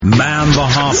Man the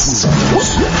Half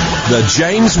Sports. The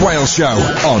James Whale Show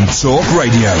on Talk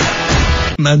Radio.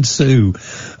 And Sue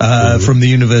from the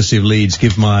University of Leeds.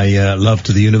 Give my love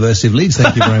to the University of Leeds.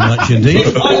 Thank you very much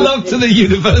indeed. My love to the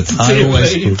University of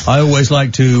Leeds. I always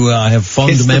like to, I have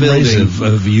fond memories of University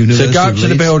of Leeds. So go up to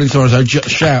the building tomorrow, so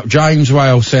shout, James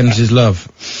Whale sends his love.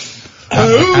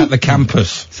 At the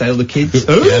campus. Say all the kids.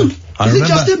 Yeah. Is it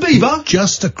Justin Bieber?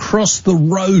 Just across the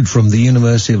road from the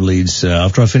University of Leeds,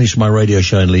 after I finished my radio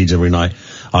show in Leeds every night,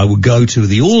 I would go to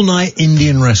the all-night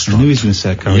Indian restaurant. I knew he was going to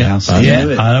say a curry house.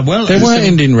 Well, there weren't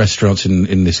Indian restaurants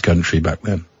in this country back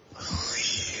then.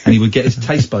 And he would get his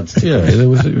taste buds too. Yeah, it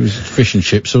was fish and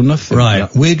chips or nothing. Right, yeah.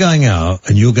 We're going out,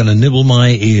 and you're going to nibble my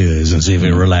ears and see if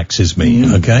it relaxes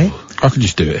me, okay? I can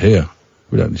just do it here.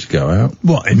 We don't need to go out.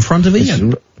 What, in front of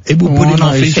Ian? It will put him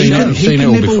off his He show.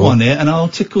 can nibble one ear and I'll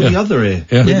tickle the other ear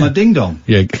with my ding-dong.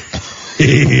 Yeah.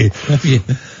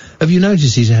 Have you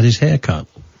noticed he's had his hair cut?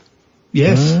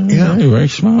 Yes. Yeah, very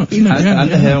smart. And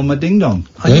the hair on my ding-dong.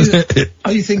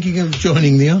 Are you thinking of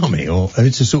joining the army, or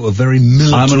it's a sort of very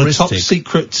militaristic... I'm on a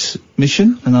top-secret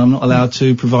mission, and I'm not allowed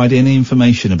to provide any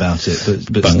information about it,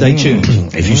 but stay tuned.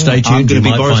 If you stay tuned, I'm going to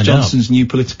be Boris find Johnson's new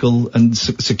political and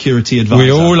security advisor.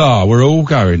 We all are. We're all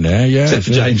going there, yeah. Except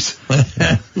for James.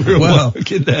 We're all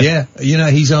working there. Yeah, you know,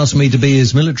 he's asked me to be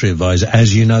his military advisor.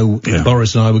 As you know,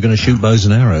 Boris and I were going to shoot bows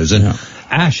and arrows, and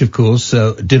Ash, of course,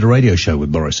 did a radio show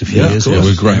with Boris a few years ago. Yeah,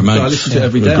 we're great mates. I listen to it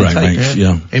every day. We're great mates,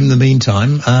 In the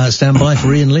meantime, stand by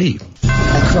for Ian Lee.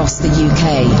 Across the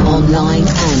UK, online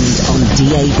and on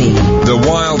DAB. The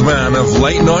wild man of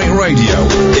late night radio,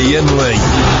 Ian Lee.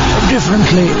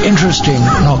 Differently interesting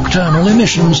nocturnal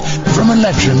emissions from a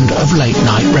legend of late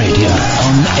night radio.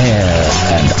 On air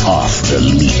and off the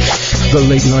leash. The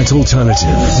Late Night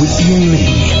Alternative with Ian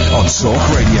Lee on Talk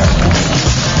Radio.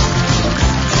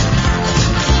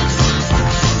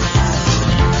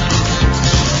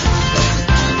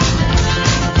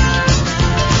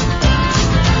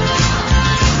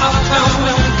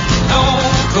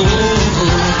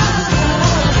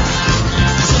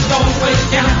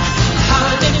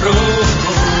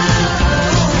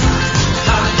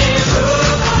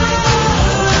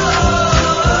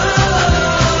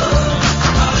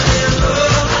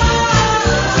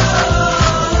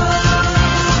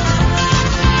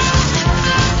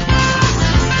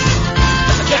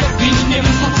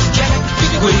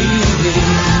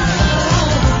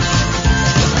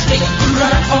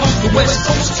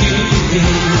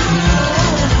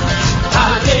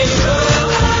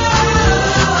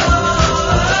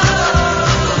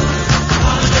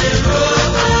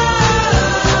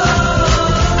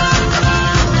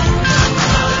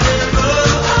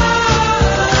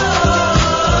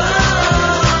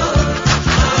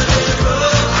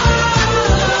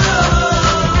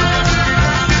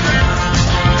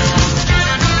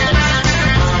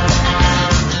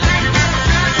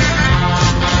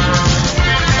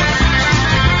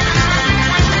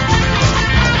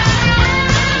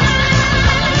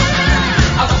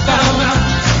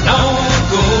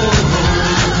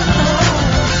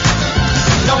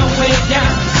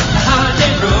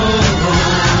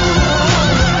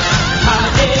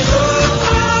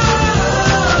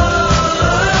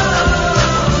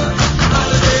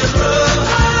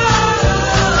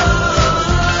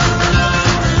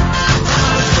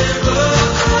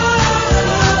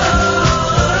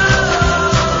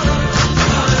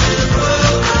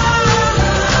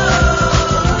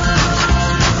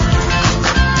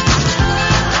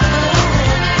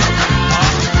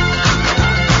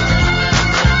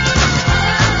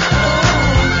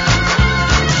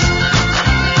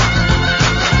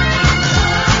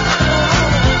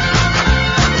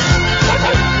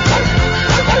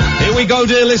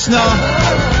 Dear listener,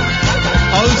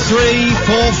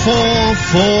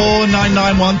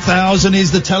 03444991000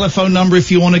 is the telephone number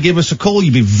if you want to give us a call.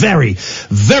 You'd be very,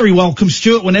 very welcome,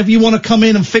 Stuart, whenever you want to come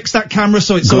in and fix that camera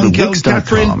so it's on,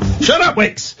 Catherine. Shut up,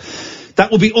 Wix!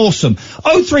 That would be awesome.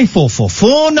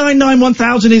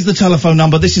 03444991000 is the telephone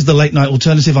number. This is the Late Night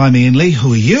Alternative. I'm Ian Lee.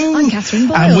 Who are you? I'm Catherine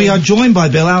Boyle. And we are joined by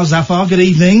Bilal Zafar. Good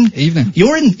evening. Evening.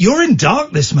 You're in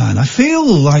darkness, man. I feel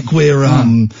like we're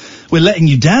letting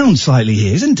you down slightly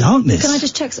here. It's in darkness. Can I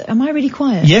just check? Am I really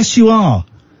quiet? Yes, you are.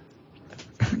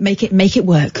 Make it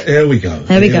work. There we go.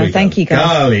 There we go. Thank you,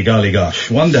 guys. Golly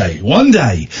gosh. One day.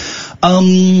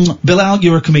 Bilal,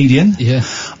 you're a comedian. Yeah.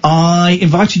 I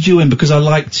invited you in because I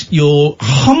liked your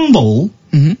humble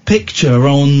picture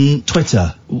on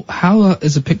Twitter. How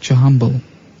is a picture humble?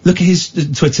 Look at his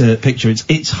Twitter picture.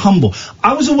 It's humble.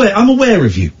 I'm aware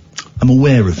of you.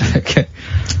 Okay.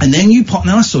 And then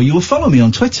I saw you were following me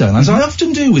on Twitter, and as I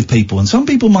often do with people, and some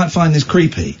people might find this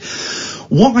creepy.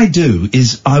 What I do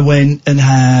is I went and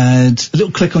had a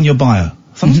little click on your bio.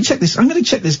 So I'm going to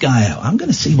check this guy out. I'm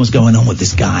going to see what's going on with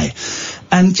this guy.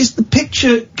 And just the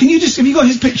picture, have you got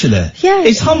his picture there? Yeah.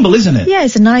 It's humble, isn't it? Yeah,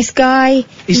 he's a nice guy.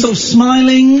 He's sort of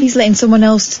smiling. He's letting someone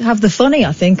else have the funny,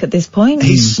 I think, at this point.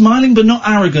 He's smiling, but not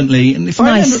arrogantly. And if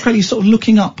I remember correctly, he's sort of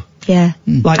looking up. Yeah.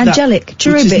 Like angelic. that,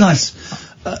 cherubic. which is nice.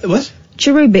 What?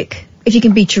 Cherubic. If you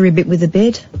can be cherubic with a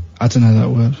beard. I don't know that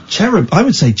word. I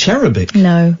would say cherubic.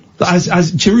 No.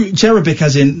 Cherubic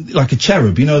as in like a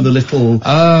cherub, you know, the little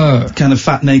kind of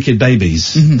fat naked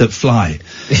babies that fly.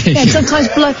 Yeah,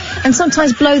 and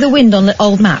sometimes blow the wind on the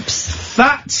old maps.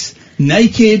 Fat,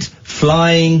 naked,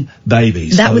 flying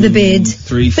babies. That with a beard.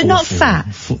 3, 4, but not 4,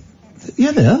 fat. 4.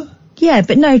 Yeah, they are. Yeah,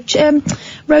 but no,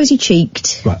 rosy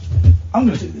cheeked. Right. I'm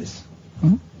going to do this.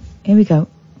 Here we go.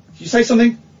 Did you say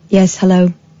something? Yes,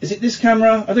 hello. Is it this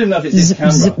camera? I don't know if it's this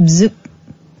camera. Zip, zip.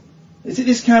 Is it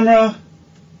this camera?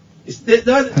 It's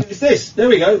this. There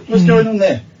we go. What's going on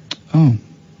there? Oh.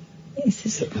 This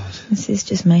is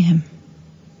just mayhem.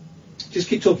 Just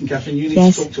keep talking, Catherine. You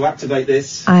need to talk to activate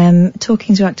this. I am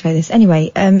talking to activate this.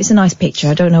 Anyway, it's a nice picture.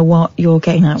 I don't know what you're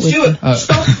getting at with Stuart,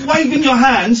 stop waving your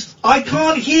hands. I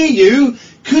can't hear you.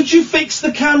 Could you fix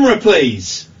the camera,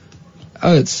 please?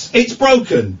 Oh, it's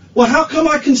broken. Well, how come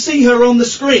I can see her on the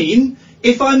screen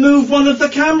if I move one of the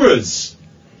cameras?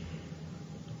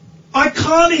 I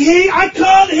can't hear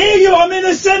you. I'm in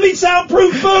a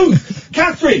semi-soundproof booth.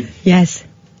 Catherine. Yes.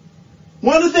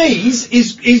 One of these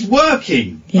is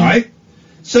working, right?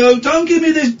 So don't give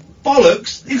me this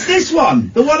bollocks. It's this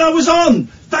one, the one I was on.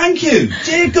 Thank you.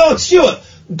 Dear God, Stuart,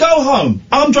 go home.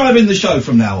 I'm driving the show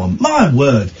from now on. My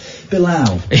word.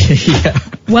 Bilal. Yeah.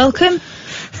 Welcome.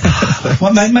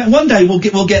 One day we'll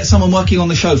get someone working on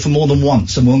the show for more than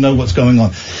once, and we'll know what's going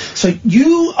on. So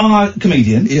you are a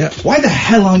comedian. Yeah. Why the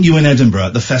hell aren't you in Edinburgh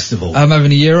at the festival? I'm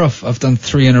having a year off. I've done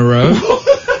 3 in a row.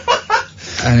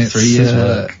 And it's 3 years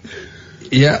work.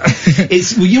 Yeah.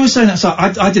 You were saying that. So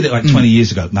I did it like 20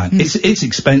 years ago, man. It's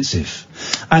expensive,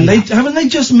 and haven't they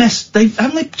just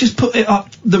put it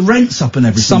up, the rents up and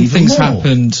everything. Something's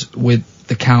happened with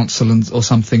the council or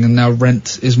something, and now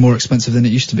rent is more expensive than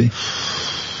it used to be.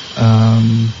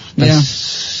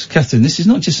 Catherine, this is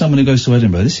not just someone who goes to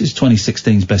Edinburgh. This is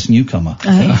 2016's best newcomer.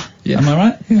 Yeah. Am I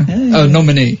right? Yeah.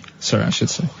 Nominee. Sorry, I should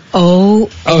say. I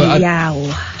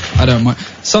don't mind.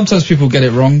 Sometimes people get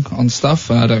it wrong on stuff,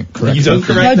 and I don't correct. You don't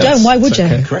correct? No, don't. Why would you?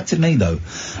 Okay. Corrected me though.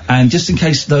 And just in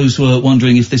case those were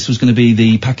wondering if this was going to be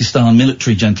the Pakistan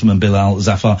military gentleman Bilal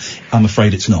Zafar, I'm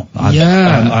afraid it's not.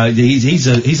 He's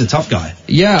a tough guy.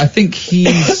 Yeah, I think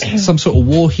he's some sort of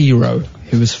war hero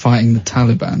who was fighting the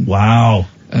Taliban. Wow.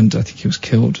 And I think he was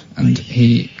killed, and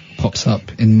he pops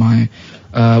up in my,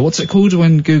 what's it called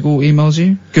when Google emails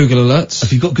you? Google Alerts.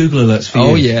 Have you got Google Alerts for you?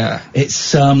 Oh, yeah.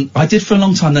 It's, I did for a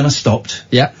long time, then I stopped.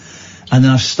 Yeah. And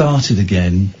then I've started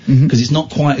again, because it's not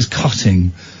quite as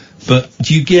cutting. But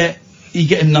do you get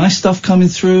nice stuff coming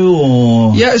through,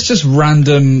 or? Yeah, it's just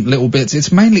random little bits.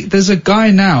 It's mainly, there's a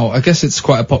guy now, I guess it's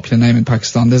quite a popular name in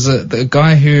Pakistan. There's a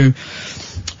guy who,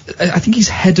 I think he's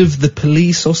head of the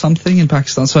police or something in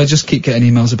Pakistan, so I just keep getting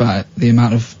emails about the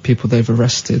amount of people they've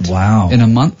arrested in a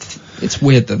month. It's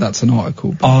weird that that's an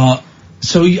article.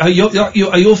 So are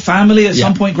your family at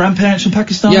some point grandparents from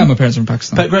Pakistan? Yeah, my parents are from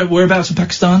Pakistan. Whereabouts in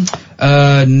Pakistan?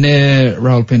 Near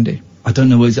Rawalpindi. I don't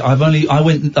know where I've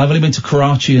only been to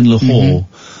Karachi and Lahore.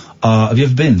 Have you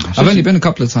ever been? I've only been a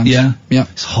couple of times. Yeah? Yeah.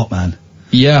 It's hot, man.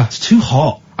 Yeah. It's too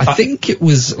hot. I think it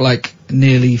was like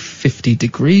nearly 50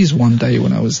 degrees one day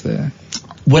when I was there.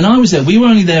 When I was there, we were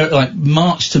only there at like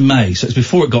March to May, so it's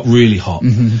before it got really hot.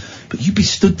 But you'd be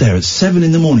stood there at 7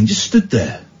 in the morning, just stood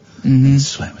there. And the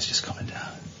sweat was just coming down.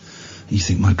 And you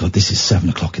think, my God, this is 7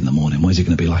 o'clock in the morning. What is it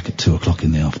going to be like at 2 o'clock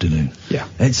in the afternoon? Yeah.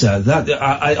 It's,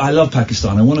 I love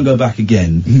Pakistan. I want to go back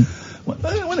again.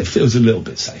 When it feels a little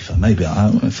bit safer. Maybe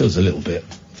it feels a little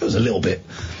bit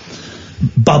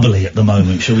bubbly at the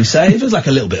moment, shall we say? It feels like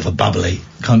a little bit of a bubbly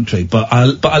country, but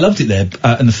I loved it there,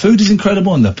 and the food is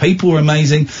incredible, and the people were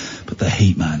amazing, but the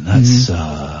heat, man,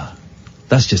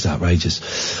 that's just outrageous.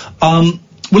 Well,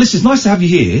 listen, it's nice to have you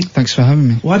here. Thanks for having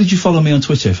me. Why did you follow me on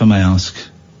Twitter, if I may ask?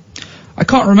 I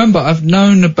can't remember. I've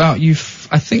known about you,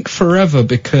 I think, forever,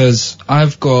 because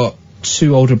I've got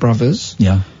 2 older brothers.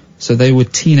 Yeah. So they were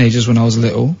teenagers when I was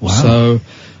little. Wow. So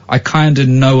I kind of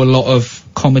know a lot of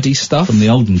comedy stuff. From the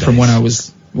olden days. From when I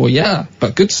was, well, yeah,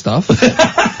 but good stuff.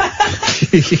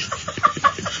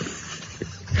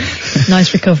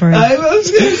 Nice recovery.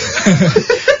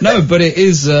 No, but it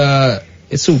is,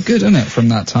 it's all good, isn't it, from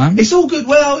that time? It's all good.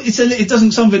 Well, some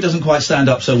of it doesn't quite stand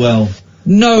up so well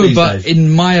No, but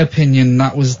in my opinion,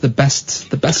 that was the best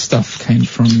stuff came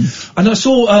from. And I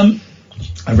saw,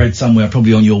 I read somewhere,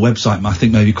 probably on your website, I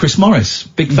think maybe Chris Morris.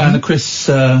 Big fan of Chris.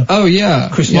 Oh yeah,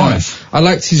 Chris Morris. I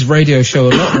liked his radio show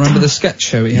a lot. Remember the sketch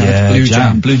show he had,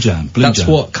 Blue Jam. That's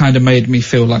what kind of made me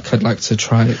feel like I'd like to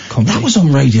try comedy. That was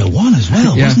on Radio 1 as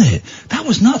well, wasn't it? That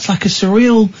was nuts, like a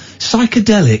surreal,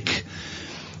 psychedelic.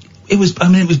 It was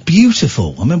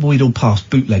beautiful. I remember we'd all passed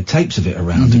bootleg tapes of it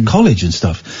around at college and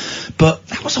stuff. But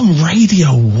that was on Radio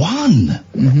 1.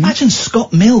 Imagine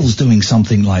Scott Mills doing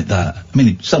something like that. I mean,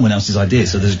 it's someone else's idea,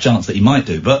 so there's a chance that he might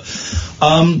do. But,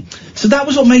 so that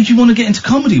was what made you want to get into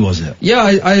comedy, was it? Yeah,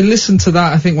 I listened to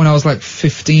that, I think, when I was like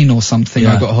 15 or something.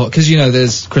 I got hot. Because,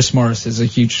 there's Chris Morris is a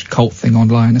huge cult thing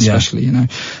online, especially, and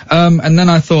then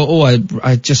I thought,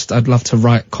 I'd love to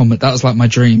write comedy. That was like my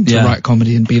dream, to write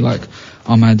comedy and be like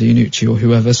Armando Iannucci or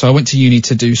whoever. So I went to uni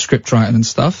to do script writing and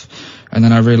stuff, and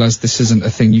then I realised this isn't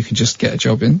a thing you can just get a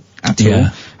job in at all.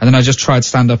 And then I just tried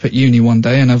stand up at uni one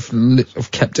day, and I've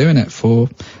kept doing it for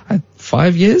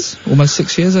 5 years, almost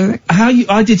 6 years, I think.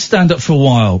 I did stand up for a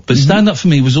while, but stand up for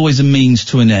me was always a means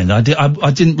to an end. I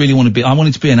didn't really want to be. I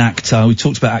wanted to be an actor. We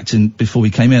talked about acting before we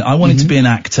came in. I wanted to be an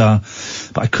actor,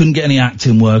 but I couldn't get any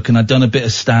acting work, and I'd done a bit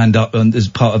of stand up as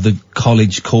part of the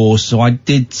college course. So I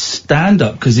did stand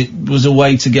up because it was a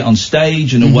way to get on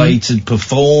stage and a way to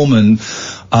perform and.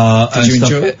 Did you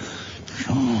enjoy it?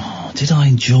 Oh, did I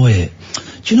enjoy it?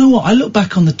 Do you know what? I look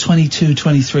back on the 22,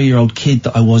 23-year-old kid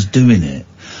that I was doing it.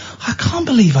 I can't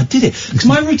believe I did it. Because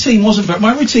my routine was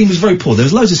very poor. There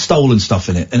was loads of stolen stuff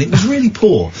in it, and it was really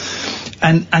poor.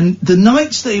 And the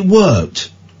nights that it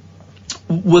worked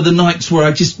were the nights where I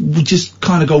would just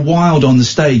kind of go wild on the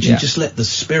stage and just let the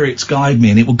spirits guide me,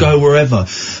 and it would go wherever.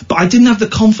 But I didn't have the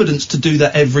confidence to do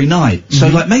that every night. So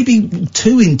like maybe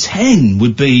 2 in 10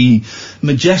 would be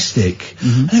majestic.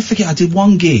 I don't forget, I did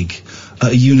one gig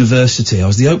at a university. I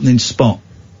was the opening spot.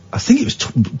 I think it was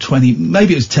 20,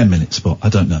 maybe it was 10-minute spot. I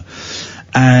don't know.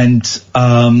 And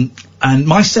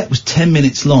my set was 10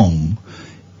 minutes long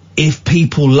if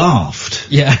people laughed.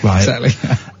 Yeah, right? Exactly.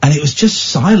 And it was just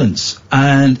silence.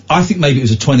 And I think maybe it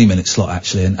was a 20-minute slot,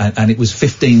 actually. And it was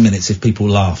 15 minutes if people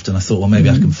laughed. And I thought, well, maybe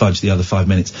I can fudge the other 5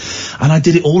 minutes. And I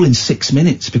did it all in 6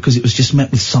 minutes because it was just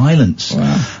met with silence.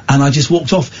 Wow. And I just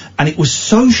walked off. And it was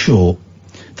so short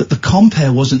that the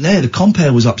compere wasn't there. The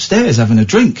compere was upstairs having a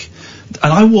drink.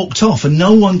 And I walked off and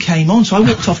no one came on, so I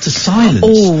walked off to silence.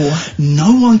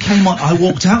 No one came on. I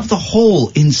walked out of the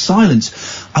hall in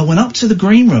silence. I went up to the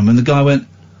green room and the guy went,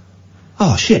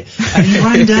 oh shit. And he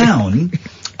ran down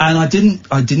and I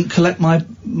didn't collect my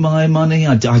money.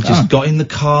 I just got in the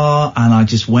car and I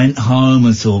just went home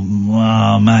and thought,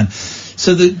 wow, man.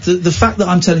 So the fact that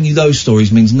I'm telling you those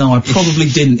stories means no, I probably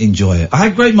didn't enjoy it. I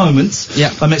had great moments.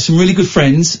 Yeah. I met some really good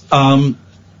friends.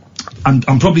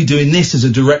 I'm probably doing this as a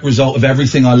direct result of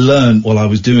everything I learned while I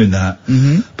was doing that.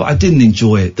 But I didn't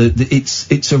enjoy it.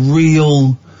 It's a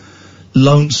real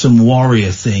lonesome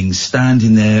warrior thing,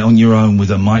 standing there on your own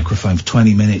with a microphone for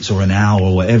 20 minutes or an hour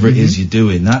or whatever it is you're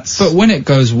doing. But when it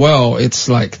goes well, it's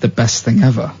like the best thing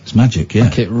ever. It's magic, yeah.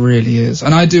 Like it really is.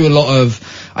 And I do a lot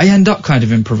of, I end up kind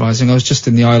of improvising. I was just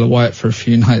in the Isle of Wight for a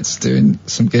few nights doing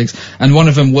some gigs. And one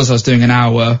of them was I was doing an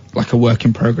hour, like a work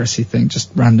in progressy thing, just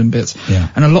random bits. Yeah.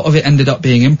 And a lot of it ended up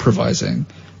being improvising.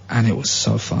 And it was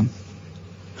so fun.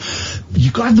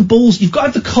 You've got to have the balls, you've got to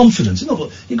have the confidence, you've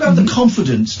got to have the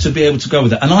confidence to be able to go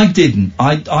with it. And I didn't.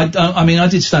 I mean, I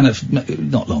did stand up for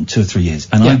not long, 2 or 3 years,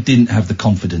 and I didn't have the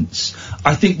confidence.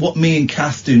 I think what me and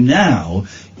Kath do now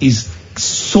is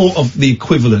sort of the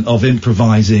equivalent of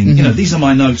improvising. You know, these are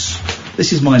my notes.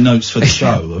 This is my notes for the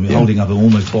show. I'm holding up an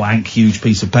almost blank, huge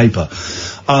piece of paper.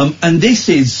 And this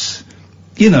is,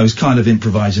 it's kind of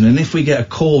improvising. And if we get a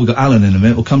call, we've got Alan in a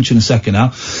minute, we'll come to you in a second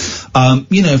now.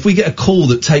 If we get a call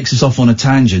that takes us off on a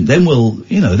tangent, then we'll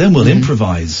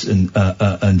improvise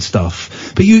and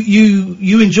stuff. But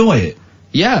you enjoy it.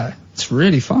 Yeah, it's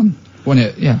really fun when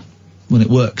it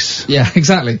works. Yeah,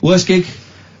 exactly. Worst gig?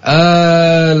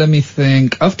 Let me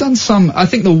think. I've done some. I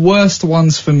think the worst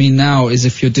ones for me now is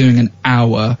if you're doing an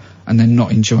hour and then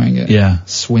not enjoying it. Yeah.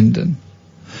 Swindon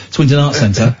Arts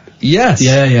Centre. Yes.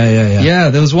 Yeah. Yeah,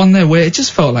 there was one there where it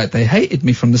just felt like they hated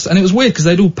me from this, and it was weird because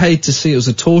they'd all paid to see it was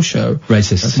a tour show.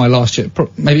 Racist. That's my last year.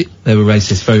 Maybe. They were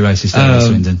racist, very racist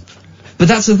Swindon. But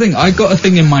that's the thing, I got a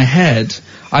thing in my head.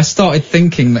 I started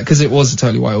thinking that, because it was a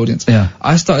totally white audience. Yeah.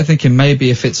 I started thinking maybe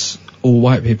if it's all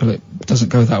white people it doesn't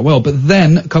go that well. But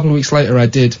then, a couple of weeks later, I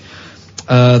did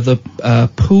the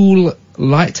pool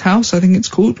Lighthouse, I think it's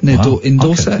called, near in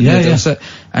Dorset. Okay. Yeah, Dorset,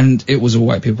 and it was all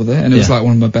white people there, and it was like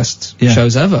one of my best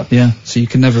shows ever. Yeah. So you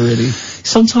can never really.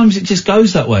 Sometimes it just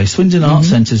goes that way. Swindon Arts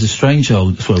Centre's a strange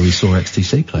old. That's where we saw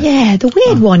XTC play. Yeah, the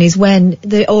weird one is when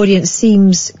the audience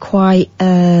seems quite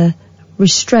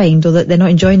restrained, or that they're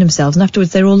not enjoying themselves, and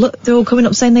afterwards they're all coming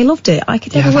up saying they loved it. I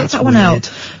could never work that one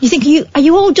out. You think, are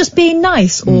you all just being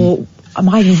nice, or am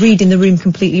I reading the room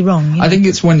completely wrong? I think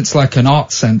it's when it's like an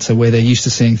art centre where they're used to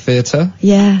seeing theatre.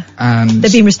 Yeah. And they're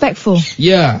being respectful.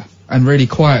 Yeah. And really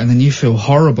quiet, and then you feel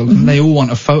horrible, and they all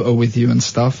want a photo with you and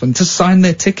stuff, and to sign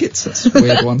their tickets. That's a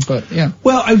weird one, but yeah.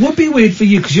 Well, it would be weird for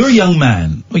you, because you're a young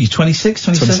man. What are you, 26,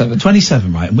 27?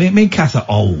 27, right? Me and Kath are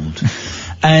old.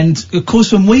 And, of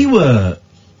course, when we were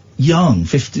young,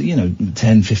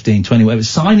 10, 15, 20, whatever,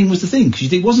 signing was the thing,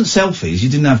 because it wasn't selfies. You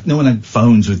didn't have, no one had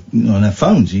phones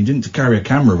You didn't carry a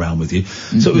camera around with you.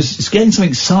 So it's getting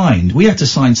something signed. We had to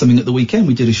sign something at the weekend.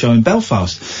 We did a show in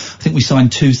Belfast. I think we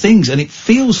signed 2 things, and it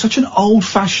feels such an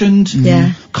old-fashioned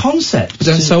concept. But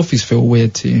don't selfies feel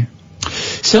weird to you?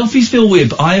 Selfies feel weird,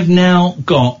 but I have now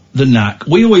got the knack.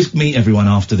 We always meet everyone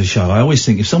after the show. I always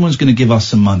think if someone's going to give us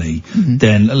some money,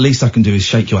 then at least I can do is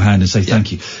shake your hand and say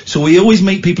thank you. So we always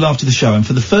meet people after the show, and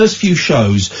for the first few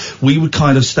shows, we would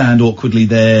kind of stand awkwardly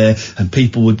there, and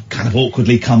people would kind of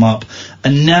awkwardly come up.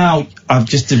 And now I've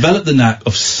just developed the knack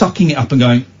of sucking it up and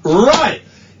going, right,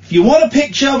 if you want a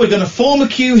picture, we're going to form a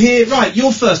queue here. Right,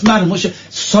 you're first, madam. What's your...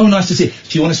 So nice to see you.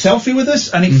 Do you want a selfie with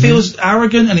us? And it feels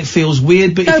arrogant and it feels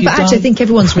weird, but if you actually I think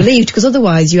everyone's relieved, because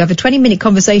otherwise you have a 20-minute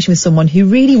conversation with someone who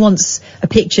really wants a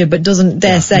picture but doesn't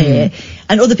dare say it,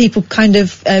 and other people kind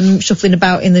of shuffling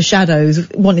about in the shadows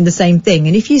wanting the same thing.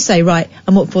 And if you say, right,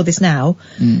 I'm up for this now,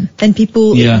 then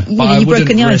people, you've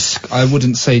broken the ice. I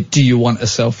wouldn't say, do you want a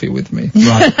selfie with me?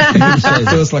 Right. It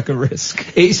feels like a risk.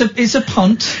 It's a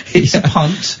punt. It's a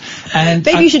punt. And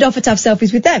maybe you should offer to have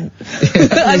selfies with them.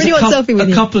 I really want a selfie with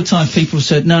you. A couple of times people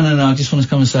said, no, I just want to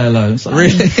come and say hello. It's like,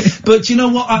 really? But you know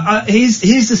what?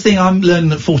 Here's the thing I'm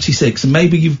learning at 46, and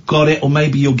maybe you've got it, or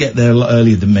maybe you'll get there a lot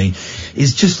earlier than me,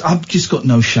 is just, I've just got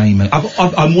no shame.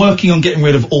 I'm working on getting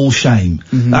rid of all shame.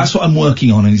 That's what I'm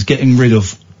working on, and it's getting rid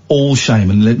of all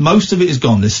shame. And most of it is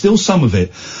gone. There's still some of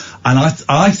it. And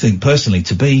I think, personally,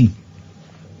 to be,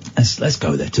 let's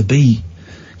go there, to be,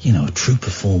 a true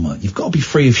performer, you've got to be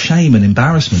free of shame and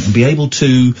embarrassment and be able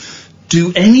to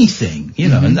do anything,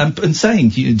 and saying,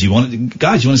 do you want it,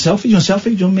 guys, do you want a selfie? Do you want a selfie?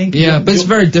 Do you want me? Yeah, but it's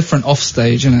very different off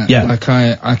stage, isn't it? Yeah. Like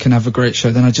I can have a great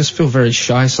show, then I just feel very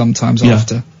shy sometimes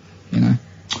after,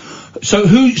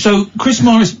 So Chris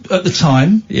Morris at the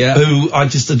time, who I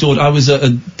just adored. I was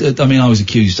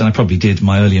accused, and I probably did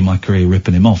early in my career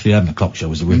ripping him off. The 11 o'clock show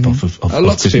was a rip-off of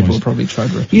lots of Chris people Morris. probably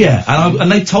tried ripping. Yeah,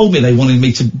 and they told me they wanted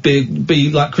me to be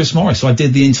like Chris Morris, so I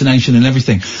did the intonation and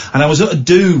everything. And I was at a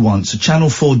do once, a Channel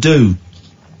 4 do,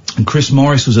 and Chris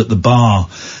Morris was at the bar,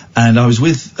 and I was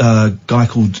with a guy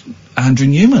called Andrew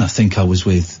Newman, I think I was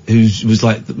with, who was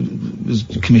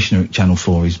commissioner at Channel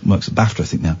 4. He works at BAFTA, I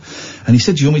think now. And he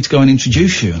said, do you want me to go and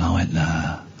introduce you? And I went,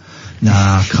 nah,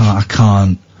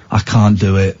 I can't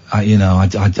do it.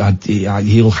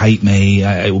 He'll hate me.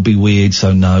 It will be weird,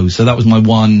 so no. So that was my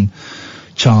one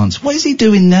chance. What is he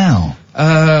doing now?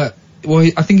 Well,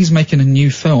 I think he's making a new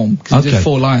film, because he did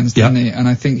 4 Lions, didn't he? And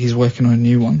I think he's working on a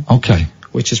new one. Okay.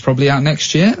 Which is probably out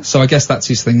next year. So I guess that's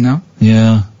his thing now.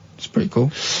 Yeah. It's pretty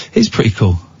cool. It's pretty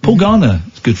cool. Paul Garner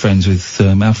is good friends with,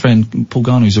 our friend Paul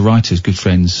Garner, who's a writer, is good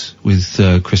friends with,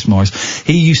 Chris Morris.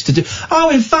 He used to do,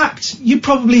 in fact, you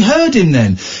probably heard him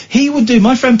then. He would do,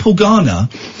 my friend Paul Garner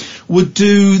would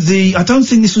do I don't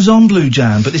think this was on Blue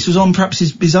Jam, but this was on perhaps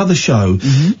his other show.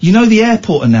 You know, the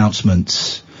airport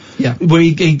announcements? Yeah. Where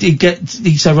he'd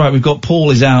say, right, we've got Paul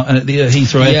is out at the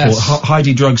Heathrow Airport,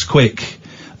 Heidi drugs quick.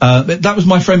 That was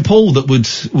my friend Paul that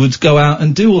would go out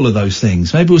and do all of those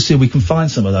things. Maybe we'll see if we can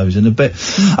find some of those in a bit.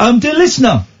 Dear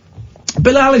listener,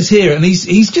 Bilal is here, and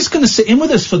he's just going to sit in with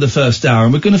us for the first hour,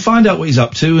 and we're going to find out what he's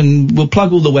up to, and we'll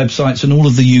plug all the websites and all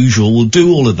of the usual. We'll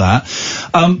do all of that.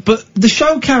 But the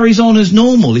show carries on as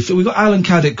normal. If we've got Alan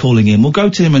Caddick calling in, we'll go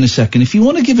to him in a second. If you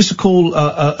want to give us a call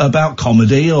about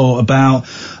comedy or about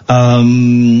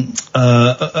there's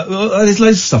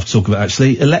loads of stuff to talk about,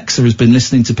 actually. Alexa has been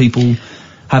listening to people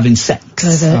having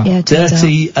sex.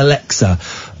 Dirty Alexa.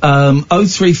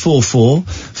 0344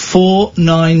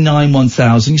 499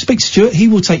 1000. You speak to Stuart, he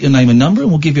will take your name and number,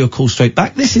 and we'll give you a call straight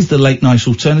back. This is the Late Night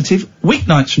Alternative,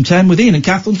 weeknights from 10 with Iain and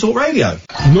Kath on Talk Radio.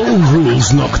 No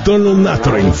rules nocturnal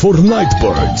nattering for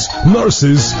nightbirds,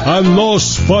 nurses, and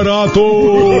Nosferatu.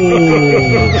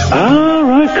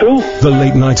 Right, cool. The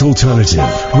Late Night Alternative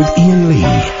with Iain Lee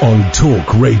on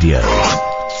Talk Radio.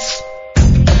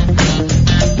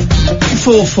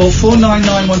 0244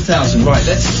 499 1000. Right,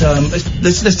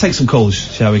 let's take some calls,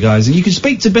 shall we, guys? And you can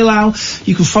speak to Bilal.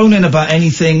 You can phone in about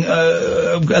anything.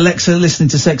 Alexa, listening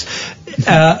to sex.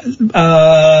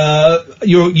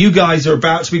 You guys are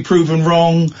about to be proven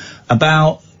wrong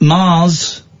about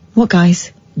Mars. What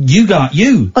guys?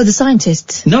 You. Oh, the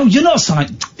scientists. No, you're not a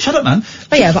scientist. Shut up, man.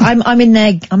 Oh yeah, but I'm in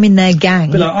their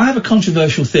gang. But I have a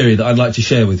controversial theory that I'd like to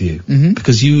share with you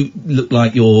because you look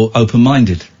like you're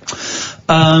open-minded.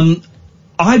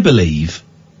 I believe,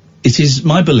 it is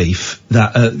my belief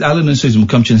that Alan and Susan will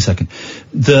come to you in a second.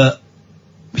 That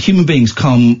human beings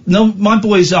come. No, my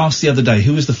boys asked the other day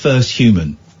who was the first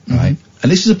human, right?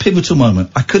 And this is a pivotal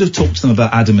moment. I could have talked to them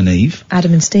about Adam and Eve.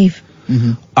 Adam and Steve.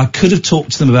 I could have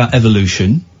talked to them about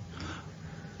evolution.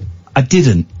 I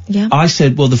didn't. Yeah. I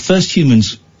said, well, the first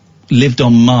humans lived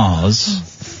on Mars.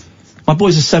 My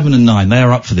boys are 7 and 9. They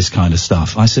are up for this kind of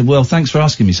stuff. I said, well, thanks for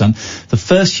asking me, son. The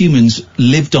first humans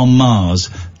lived on Mars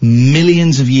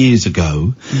millions of years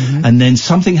ago, and then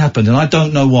something happened, and I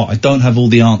don't know what. I don't have all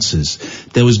the answers.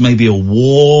 There was maybe a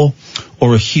war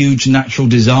or a huge natural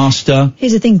disaster.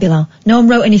 Here's the thing, Bilal. No one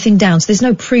wrote anything down, so there's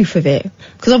no proof of it.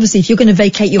 Because obviously, if you're going to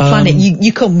vacate your planet,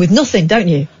 you come with nothing, don't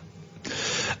you?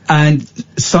 And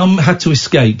some had to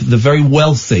escape. The very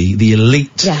wealthy, the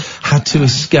elite, had to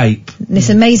escape. This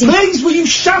amazing... Please, will you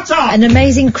shut up? An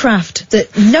amazing craft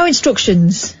that... No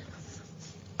instructions.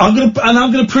 I'm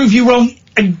gonna prove you wrong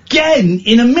again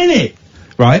in a minute.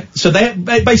 Right? So they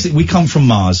basically, we come from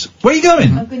Mars. Where are you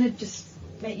going? I'm gonna just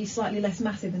make you slightly less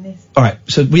massive than this. Alright,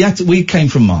 so we came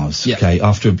from Mars, okay,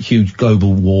 after a huge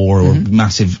global war or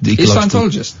massive ecological... You're a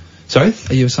Scientologist? Sorry?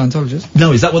 Are you a Scientologist?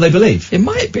 No, is that what they believe? It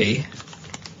might be.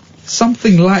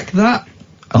 Something like that.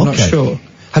 I'm not sure.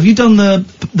 Have you done the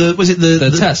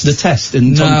test? The test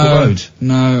in Tonker Road?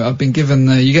 No, I've been given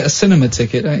you get a cinema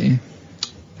ticket, don't you?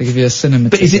 They give you a cinema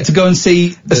ticket. But is it to go and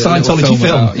see a Scientology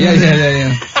film?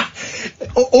 Yeah.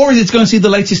 or is it to go and see the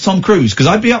latest Tom Cruise? Because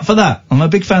I'd be up for that. I'm a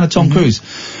big fan of Tom Cruise.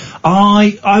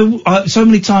 I so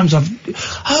many times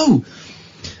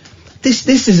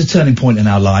This is a turning point in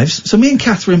our lives. So me and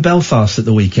Catherine in Belfast at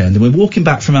the weekend, and we're walking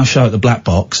back from our show at the Black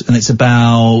Box, and it's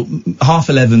about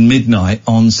 11:30 midnight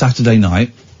on Saturday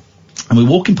night, and we're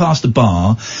walking past a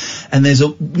bar, and there's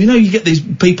you get these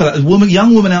people,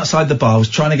 young woman outside the bar was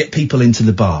trying to get people into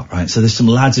the bar, right? So there's some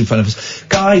lads in front of us.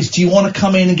 Guys, do you want to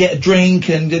come in and get a drink?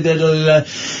 And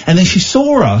and then she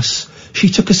saw us, she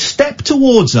took a step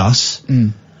towards us,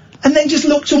 and then just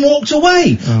looked and walked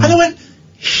away. And I went,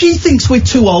 she thinks we're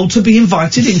too old to be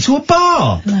invited into a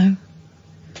bar. No.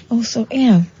 Also,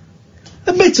 yeah.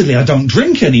 Admittedly, I don't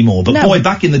drink anymore, but boy,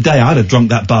 back in the day, I'd have drunk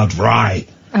that bar dry.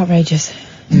 Outrageous.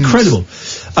 Incredible.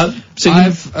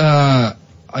 I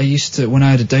used to, when I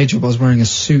had a day job, I was wearing a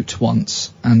suit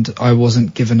once, and I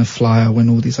wasn't given a flyer when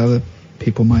all these other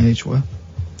people my age were.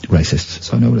 Racist.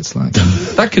 So I know what it's like.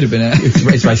 That could have been it.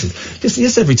 It's racist.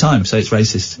 Just every time say it's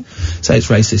racist. Say it's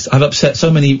racist. I've upset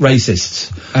so many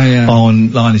racists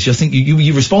online. I think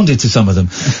you responded to some of them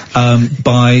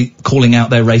by calling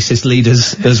out their racist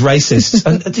leaders as racists.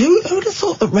 And who would have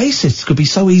thought that racists could be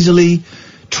so easily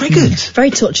triggered?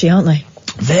 Very touchy, aren't they?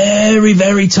 Very,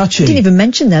 very touchy. I didn't even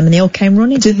mention them, and they all came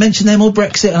running. Didn't mention them or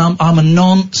Brexit, and I'm a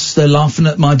nonce. They're laughing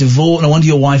at my divorce. No wonder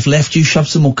your wife left you. Shoved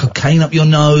some more cocaine up your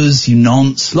nose, you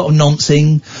nonce. A lot of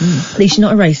noncing. At least you're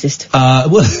not a racist.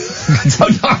 Well,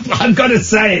 I'm going to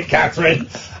say it, Catherine.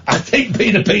 I think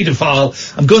being a paedophile,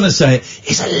 I'm going to say it,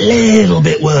 is a little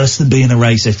bit worse than being a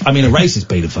racist. I mean, a racist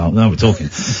paedophile. No, we're talking.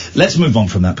 Let's move on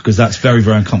from that, because that's very,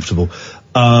 very uncomfortable.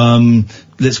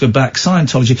 Let's go back.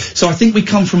 Scientology. So I think we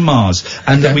come from Mars,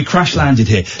 and then we crash landed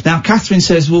here. Now, Catherine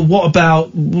says, well, what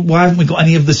about, why haven't we got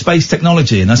any of the space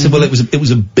technology? And I said, well,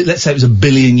 let's say it was 1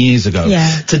 billion years ago.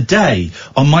 Yeah. Today,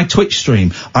 on my Twitch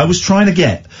stream, I was trying to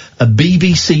get a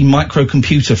BBC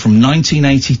microcomputer from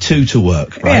 1982 to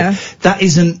work, right? Yeah. That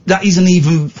isn't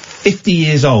even 50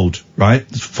 years old, right?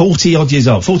 40 odd years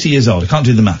old. 40 years old. I can't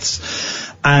do the maths.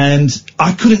 And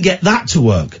I couldn't get that to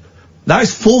work. That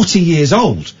is 40 years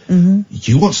old.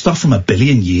 You want stuff from 1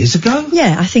 billion years ago?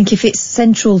 Yeah, I think if it's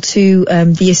central to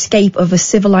the escape of a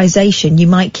civilization, you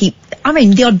might keep,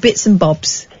 the odd bits and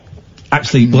bobs.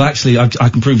 Actually, I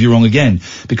can prove you wrong again,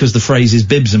 because the phrase is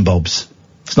bibs and bobs.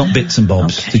 It's not bits and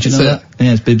bobs. Okay. Did you know that?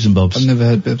 Yeah, it's bibs and bobs. I've never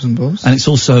heard bibs and bobs. And it's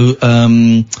also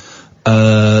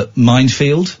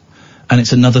minefield. And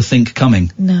it's another think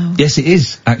coming. No. Yes, it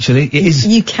is, actually. It is.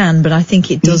 You can, but I think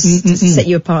it does set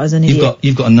you apart as an idiot.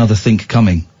 You've got another think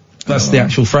coming. That's the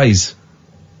actual phrase.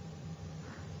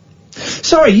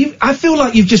 Sorry, I feel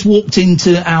like you've just walked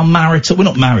into our marital, we're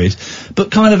not married,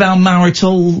 but kind of our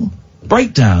marital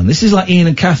breakdown. This is like Iain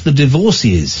and Kath, the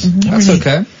divorcees. That's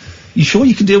okay. You sure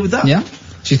you can deal with that? Yeah.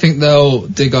 Do you think they'll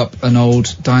dig up an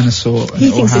old dinosaur and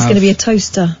He thinks it's going to be a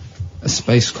toaster. a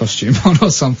space costume on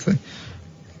or something?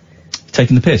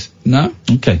 Taking the piss? No?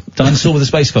 Okay. Dinosaur with a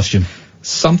space costume.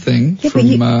 Something Yeah,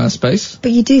 from space.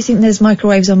 But you do think there's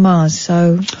microwaves on Mars,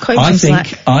 so cut him some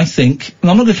slack. I think, and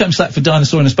I'm not going to cut him slack for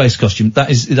dinosaur in a space costume. That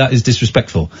is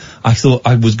disrespectful. I thought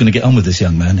I was going to get on with this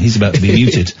young man. He's about to be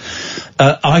muted.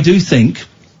 I do think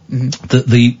that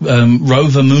the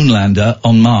rover moonlander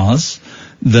on Mars,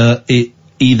 that it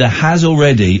either has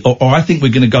already, or I think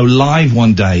we're going to go live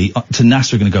one day to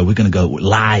NASA. We're going to go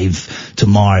live to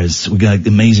Mars. We're going to have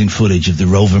amazing footage of the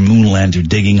rover moonlander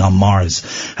digging on Mars,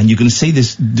 and you're going to see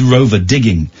the rover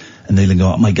digging, and they're going to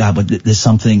go, oh my God, but there's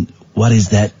something. What is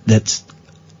that? That's,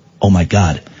 oh my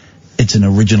God, it's an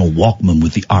original Walkman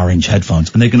with the orange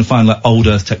headphones, and they're going to find like old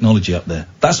Earth technology up there.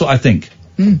 That's what I think.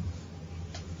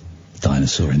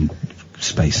 Dinosaur in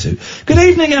spacesuit. Good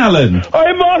evening, Alan.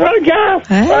 Hi, Mark. Hi, Gav.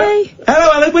 Hey.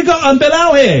 Hello, Alan. We got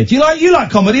Bilal here. You like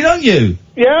comedy, don't you?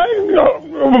 Yeah.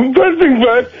 First thing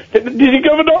first. Did you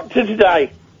go to the doctor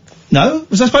today? No.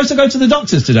 Was I supposed to go to the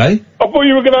doctors today? I thought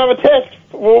you were going to have a test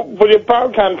for your bowel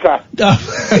cancer.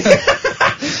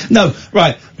 No.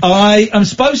 Right. I am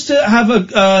supposed to have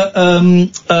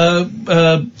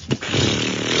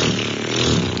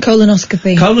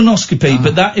colonoscopy,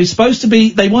 but that is supposed to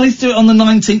be, they wanted to do it on the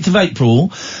 19th of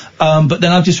April, but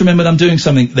then I've just remembered I'm doing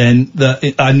something then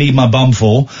that I need my bum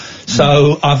for,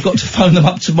 so I've got to phone them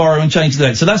up tomorrow and change the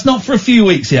date. So that's not for a few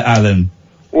weeks yet, Alan.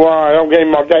 Right, I'm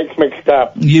getting my dates mixed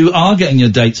up. You are getting your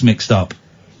dates mixed up.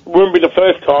 Wouldn't be the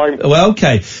first time. Well,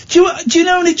 okay. Do you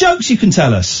know any jokes you can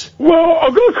tell us? Well,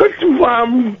 I've got a question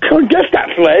for guest,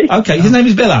 actually. Okay, his name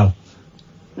is Bilal.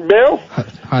 Bill?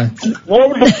 Hi. What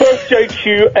was the first joke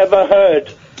you ever heard?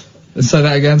 Say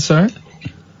that again, sorry?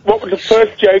 What was the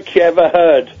first joke you ever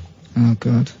heard? Oh,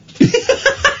 God.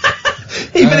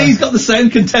 Even he's got the same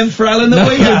contempt for Alan that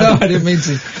we have. No, I didn't mean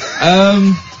to.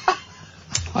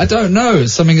 I don't know.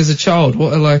 Something as a child.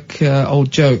 What are like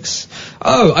old jokes?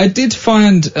 Oh, I did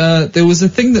find there was a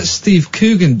thing that Steve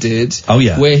Coogan did. Oh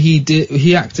yeah. Where he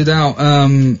acted out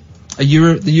the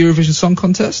Eurovision Song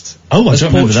Contest. Oh, I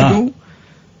don't remember that.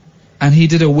 And he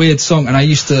did a weird song, and I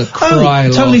used to cry.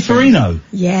 Oh, Tony Farino.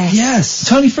 Yes. Yes,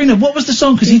 Tony Farino. What was the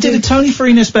song? Because he did a Tony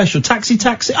Farino special, Taxi.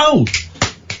 Oh.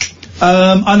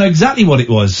 I know exactly what it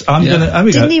was.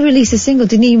 Didn't he release a single?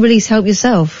 Didn't he release Help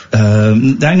Yourself?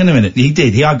 Hang on a minute. He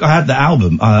did. I had the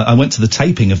album. I went to the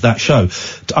taping of that show.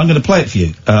 I'm going to play it for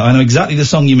you. I know exactly the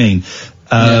song you mean.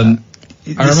 I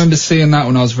remember seeing that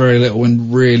when I was very little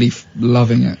and really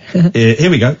loving it.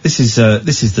 Here we go. This is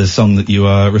the song that you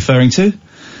are referring to.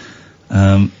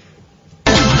 Yes.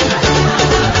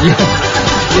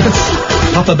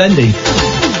 Papa Bendy.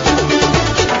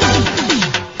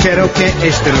 Pero que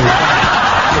este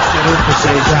que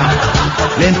seja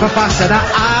limpa passarà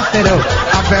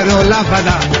però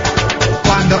lavada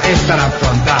quando estarà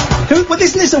pronta. Well,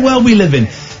 isn't this a world we live in?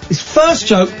 His first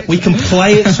joke, we can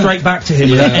play it straight back to him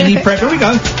without any prep. Here we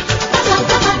go.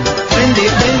 Bendy,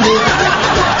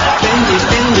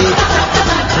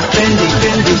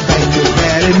 thank you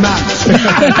very much.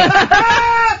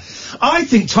 I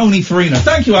think Tony Farino,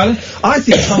 thank you, Alan. I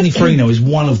think Tony Farino is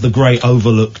one of the great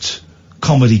overlooked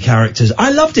comedy characters.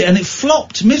 I loved it, and it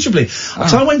flopped miserably.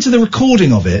 So I went to the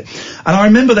recording of it, and I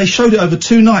remember they showed it over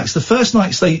 2 nights. The first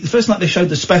night they showed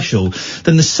the special,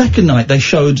 then the second night they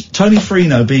showed Tony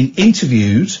Farino being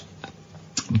interviewed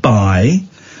by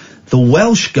the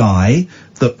Welsh guy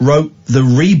that wrote the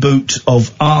reboot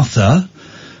of Arthur.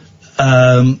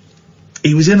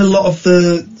 He was in a lot of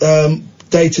the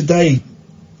day-to-day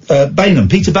Bainham,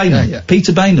 Peter Bainham. Yeah.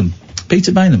 Peter Bainham,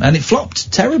 and it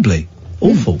flopped terribly.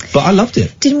 Awful, but I loved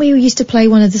it. Didn't we used to play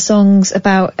one of the songs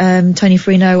about Tony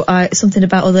Farino, something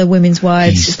about other womenmes'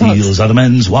 wives? He steals other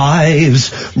men's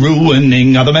wives,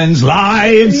 ruining other men's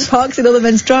lives. He parks in other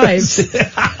men's drives.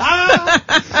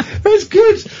 That's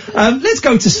good. Let's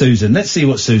go to Susan. Let's see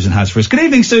what Susan has for us. Good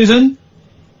evening, Susan.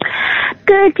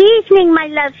 Good evening, my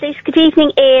lovelies. Good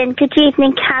evening, Ian. Good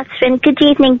evening, Catherine. Good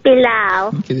evening,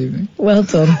 Bilal. Good evening. Well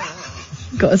done.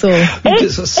 Got us all.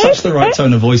 It's such the right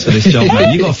tone of voice for this job,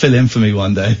 man. You got to fill in for me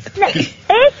one day.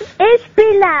 Is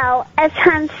Bilal as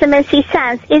handsome as he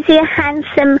sounds? Is he a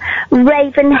handsome,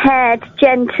 raven-haired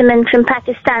gentleman from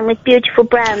Pakistan with beautiful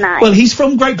brown eyes? Well, he's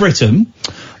from Great Britain.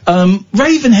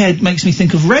 Raven-haired makes me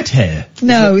think of red hair.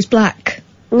 No, it's black.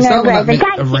 No, raven.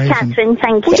 Thank you, Catherine.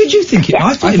 Thank you. What did you think it?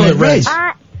 I thought it meant red.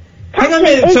 Hang on a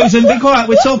minute, Susan, be quiet,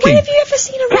 we're talking. When have you ever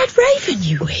seen a red raven,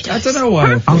 you weirdo? I don't know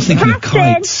why. I was thinking of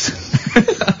kites.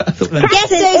 Yes,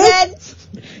 Susan!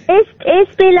 Is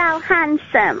Bilal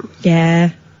handsome?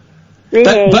 Yeah.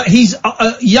 Really? But he's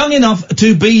young enough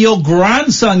to be your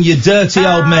grandson, you dirty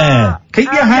old mare.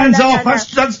 Keep your hands off.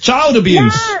 That's child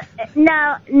abuse. No,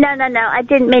 I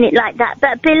didn't mean it like that.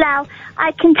 But Bilal,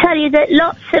 I can tell you that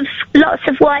lots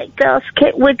of white girls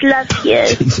would love you.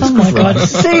 Oh my God,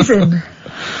 Susan.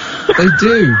 They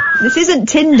do. This isn't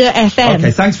Tinder FM. Okay,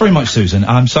 thanks very much, Susan.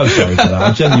 I'm so sorry for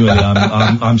that.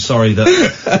 I'm sorry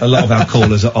that a lot of our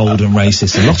callers are old and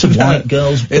racist. A lot of white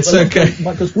girls. It's okay.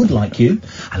 White girls would like you,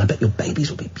 and I bet your babies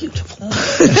will be beautiful.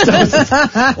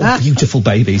 Oh, beautiful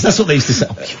babies. That's what they used to say.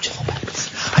 Oh, beautiful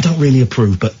babies. I don't really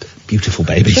approve, but beautiful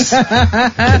babies.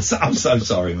 I'm so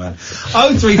sorry, man.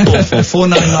 0344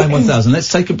 499 1000.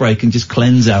 Let's take a break and just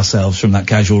cleanse ourselves from that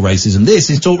casual racism. This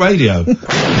is Talk Radio.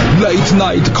 Late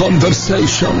night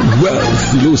conversation,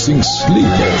 wealth, losing sleep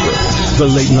over. The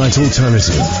Late Night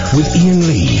Alternative with Iain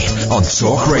Lee on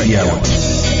Talk Radio.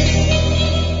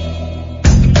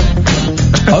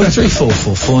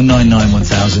 0344 499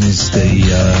 1000 is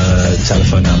the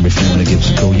telephone number if you want to give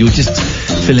us a call. You were just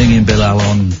filling in Bilal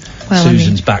on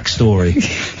Susan's backstory.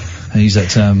 I use that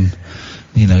term,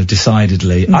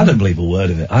 decidedly. I don't believe a word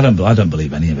of it. I don't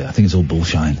believe any of it. I think it's all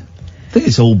bullshine.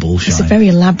 It's a very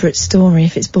elaborate story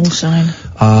if it's bullshine.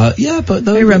 Yeah, but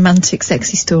very romantic,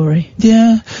 sexy story.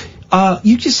 Yeah.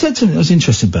 You just said something that was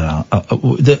interesting about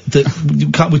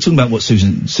we're talking about what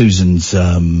Susan's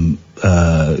rather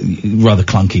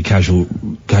clunky,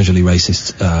 casually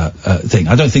racist thing.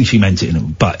 I don't think she meant it,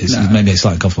 but maybe it's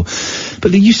slightly uncomfortable.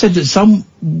 But then you said that some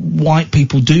white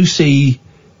people do see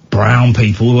brown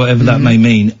people, whatever that may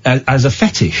mean, as a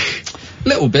fetish.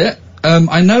 Little bit.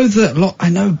 I know that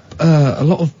a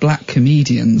lot of black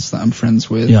comedians that I'm friends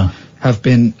with have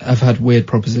had weird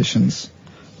propositions.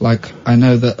 Like, I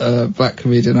know that a black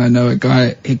comedian, I know a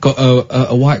guy, he got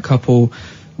a white couple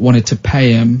wanted to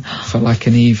pay him for like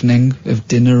an evening of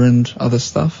dinner and other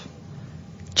stuff.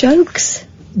 Jokes?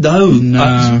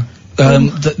 No.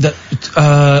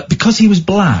 Because he was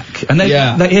black. And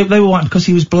they were white because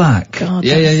he was black. God,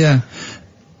 yeah.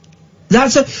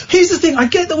 Here's the thing, I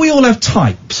get that we all have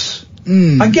types.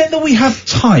 I get that we have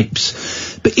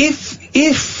types. But if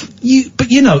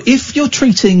you're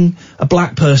treating a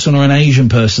black person or an Asian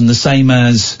person the same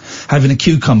as having a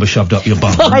cucumber shoved up your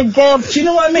bum. Oh my God. Do you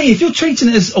know what I mean? If you're treating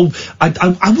it as,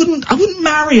 I wouldn't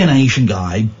marry an Asian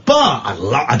guy, but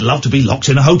I'd love to be locked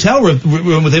in a hotel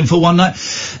room with him for one night.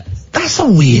 That's a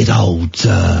weird old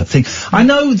thing. I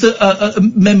know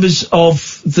that members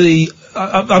of the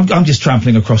I'm just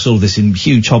trampling across all this in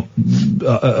huge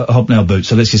hobnail boots,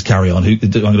 so let's just carry on. I'm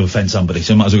going to offend somebody,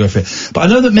 so I might as well go for it. But I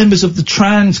know that members of the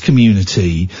trans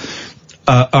community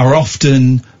are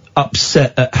often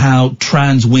upset at how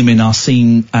trans women are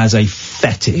seen as a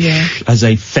fetish.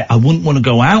 I wouldn't want to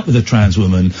go out with a trans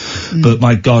woman, but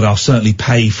my God, I'll certainly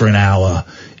pay for an hour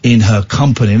in her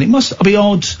company. And it must be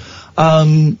odd,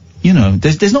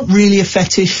 there's not really a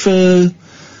fetish for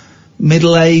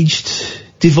middle-aged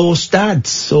divorced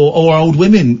dads or old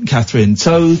women, Catherine.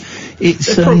 So it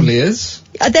probably is.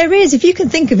 There is. If you can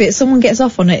think of it, someone gets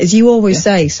off on it, as you always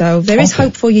say. So there is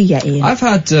hope for you yet, Iain. I've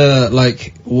had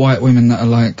white women that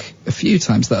are a few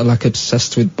times that are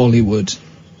obsessed with Bollywood.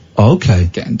 Oh, okay.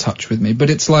 Get in touch with me, but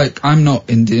it's I'm not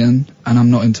Indian and I'm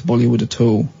not into Bollywood at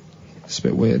all. It's a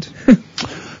bit weird.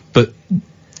 But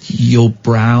you're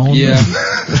brown. Yeah.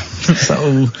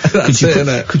 So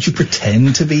could you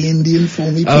pretend to be Indian for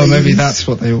me, please? Oh, maybe that's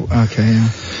what they... Okay, yeah.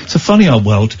 It's a funny old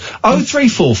world.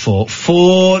 0344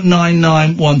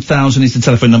 499 1000 is the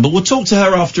telephone number. We'll talk to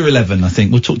her after 11, I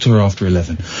think. We'll talk to her after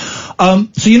 11.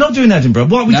 So you're not doing Edinburgh.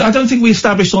 No. I don't think we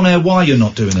established on air why you're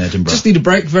not doing Edinburgh. Just need a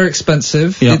break. Very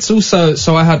expensive. Yeah. It's also...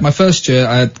 So I had my first year,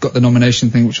 I had got the nomination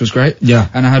thing, which was great. Yeah.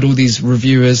 And I had all these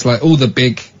reviewers, all the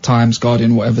big Times,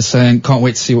 Guardian, whatever, saying, can't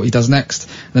wait to see what he does next.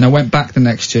 Then I went back the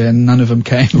next year and none of them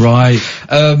came. Right.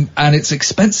 And it's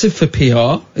expensive for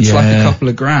PR. It's a couple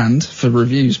of grand for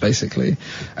reviews, basically.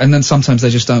 And then sometimes they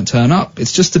just don't turn up.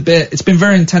 It's just it's been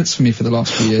very intense for me for the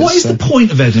last few years. What is the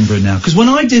point of Edinburgh now? Because when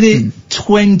I did it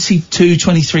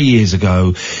 23 years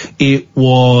ago, it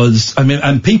was,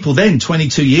 and people then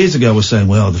 22 years ago were saying,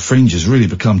 well, the Fringe has really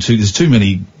become there's too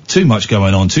much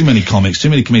going on, too many comics, too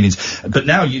many comedians. But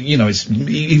now, it's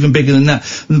even bigger than that.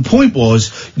 And the point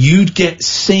was, you'd get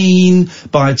seen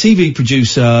by a TV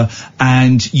producer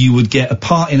and you would get a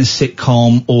part in a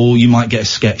sitcom or you might get a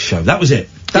sketch show. That was it.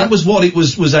 That was what it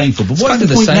was aimed for. But it's what kind is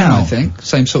the of point same now? I think.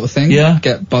 Same sort of thing. Yeah.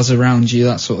 Get buzz around you,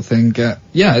 that sort of thing.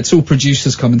 It's all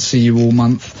producers come and see you all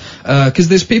month. Because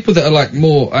there's people that are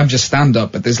more, I'm just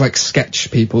stand-up, but there's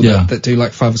sketch people that do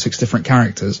 5 or 6 different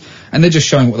characters. And they're just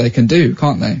showing what they can do,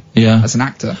 can't they? Yeah. As an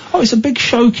actor. Oh, it's a big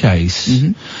showcase.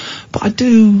 Mm-hmm. But I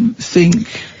do think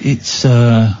it's.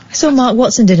 I saw Mark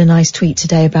Watson did a nice tweet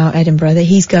today about Edinburgh, that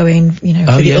he's going, for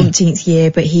the umpteenth year,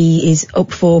 but he is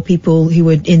up for people who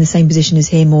were in the same position as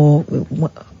him or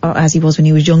as he was when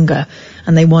he was younger,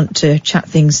 and they want to chat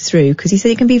things through, because he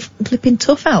said it can be flipping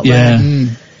tough out there.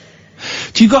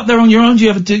 Do you go up there on your own? Do you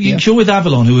ever you're with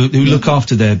Avalon, who look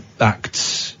after their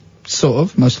acts? Sort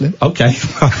of, mostly. Okay,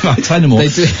 I'll tell them all. They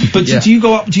do. But do you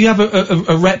go up? Do you have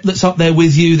a rep that's up there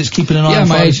with you that's keeping an eye on?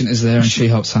 Yeah, my agent is there and she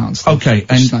helps out and stuff. Okay,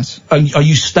 and nice. Are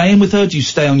you staying with her? Do you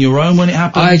stay on your own when it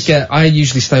happens? I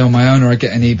usually stay on my own, or I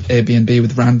get an Airbnb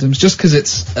with randoms, just because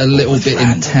it's a little bit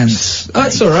intense.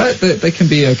 That's all right. They can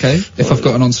be okay. If I've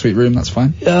got an ensuite room, that's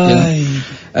fine.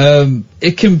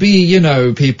 It can be,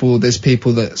 there's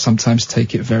people that sometimes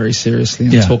take it very seriously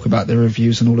and talk about their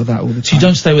reviews and all of that all the time. So you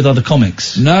don't stay with other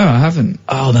comics? No, I haven't.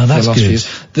 Oh, no, that's good.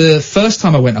 The first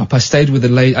time I went up, I stayed with a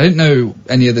lady. I didn't know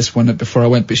any of this one before I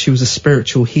went, but she was a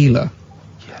spiritual healer.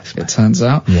 Yes, it turns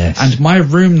out. Yes. And my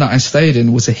room that I stayed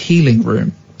in was a healing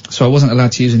room, so I wasn't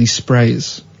allowed to use any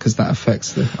sprays, because that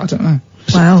affects I don't know.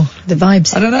 Wow, the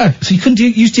vibes. I don't know. So you couldn't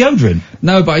use deodorant?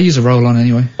 No, but I use a roll-on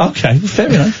anyway. Okay, fair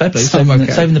enough. Fair play. Okay.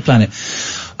 Saving the planet.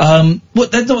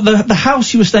 The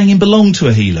house you were staying in belonged to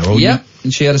a healer? Or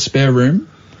and she had a spare room.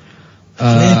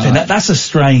 That's a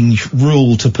strange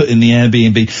rule to put in the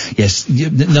Airbnb. Yes,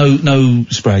 no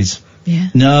sprays. Yeah.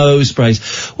 No sprays.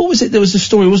 What was it? There was a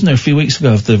story, wasn't there, a few weeks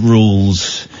ago, of the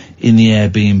rules in the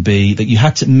Airbnb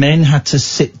that men had to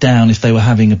sit down if they were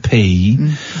having a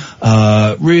pee.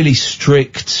 Really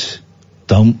strict.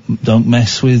 Don't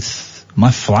mess with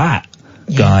my flat,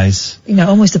 guys.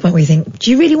 Almost the point where you think, do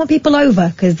you really want people over?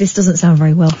 Because this doesn't sound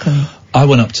very welcoming.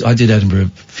 I did Edinburgh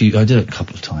I did it a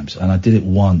couple of times, and I did it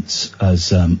once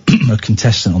as a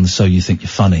contestant on the So You Think You're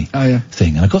Funny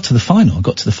thing, and I got to the final.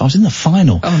 I was in the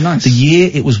final. Oh, nice. The year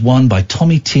it was won by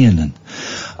Tommy Tiernan.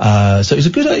 So it was a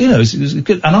good, it was a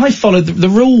good, and I followed, the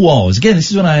rule was, again, this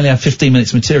is when I only had 15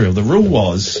 minutes material, the rule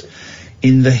was,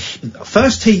 in the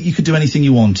first heat you could do anything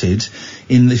you wanted,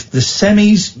 in the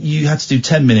semis you had to do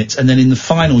 10 minutes, and then in the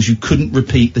finals you couldn't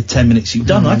repeat the 10 minutes you'd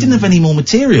done. I didn't have any more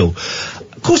material.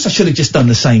 Of course I should have just done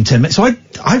the same 10 minutes, so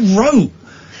I wrote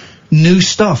new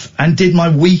stuff and did my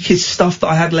weakest stuff that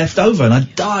I had left over, and I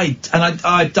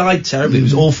died terribly. It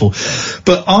was awful.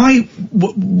 But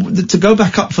to go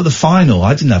back up for the final,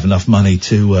 I didn't have enough money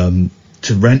to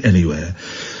rent anywhere.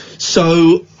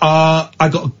 So, I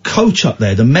got a coach up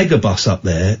there, the megabus up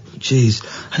there,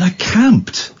 and I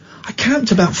camped. I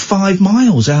camped about 5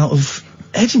 miles out of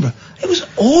Edinburgh. It was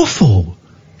awful.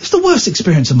 It's the worst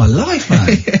experience of my life,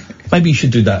 man. Maybe you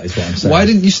should do that, is what I'm saying. Why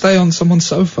didn't you stay on someone's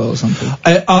sofa or something?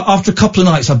 After a couple of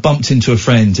nights, I bumped into a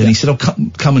friend, and he said,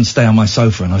 come and stay on my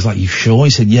sofa. And I was like, you sure?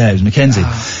 He said, yeah, it was Mackenzie.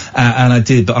 And I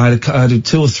did, but I had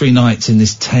 2 or 3 nights in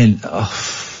this tent.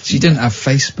 So you didn't have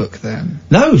Facebook then?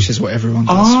 No. Which is what everyone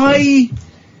does.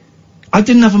 I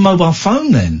didn't have a mobile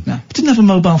phone then. No. I didn't have a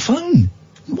mobile phone.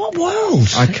 What world?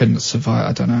 I couldn't survive.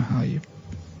 I don't know how you...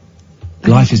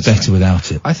 Life is better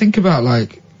without it. I think about,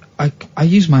 I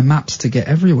use my maps to get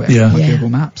everywhere. Google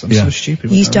Maps. I'm so stupid.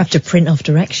 You used to have to print off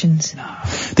directions. No.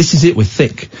 This is it, we're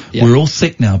thick. Yeah. We're all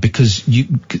thick now because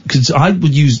I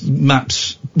would use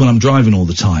maps when I'm driving all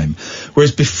the time.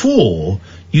 Whereas before,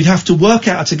 you'd have to work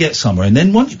out how to get somewhere, and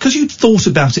then because you'd thought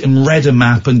about it and read a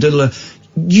map and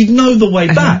you'd know the way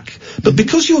back. But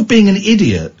because you're being an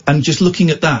idiot and just looking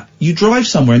at that, you drive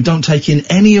somewhere and don't take in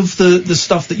any of the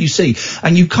stuff that you see,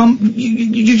 and you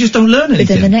just don't learn anything.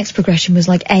 But then the next progression was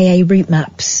like AA route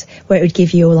maps, where it would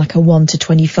give you like a 1 to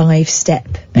 25 step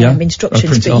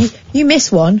instructions. But you miss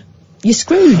one, you're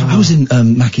screwed. I was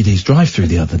in Mackie D's drive-through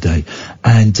the other day,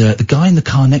 and the guy in the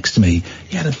car next to me,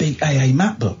 he had a big AA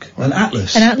map book, an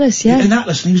atlas. An atlas, yeah. An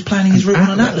atlas, and he was planning his route on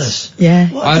an atlas. Yeah.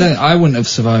 I wouldn't have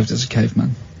survived as a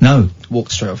caveman. No.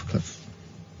 Walked straight off a cliff.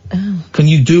 Oh. Can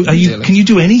you do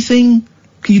anything?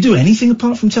 Can you do anything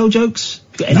apart from tell jokes?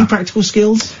 Got any practical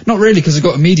skills? Not really, because I've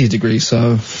got a media degree,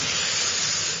 so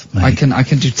I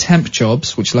can do temp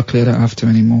jobs, which luckily I don't have to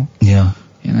anymore. Yeah.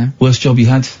 Worst job you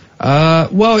had?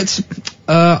 Well,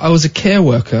 I was a care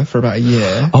worker for about a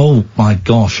year. Oh my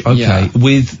gosh, okay. Yeah.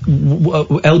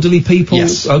 With elderly people?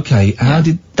 Yes. Okay, how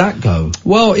did that go?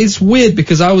 Well, it's weird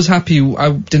because I was happy,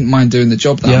 I didn't mind doing the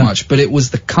job that much, but it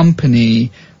was the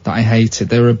company that I hated.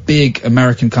 They were a big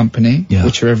American company,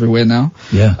 which are everywhere now.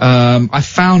 Yeah. I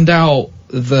found out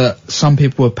that some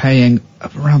people were paying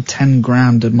around 10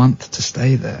 grand a month to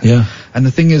stay there. Yeah. And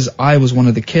the thing is, I was one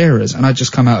of the carers, and I'd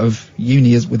just come out of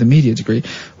uni with a media degree,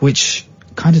 which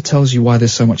kind of tells you why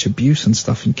there's so much abuse and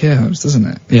stuff in care homes, doesn't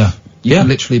it? Yeah. You can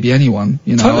literally be anyone,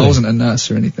 Totally. I wasn't a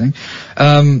nurse or anything.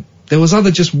 there was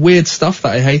other just weird stuff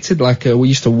that I hated, like we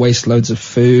used to waste loads of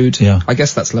food. Yeah. I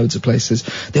guess that's loads of places.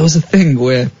 There was a thing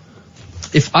where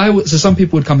so some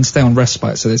people would come and stay on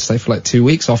respite, so they'd stay for like 2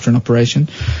 weeks after an operation.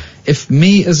 If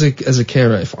me as a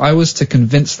carer, if I was to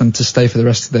convince them to stay for the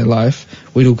rest of their life,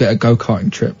 we'd all get a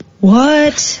go-karting trip.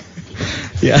 What?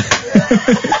 Yeah. That's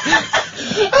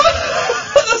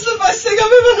the best thing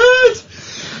I've ever heard.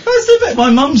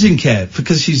 My mum's in care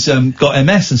because she's got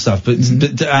MS and stuff, but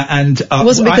it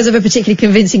wasn't because of a particularly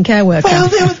convincing care worker.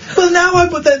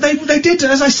 They did,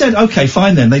 as I said. Okay,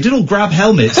 fine then. They did all grab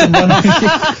helmets and run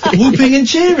whooping and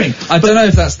cheering. I don't know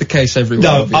if that's the case everywhere.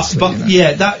 No,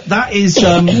 yeah, that is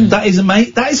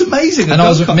amazing. And I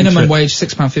was at minimum wage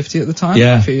 £6.50 at the time.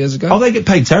 Yeah. A few years ago. Oh, they get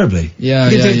paid terribly. Yeah,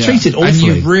 they're treated awfully. And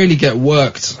you really get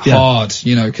worked hard,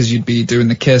 you know, because you'd be doing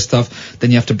the care stuff. Then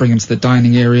you have to bring them to the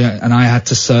dining area, and I had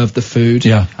to serve the food.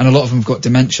 Yeah. And a lot of them have got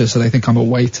dementia, so they think I'm a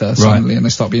waiter suddenly, and they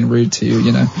start being rude to you,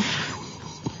 you know.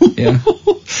 Yeah.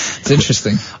 It's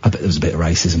interesting. I bet there was a bit of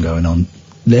racism going on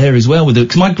there as well with it,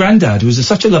 because my granddad was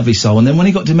such a lovely soul, and then when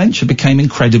he got dementia became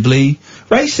incredibly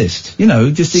racist, you know,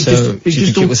 do you think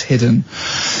it was hidden?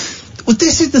 Well,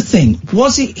 this is the thing.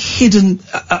 Was it hidden?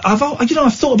 I've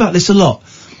thought about this a lot.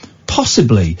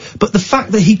 Possibly, but the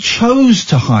fact that he chose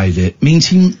to hide it means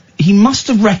he must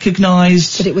have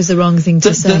recognised that it was the wrong thing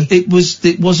to say. That it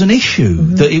was an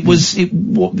issue. That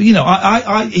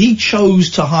he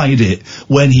chose to hide it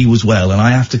when he was well, and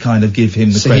I have to kind of give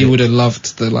him the credit. So he would have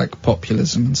loved the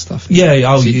populism and stuff. Yeah,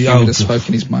 he would have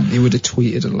spoken his mind. He would have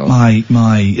tweeted a lot. A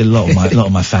lot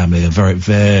of my family are very,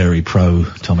 very pro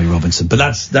Tommy Robinson, but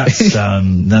that's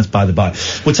by the by.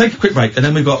 We'll take a quick break, and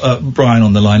then we've got Brian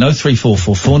on the line.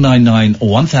 0344 499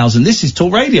 1000. This is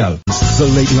Talk Radio. The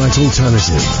Late Night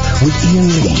Alternative with Iain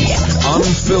Lee.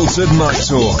 Unfiltered Night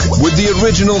Talk with the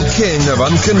original king of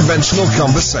unconventional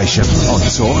conversation on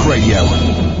Talk Radio.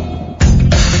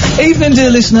 Evening,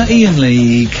 dear listener. Iain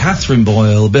Lee, Catherine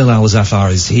Boyle, Bilal Zafar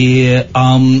is here.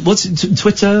 What's it,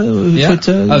 Twitter? Yeah.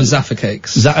 Twitter? Oh, Zafar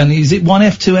Cakes. And is it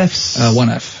 1F, 2Fs?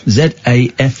 1F.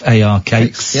 Zafar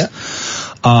Cakes. Yeah.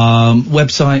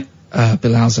 Website?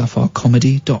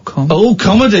 BilalZafarComedy.com. Oh,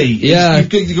 comedy! Yeah.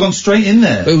 You've gone straight in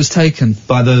there. It was taken.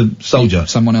 By the soldier?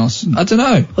 Someone else. I don't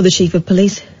know. Or the chief of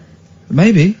police?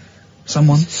 Maybe.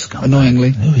 Someone. Scumbag.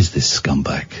 Annoyingly. Who is this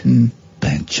scumbag?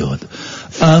 Ben Chod.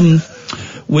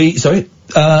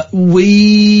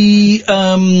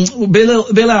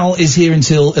 Bilal is here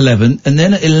until 11, and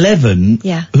then at 11,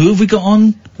 yeah. Who have we got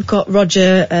on? We've got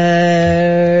Roger,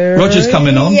 Roger's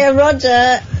coming on. Yeah,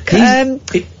 Roger.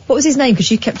 What was his name? Because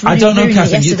you kept I don't know,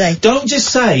 Catherine. Yesterday. Don't just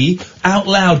say out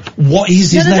loud what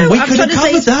is his name. We could have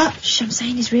covered that. Shh, I'm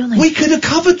saying his real name. We could have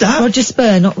covered that. Roger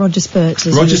Spurr, not Roger Spurt.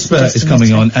 Roger Spurr is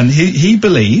coming on, and he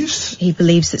believes... He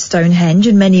believes that Stonehenge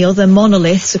and many other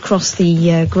monoliths across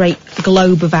the great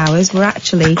globe of ours were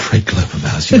actually... Great globe of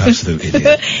ours, you absolute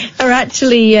idiot. Are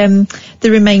actually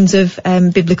the remains of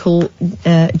biblical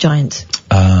giants.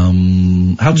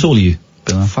 How tall are you,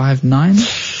 Bilal?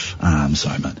 5'9". I'm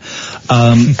sorry, man.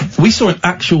 We saw an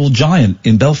actual giant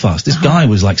in Belfast. This guy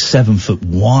was like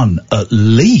 7'1" at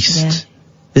least.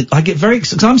 Yeah. I get very,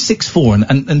 because I'm 6'4",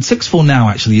 and 6'4" now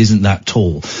actually isn't that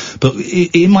tall. But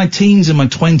in my teens and my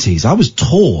 20s, I was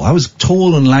tall. I was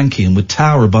tall and lanky and would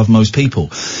tower above most people.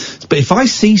 But if I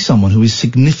see someone who is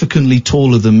significantly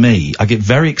taller than me, I get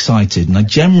very excited, and I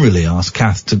generally ask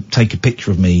Kath to take a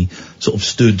picture of me sort of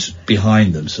stood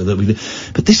behind them so that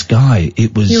but this guy,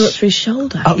 it was... You were up to his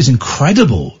shoulder. It was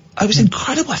incredible. It was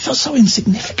incredible. I felt so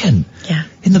insignificant. Yeah.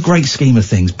 In the great scheme of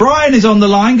things. Brian is on the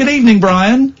line. Good evening,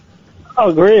 Brian.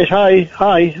 Oh, great. Hi,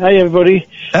 everybody.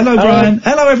 Hello, Brian.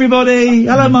 Hello, everybody.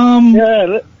 Hello, Mum.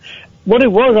 Yeah, what it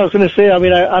was, I was going to say, I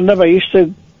mean, I never used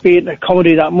to be into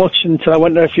comedy that much until I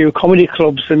went to a few comedy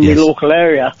clubs in the local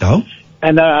area. Oh.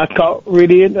 And I got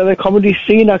really into the comedy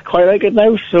scene. I quite like it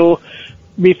now. So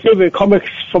my favourite comics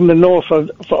from the north are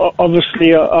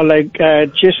obviously are like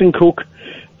Jason Cook,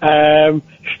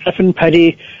 Stephen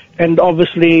Petty, and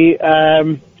obviously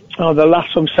the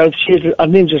last from South Shields. Her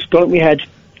name's just gone in my head.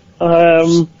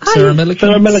 Sarah Milligan.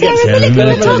 Sarah Milligan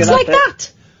talks like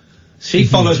that. She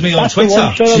follows me on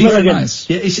Twitter. She's very nice.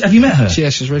 Yeah, have you met her? Yeah,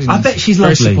 she's really nice. I bet she's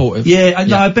very lovely. Supportive. Yeah,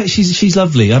 I bet she's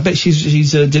lovely. I bet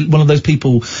she's one of those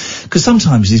people, because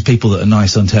sometimes these people that are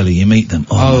nice on telly, you meet them.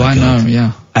 Oh I know,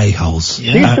 yeah. A-holes.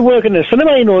 She used to work in the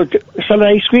cinema, you know, selling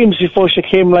ice creams before she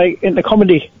came, into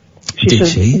comedy. She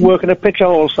used to work in a picture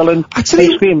hall selling ice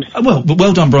creams.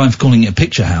 Well done, Brian, for calling it a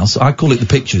picture house. I call it the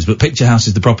pictures, but picture house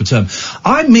is the proper term.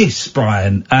 I miss,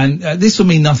 Brian, and this will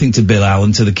mean nothing to Bilal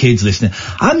and to the kids listening,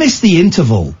 I miss the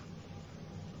interval.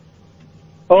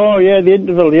 Oh, yeah, the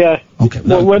interval, yeah. Okay.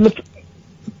 Well,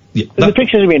 The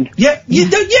pictures, I mean. Yeah,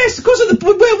 yes, of course.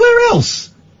 Where else?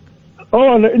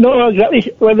 Oh, no,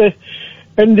 exactly.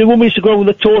 And the woman used to go with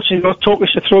the torches and talk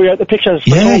us to throw you out the pictures.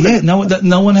 Yeah.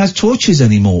 No one has torches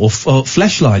anymore, or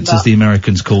flashlights, as the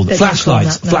Americans call them.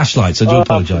 Flashlights. I do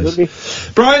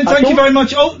apologise. Brian, thank you very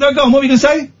much. Oh, no, go on. What were you going to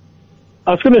say?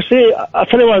 I was going to say, I'll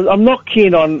tell you what, I'm not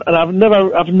keen on, and I've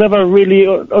never really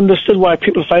understood why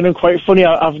people find him quite funny.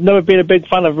 I've never been a big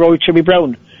fan of Roy Chubby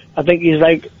Brown. I think he's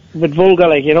like a bit vulgar,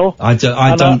 like, you know. I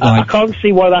can't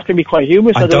see why that can be quite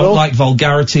humorous. I don't like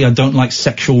vulgarity. I don't like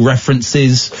sexual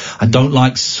references. I don't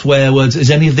like swear words. Is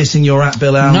any of this in your app,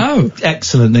 Bilal? No.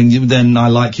 Excellent. Then I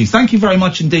like you. Thank you very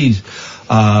much indeed.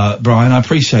 Brian, I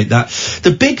appreciate that.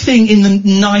 The big thing in the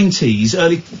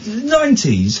early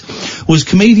 90s, was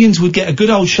comedians would get a good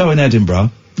old show in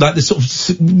Edinburgh, like the sort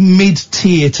of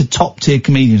mid-tier to top-tier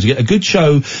comedians would get a good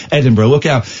show, Edinburgh, work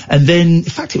out, and then, in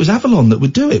fact, it was Avalon that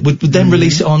would do it, would then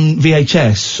release it on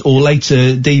VHS or later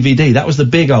DVD. That was the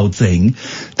big old thing.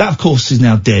 That, of course, is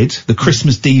now dead. The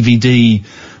Christmas DVD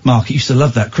market used to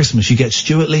love that Christmas. You get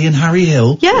Stuart Lee and Harry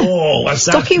Hill. Yeah. Oh, what's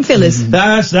that? Stocking fillers.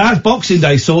 That's Boxing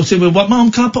Day sorted with what,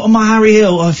 Mum, can I put on my Harry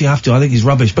Hill? Oh, if you have to, I think he's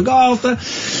rubbish. But go after.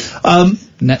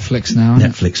 Netflix now.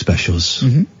 Netflix specials.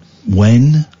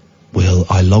 When will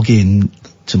I log in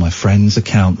to my friend's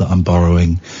account that I'm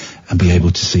borrowing and be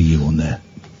able to see you on there?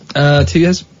 2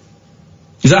 years.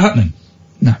 Is that happening?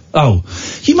 No. Oh.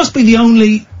 You must be the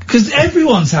only... Because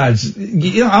everyone's had,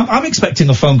 you know, I'm expecting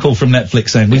a phone call from Netflix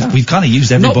saying we've kind of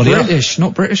used everybody.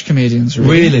 Not British comedians,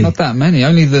 really. Not that many.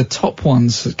 Only the top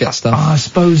ones get stuff. I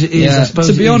suppose it is. Yeah, I suppose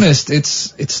to be honest,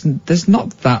 there's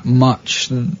not that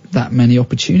many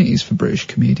opportunities for British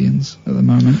comedians at the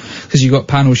moment, because you've got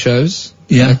panel shows.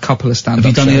 Yeah, a couple of stand-up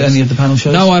shows. Have you done any of the panel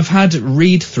shows? No, I've had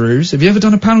read-throughs. Have you ever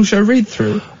done a panel show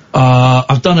read-through?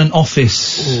 I've done an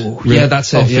office. Yeah,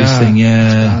 that's it. Office thing.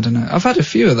 Yeah. I don't know. I've had a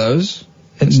few of those.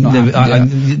 It's not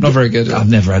not very good. I've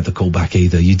never had the call back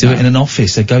either. You do it in an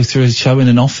office. They go through a show in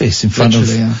an office in front of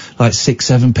like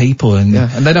 6-7 people, and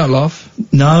they don't laugh.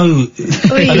 No. And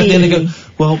then they go,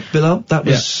 well, Bilal, that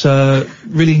was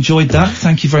really enjoyed that.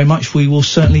 Thank you very much. We'll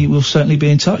certainly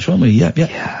be in touch, won't we?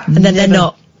 Yeah. And then they're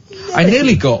not. I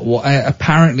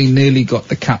apparently nearly got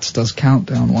the Cats Does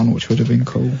Countdown one, which would have been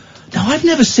cool. No, I've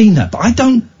never seen that, but I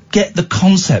don't get the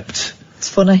concept. It's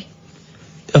funny.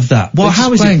 Of that. Well,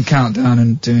 how is it? Playing Countdown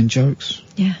and doing jokes.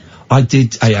 Yeah. I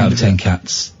did 8 out of 10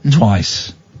 Cats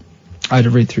twice. I had a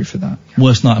read through for that. Yeah.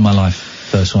 Worst night of my life.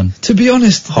 First one. To be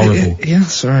honest, horrible.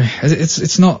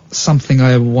 It's not something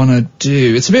I want to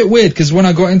do. It's a bit weird because when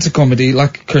I got into comedy,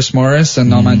 like Chris Morris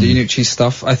and Armando Iannucci's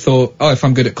stuff, I thought, if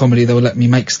I'm good at comedy, they will let me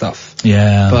make stuff.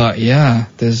 Yeah. But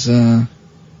there's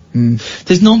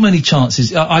not many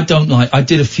chances. I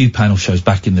did a few panel shows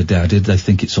back in the day. I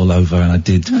Think It's All Over, and I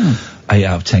did 8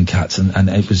 out of 10 Cats, and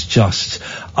it was just,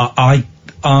 I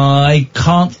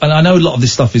can't, and I know a lot of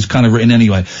this stuff is kind of written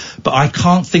anyway, but I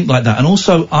can't think like that. And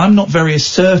also, I'm not very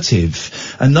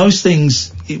assertive, and those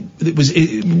things,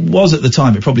 it was at the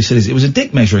time, it probably still is, it was a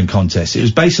dick measuring contest. It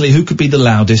was basically who could be the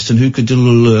loudest and who could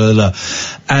do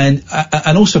and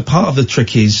also part of the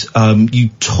trick is, you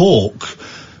talk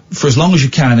for as long as you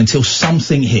can until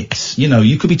something hits. You know,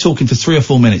 you could be talking for 3 or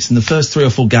 4 minutes and the first 3 or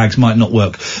 4 gags might not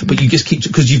work, but you just keep,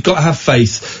 because you've got to have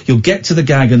faith. You'll get to the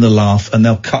gag and the laugh and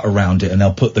they'll cut around it and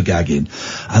they'll put the gag in.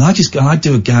 And I'd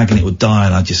do a gag and it would die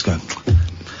and I'd just go...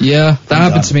 Yeah, that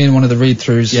happened to me in one of the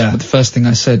read-throughs. Yeah. But the first thing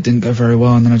I said didn't go very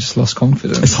well and then I just lost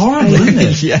confidence. It's horrible, isn't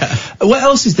it? Yeah. What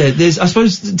else is there? I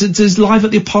suppose, does Live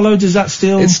at the Apollo, does that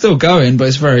still... It's still going, but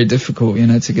it's very difficult,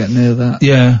 to get near that.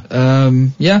 Yeah.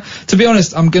 To be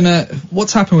honest,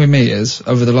 what's happened with me is,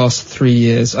 over the last 3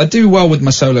 years, I do well with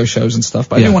my solo shows and stuff,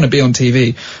 but I don't want to be on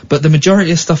TV. But the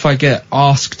majority of stuff I get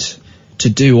asked to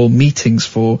do, or meetings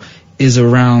for, is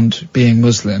around being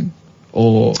Muslim,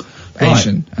 or...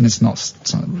 Asian, and it's not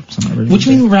really. What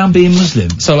do you mean around being Muslim?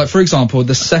 So, like, for example,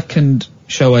 the second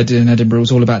show I did in Edinburgh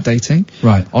was all about dating.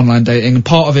 Right. Online dating, and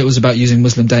part of it was about using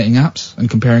Muslim dating apps and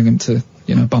comparing them to,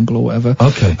 Bumble or whatever.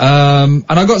 Okay. And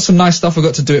I got some nice stuff. I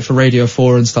got to do it for Radio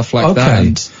 4 and stuff like that.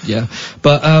 And,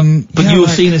 but you were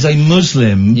seen as a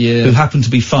Muslim who happened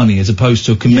to be funny, as opposed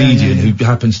to a comedian who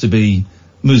happens to be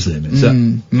Muslim. Is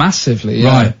that massively?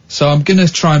 Right. So I'm gonna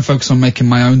try and focus on making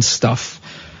my own stuff.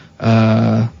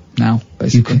 Now,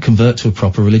 basically. You can convert to a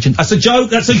proper religion. That's a joke,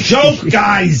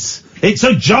 guys! It's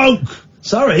a joke!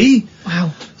 Sorry.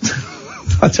 Wow.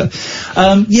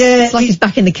 It's like he's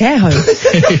back in the care home.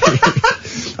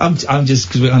 I'm just,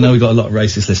 because I know we've got a lot of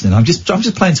racists listening, I'm just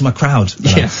playing to my crowd.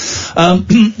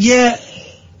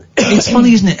 It's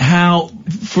funny, isn't it, how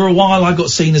for a while I got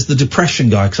seen as the depression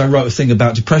guy, because I wrote a thing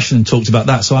about depression and talked about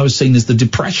that, so I was seen as the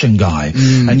depression guy.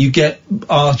 And you get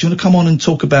asked, do you want to come on and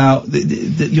talk about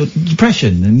your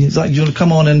depression? And it's like, do you want to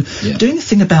come on and doing a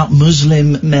thing about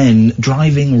Muslim men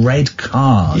driving red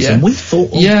cars? And we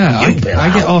thought, I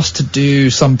get asked to do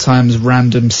sometimes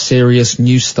random serious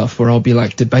news stuff where I'll be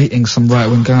like debating some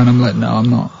right-wing guy, and I'm like, no, I'm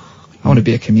not. I want to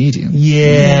be a comedian.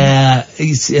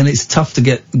 It's tough to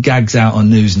get gags out on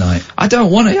Newsnight. I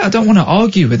don't want to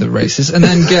argue with a racist and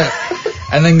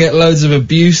then get loads of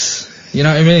abuse. You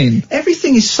know what I mean?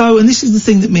 Everything is so, and this is the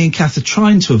thing that me and Kath are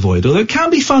trying to avoid, although it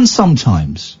can be fun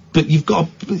sometimes. But you've got,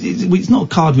 it's not a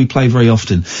card we play very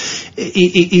often.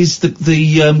 It is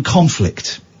the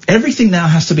conflict. Everything now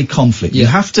has to be conflict. You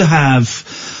have to have,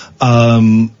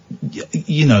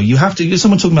 you have to,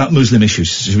 someone talking about Muslim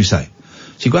issues, should we say.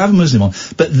 So you've got to have a Muslim on,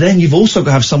 but then you've also got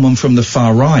to have someone from the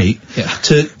far right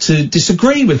to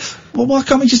disagree with. Well, why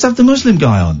can't we just have the Muslim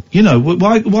guy on? You know,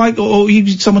 why, or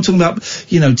someone talking about,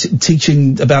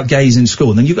 teaching about gays in school,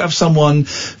 and then you've got to have someone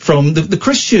from the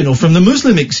Christian or from the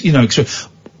Muslim,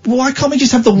 why can't we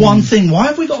just have the one thing? Why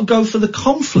have we got to go for the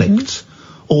conflict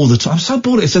all the time? I'm so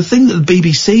bored. It's a thing that the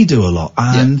BBC do a lot,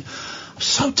 and I'm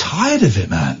so tired of it,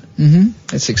 man.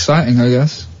 It's exciting, I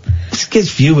guess. It gets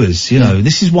viewers, you know.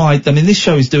 This is why, this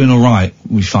show is doing all right.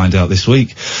 We find out this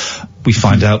week. We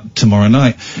find out tomorrow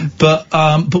night. But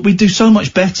we do so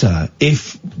much better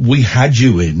if we had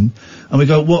you in and we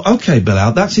go, well, okay,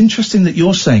 Bilal, that's interesting that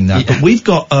you're saying that, but we've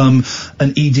got an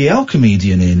EDL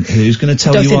comedian in who's going to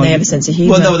tell you. Don't think they have a sense of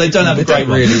humour. Well, no, they don't have a great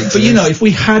one. Really, but if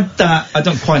we had that, I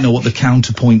don't quite know what the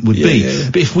counterpoint would be.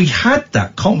 But if we had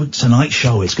that tonight's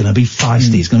show, it's going to be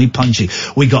feisty, it's going to be punchy.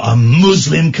 We got a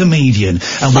Muslim comedian,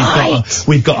 and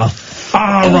we've got a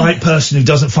far right person who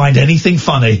doesn't find anything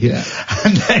funny.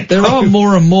 And there are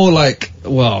more and more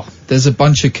there's a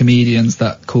bunch of comedians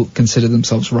that consider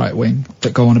themselves right wing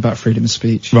that go on about freedom of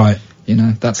speech. Right.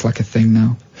 That's like a thing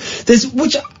now.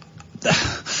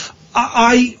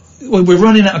 We're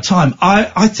running out of time.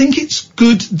 I think it's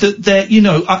good that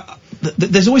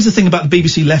there's always the thing about the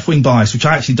BBC left-wing bias, which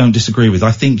I actually don't disagree with.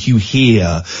 I think you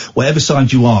hear, whatever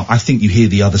side you are, I think you hear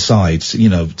the other sides,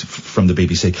 from the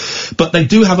BBC. But they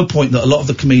do have a point that a lot of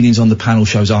the comedians on the panel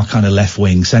shows are kind of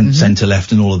left-wing,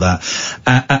 centre-left and all of that.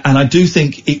 And I do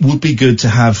think it would be good to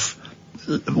have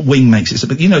wing makes it,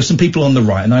 but some people on the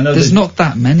right, and I know there's not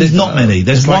that many. There's not many.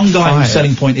 There's one guy whose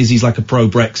selling point is he's like a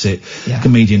pro-Brexit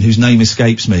comedian whose name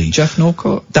escapes me. Jeff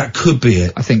Norcott? That could be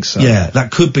it. I think so. Yeah,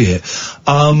 that could be it.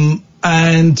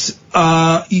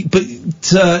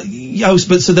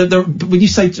 When you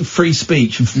say free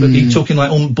speech, you're talking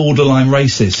like on borderline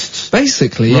racist.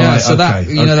 Basically, right, So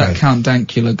that Count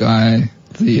Dankula guy,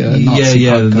 the Nazi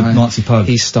pug guy, the Nazi pug.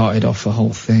 He started off a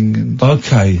whole thing. And,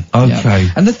 okay.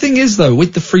 And the thing is, though,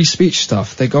 with the free speech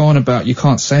stuff, they go on about you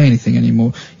can't say anything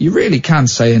anymore. You really can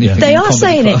say anything. They are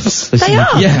saying it. They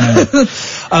are. Yeah.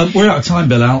 We're out of time,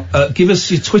 Bilal. Give us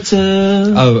your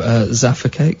Twitter. Zafar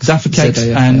Cakes. Zafar Cakes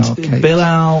and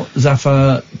Bilal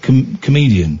Zafar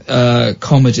comedian.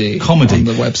 Comedy. On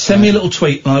the website. Send me a little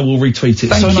tweet and I will retweet it.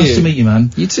 Thank you. Nice to meet you,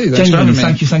 man. You too. Genuinely,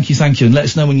 thank you. And let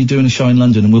us know when you're doing a show in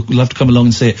London, and we'll love to come along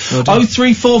and see it.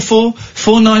 0344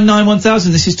 499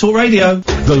 1000. This is Talk Radio.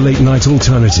 The Late Night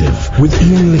Alternative with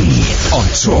Iain Lee on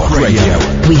Talk Radio.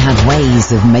 We have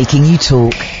ways of making you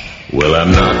talk. Well,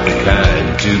 I'm not the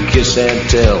kind to kiss and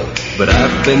tell, but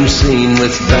I've been seen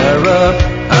with Farrah.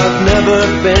 I've never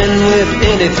been with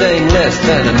anything less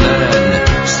than a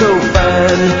 9. So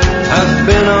fine, I've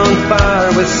been on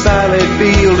fire with Sally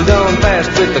Field, gone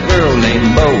fast with a girl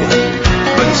named Bo,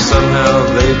 but somehow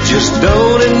they just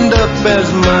don't end up as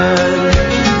mine.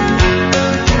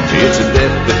 It's a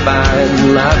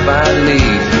death-defying life I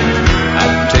lead. I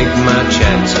take my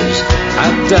chances. I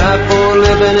die for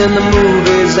living in the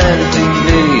movies and TV.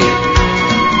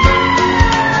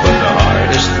 But the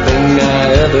hardest thing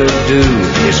I ever do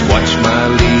is watch my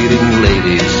leading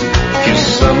ladies kiss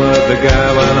some other guy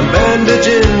while I'm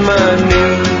bandaging my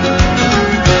knee.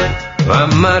 I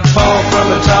might fall from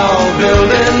a tall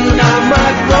building, I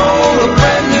might roll a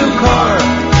brand new car,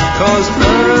 'cause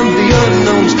I'm the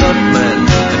unknown stuntman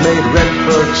that made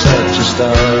Redford such a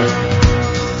star.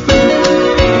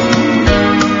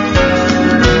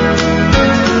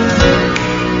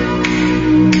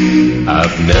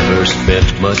 I've never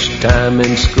spent much time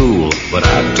in school, but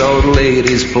I've taught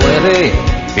ladies plenty.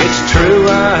 It's true,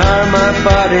 I hire my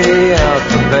body out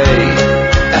to pay.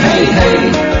 Hey,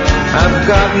 I've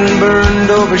gotten burned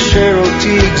over Cheryl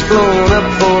Teague's, blown up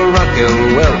for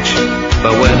Raquel Welch.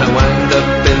 But when I wind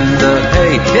up in the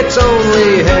hay, it's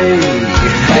only hay.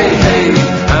 Hey,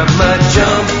 I might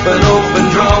jump an open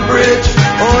drawbridge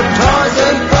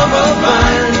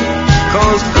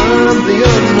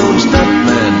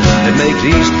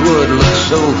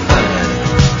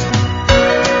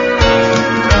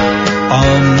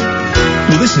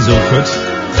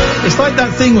It's like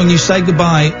that thing when you say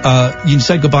goodbye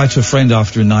to a friend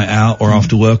after a night out or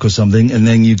after work or something, and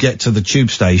then you get to the tube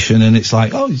station and it's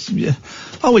like,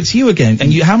 it's you again.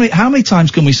 And how many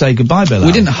times can we say goodbye, Bilal?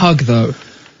 We didn't hug though.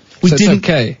 We didn't.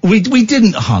 Okay. We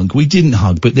didn't hug.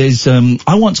 But there's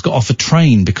I once got off a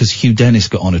train because Hugh Dennis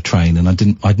got on a train, and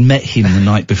I'd met him the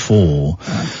night before,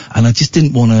 and I just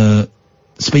didn't want to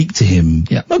speak to him.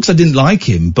 Yeah. Not because I didn't like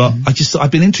him, but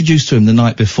I'd been introduced to him the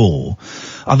night before.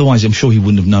 Otherwise, I'm sure he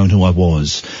wouldn't have known who I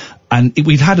was. And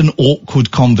we'd had an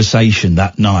awkward conversation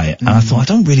that night, and I thought, I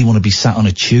don't really want to be sat on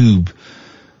a tube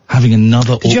having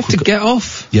another Did you have to get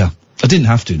off? Yeah. I didn't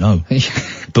have to, no.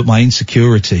 But my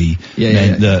insecurity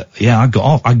meant that,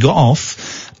 I got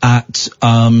off at,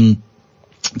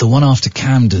 the one after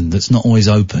Camden that's not always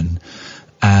open.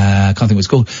 I can't think what it's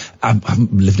called. I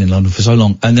haven't lived in London for so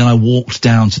long. And then I walked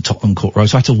down to Tottenham Court Road.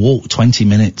 So I had to walk 20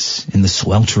 minutes in the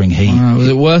sweltering heat. Was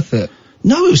it worth it?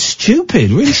 No, it was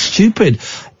stupid, really stupid.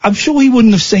 I'm sure he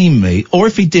wouldn't have seen me. Or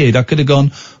if he did, I could have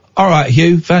gone, all right,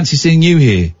 Hugh, fancy seeing you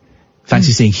here.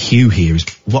 Fancy seeing Hugh here is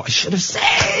what I should have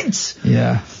said.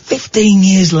 Yeah. 15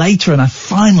 years later, and I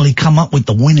finally come up with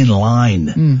the winning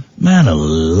line. Man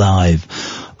alive.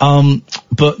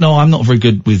 But no, I'm not very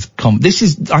good with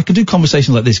I could do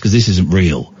conversations like this because this isn't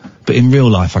real. But in real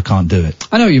life, I can't do it.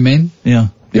 I know what you mean. Yeah.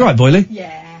 You're right, Boyley?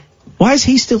 Yeah. Why is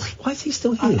he still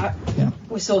here?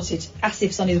 We're sorted.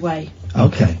 Asif's on his way.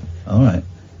 Okay. All right.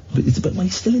 But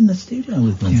he's still in the studio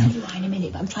with me. I'll tell you why in a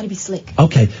minute, but I'm trying to be slick.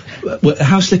 Okay. Well,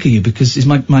 how slick are you? Because is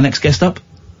my next guest up?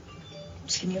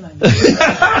 Just give me a moment.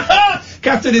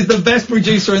 Captain is the best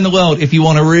producer in the world if you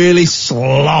want a really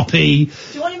sloppy... Do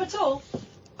you want him at all?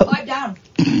 Pipe down.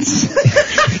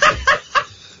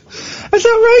 That's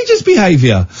outrageous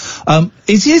behaviour.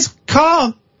 Is his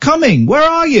car coming? Where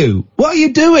are you? What are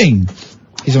you doing?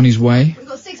 He's on his way. We've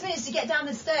got 6 minutes to get down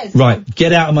the stairs. Right,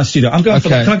 get out of my studio. I'm going for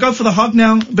can I go for the hug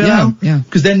now, Bilal? Yeah.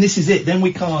 Because then this is it. Then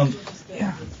we can't...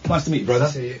 Yeah. Nice to meet you,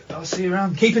 brother. I'll see you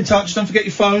around. Keep in touch. Don't forget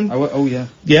your phone. Oh, yeah.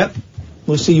 Yep.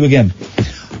 We'll see you again.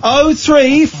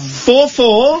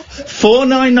 0344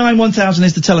 499 1000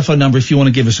 is the telephone number if you want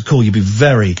to give us a call. You'd be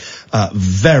very,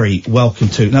 very welcome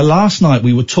to. Now, last night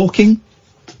we were talking.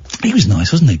 He was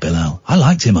nice, wasn't he, Bilal? I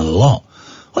liked him a lot.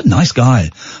 What a nice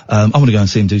guy. I want to go and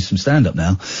see him do some stand-up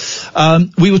now.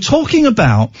 We were talking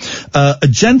about a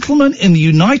gentleman in the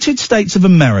United States of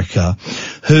America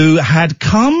who had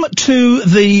come to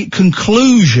the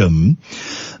conclusion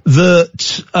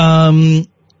that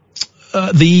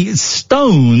the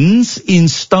stones in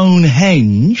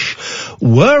Stonehenge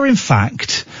were in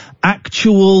fact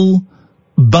actual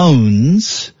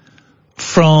bones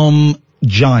from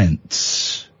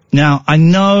giants. Now, I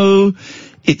know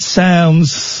it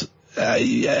sounds, I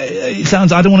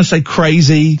don't want to say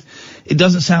crazy. It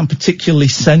doesn't sound particularly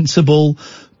sensible,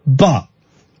 but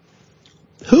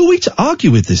who are we to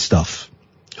argue with this stuff?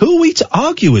 Who are we to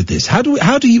argue with this? How do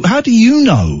you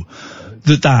know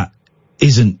that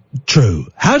isn't true?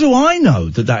 How do I know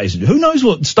that isn't? Who knows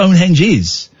what Stonehenge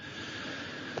is?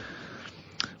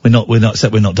 We're not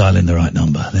dialing the right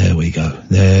number. There we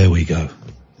go.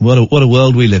 What a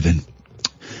world we live in.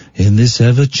 In this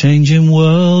ever-changing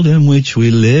world in which we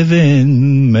live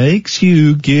in, makes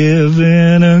you give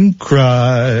in and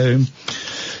cry.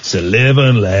 So live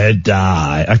and let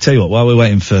die. I tell you what, while we're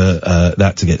waiting for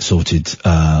that to get sorted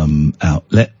out,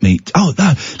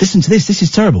 listen to this. This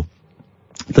is terrible.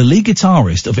 The lead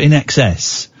guitarist of In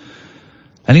Excess.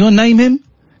 Anyone name him?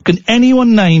 Can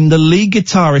anyone name the lead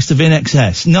guitarist of In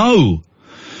Excess? No.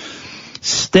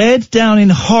 Stared down in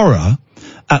horror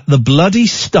at the bloody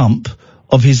stump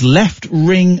of his left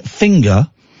ring finger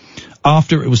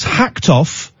after it was hacked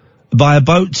off by a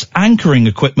boat's anchoring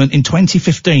equipment in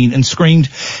 2015 and screamed,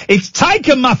 "It's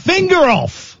taken my finger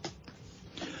off!"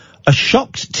 A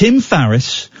shocked Tim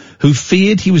Farriss, who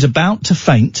feared he was about to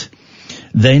faint,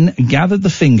 then gathered the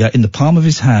finger in the palm of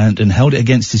his hand and held it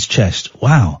against his chest.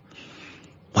 Wow.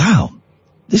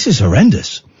 This is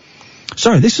horrendous.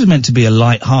 Sorry, this was meant to be a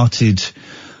light-hearted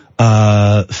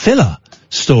filler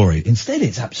story. Instead,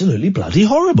 it's absolutely bloody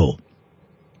horrible.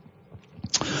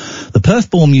 The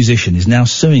Perth-born musician is now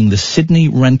suing the Sydney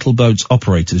rental boats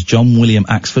operators John William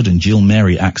Axford and Jill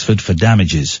Mary Axford for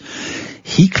damages.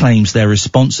 He claims they're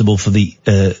responsible for the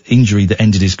injury that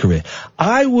ended his career.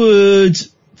 I would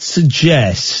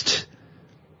suggest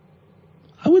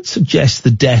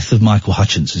the death of Michael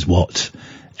Hutchence is what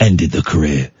ended the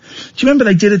career. Do you remember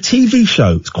they did a TV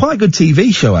show? It's quite a good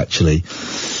TV show, actually,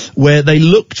 where they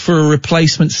looked for a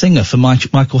replacement singer for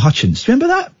Michael Hutchence. Do you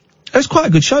remember that? It was quite a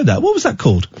good show, that. What was that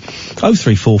called?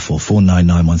 0344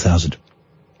 499 1000.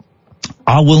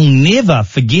 I will never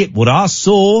forget what I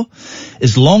saw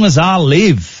as long as I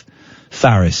live.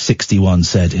 Farris, 61,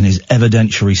 said in his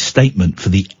evidentiary statement for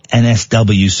the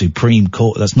NSW Supreme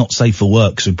Court, that's not safe for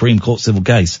work, Supreme Court civil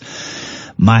case.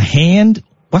 My hand,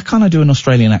 why can't I do an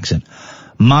Australian accent?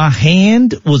 My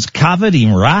hand was covered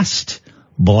in rust,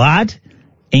 blood,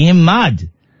 and mud,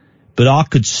 but I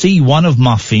could see one of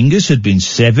my fingers had been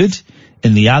severed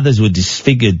and the others were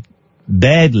disfigured,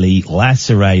 badly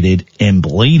lacerated and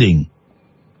bleeding.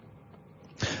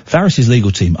 Farris's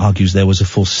legal team argues there was a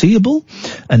foreseeable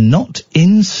and not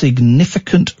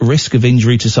insignificant risk of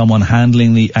injury to someone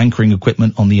handling the anchoring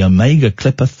equipment on the Omega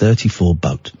Clipper 34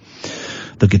 boat.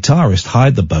 The guitarist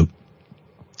hired the boat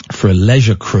for a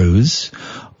leisure cruise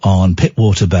on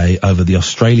Pittwater Bay over the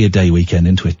Australia Day weekend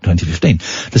in 2015.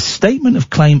 The statement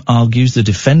of claim argues the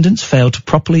defendants failed to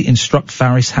properly instruct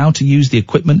Farris how to use the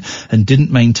equipment and didn't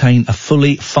maintain a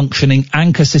fully functioning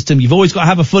anchor system. You've always got to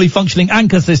have a fully functioning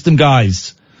anchor system,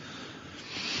 guys.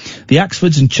 The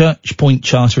Axfords and Church Point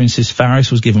Charter insists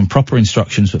Farris was given proper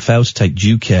instructions but failed to take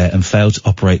due care and failed to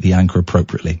operate the anchor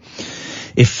appropriately.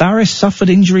 If Farris suffered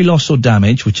injury, loss or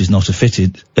damage, which is not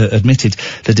admitted,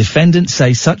 the defendants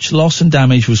say such loss and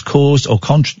damage was caused or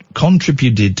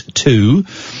contributed to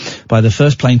by the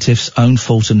first plaintiff's own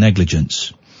fault and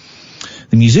negligence.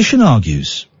 The musician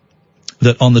argues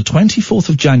that on the 24th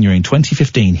of January in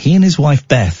 2015, he and his wife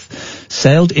Beth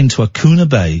sailed into Akuna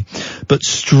Bay, but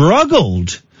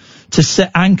struggled to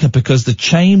set anchor because the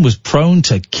chain was prone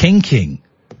to kinking.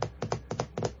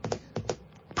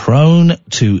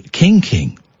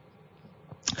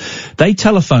 They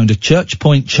telephoned a Church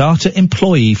Point Charter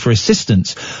employee for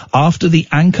assistance after the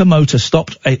anchor motor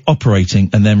stopped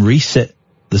operating and then reset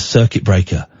the circuit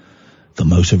breaker. The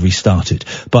motor restarted,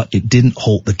 but it didn't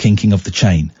halt the kinking of the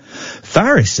chain.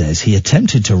 Farris says he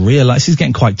attempted to realise... This is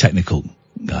getting quite technical,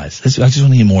 guys. I just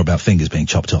want to hear more about fingers being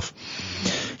chopped off.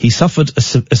 He suffered a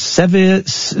severed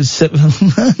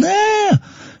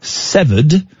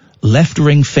left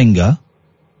ring finger.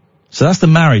 So that's the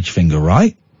marriage finger,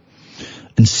 right?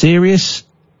 And serious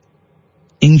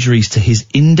injuries to his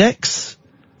index,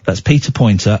 that's Peter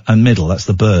Pointer, and middle, that's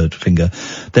the bird finger.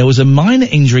 There was a minor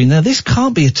injury, now this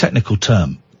can't be a technical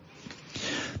term.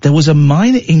 There was a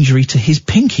minor injury to his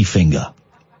pinky finger.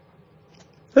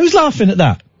 Who's laughing at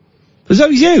that? Was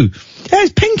that you? Yeah,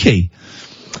 it's pinky.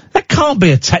 That can't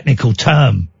be a technical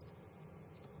term.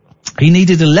 He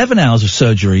needed 11 hours of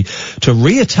surgery to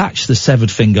reattach the severed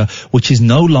finger, which is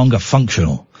no longer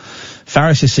functional.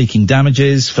 Farris is seeking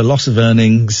damages for loss of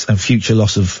earnings and future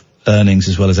loss of earnings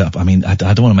as well as that. I mean, I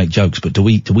don't want to make jokes, but do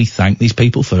we thank these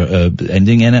people for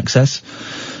ending NXS?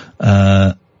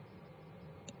 I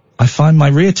find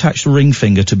my reattached ring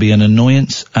finger to be an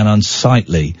annoyance and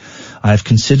unsightly. I have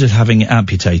considered having it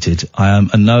amputated. I am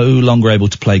no longer able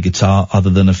to play guitar other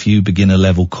than a few beginner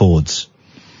level chords.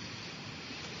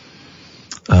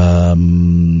 I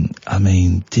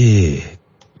mean, dear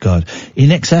God.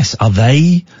 In excess, are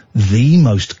they the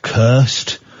most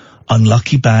cursed,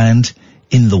 unlucky band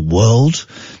in the world?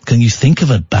 Can you think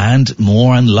of a band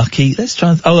more unlucky? Let's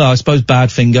try and... I suppose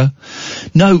Badfinger.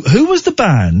 No, who was the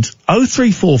band?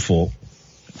 0344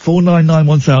 499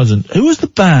 1000. Who was the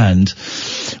band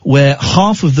where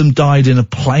half of them died in a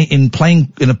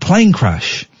plane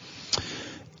crash?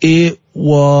 It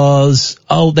was...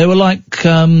 they were like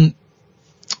Down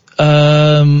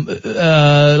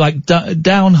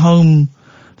Home,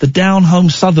 the Down Home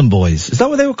Southern Boys. Is that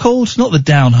what they were called? Not the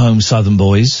Down Home Southern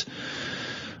Boys.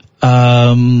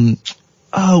 Flip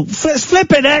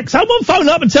it, X. Someone phone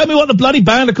up and tell me what the bloody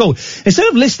band are called. Instead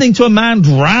of listening to a man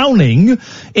drowning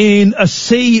in a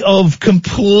sea of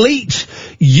complete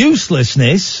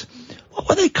uselessness, what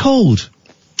were they called?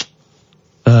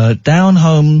 Down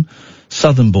Home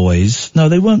Southern Boys. No,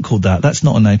 they weren't called that. That's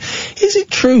not a name. Is it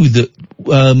true that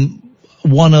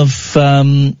one of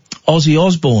Ozzy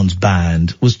Osbourne's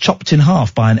band was chopped in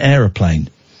half by an aeroplane?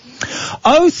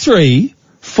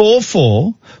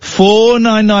 0344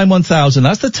 499 1000.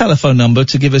 That's the telephone number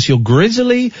to give us your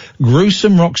grisly,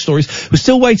 gruesome rock stories. We're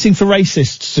still waiting for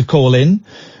racists to call in.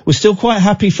 We're still quite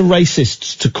happy for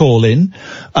racists to call in.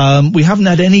 We haven't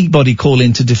had anybody call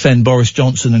in to defend Boris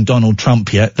Johnson and Donald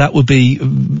Trump yet. That would be...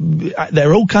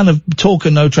 they're all kind of talk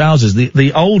and no trousers.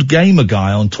 The old gamer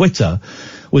guy on Twitter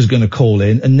was going to call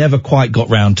in and never quite got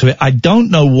round to it. I don't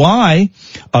know why.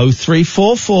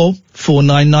 0344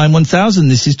 499 1000.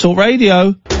 This is Talk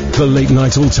Radio. The Late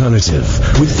Night Alternative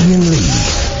with Iain Lee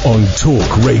on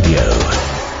Talk Radio.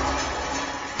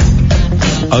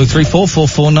 0344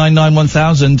 499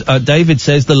 1000. David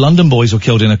says the London boys were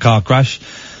killed in a car crash.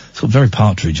 It's got very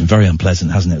Partridge and very unpleasant,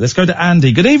 hasn't it? Let's go to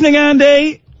Andy. Good evening,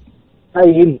 Andy. Hey,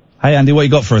 Ian. Hey, Andy, what you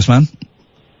got for us, man?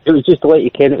 It was just to let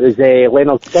you ken, it was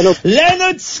Leonard Skinner.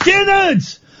 Leonard Skinner!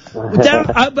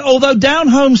 Although Down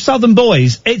Home Southern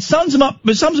Boys, it sums them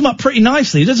up pretty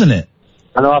nicely, doesn't it?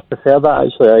 I know, I prefer that,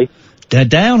 actually. They're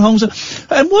Down Home.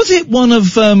 And was it one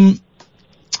of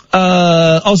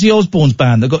Ozzy Osbourne's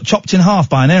band that got chopped in half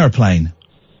by an aeroplane?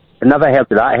 I never heard of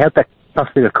that. I heard that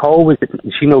Kirsty McCall was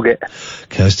she not get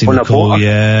Kirsty McCall,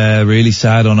 yeah, really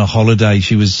sad on a holiday.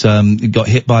 She was got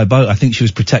hit by a boat. I think she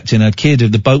was protecting her kid.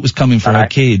 The boat was coming for her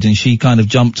kid, and she kind of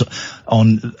jumped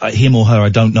on him or her, I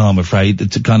don't know, I'm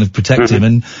afraid, to kind of protect him,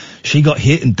 and she got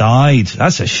hit and died.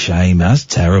 That's a shame. That's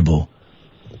terrible.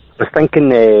 I was thinking,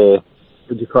 what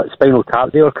do you call it, Spinal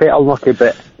Tap? They were quite unlucky,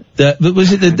 but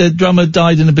was it the drummer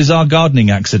died in a bizarre gardening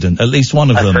accident? At least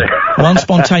one of them. One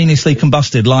spontaneously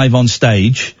combusted live on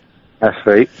stage. That's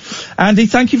right. Andy,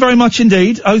 thank you very much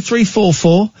indeed.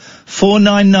 0344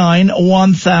 499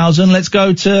 1000. Let's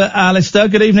go to Alistair.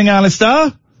 Good evening,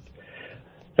 Alistair.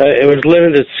 It was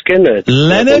Leonard Skinner.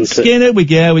 Leonard Skinner. We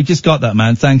just got that,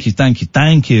 man. Thank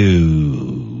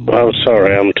you. Well,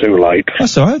 sorry, I'm too late.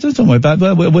 That's all right. Don't worry about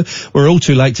it. We're all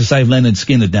too late to save Leonard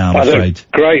Skinner down, I'm afraid.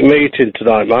 Great meeting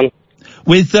tonight, man.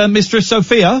 With Mistress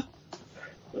Sophia?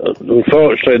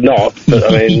 Unfortunately not, but I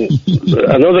mean,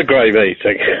 another great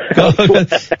meeting.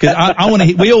 Because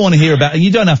we all want to hear about, and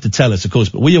you don't have to tell us, of course,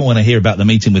 but we all want to hear about the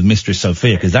meeting with Mistress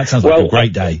Sophia, because that sounds like a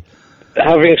great day.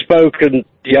 Having spoken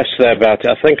yesterday about it,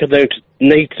 I think I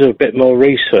need to do a bit more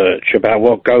research about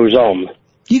what goes on.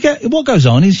 What goes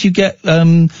on is you get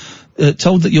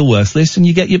told that you're worthless, and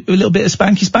you get a little bit of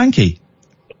spanky.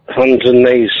 Hands and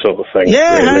knees sort of thing.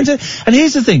 Yeah, really. And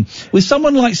here's the thing, with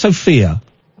someone like Sophia,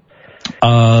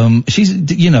 she's,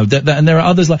 and there are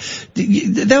others like,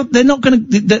 they're not gonna,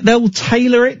 they'll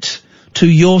tailor it to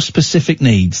your specific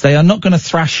needs. They are not gonna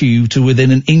thrash you to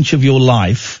within an inch of your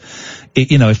life.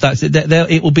 If that's it,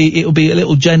 it will be a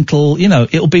little gentle,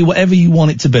 it'll be whatever you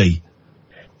want it to be.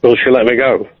 Will she let me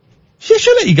go?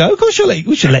 She'll let you go. Of course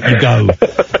we should let you go.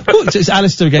 Of course, it's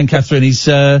Alistair again, Catherine. He's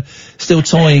still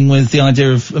toying with the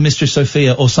idea of Mistress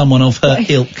Sophia or someone of her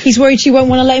ilk. He's worried she won't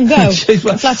want to let him go.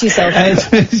 Flatter yourself.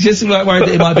 It's just worried that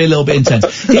it might be a little bit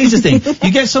intense. Here's the thing.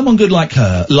 You get someone good like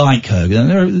her, and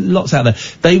there are lots out there.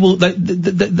 They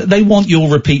want your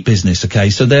repeat business,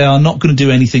 okay? So they are not going to do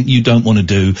anything you don't want to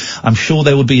do. I'm sure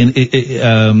there would be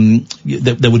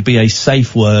there would be a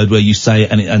safe word where you say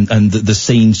it and the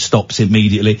scene stops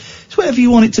immediately. It's whatever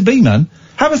you want it to be, man.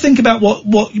 Have a think about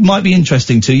what might be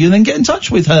interesting to you, and then get in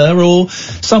touch with her or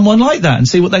someone like that and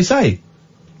see what they say.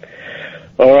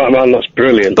 All right, man, that's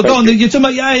brilliant. But go on, you're talking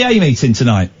about your AA meeting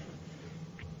tonight.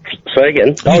 Say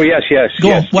again? Oh, yes.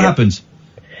 Go on, what happens?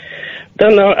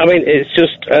 Don't know. I mean, it's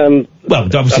just. Well,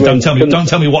 obviously, don't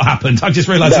tell me what happened. I just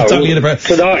realised I'm totally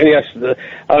inappropriate. Tonight and yesterday,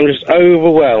 I'm just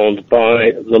overwhelmed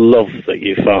by the love that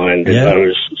you find in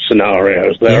those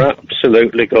scenarios. They're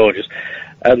absolutely gorgeous,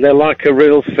 and they're like a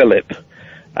real Philip.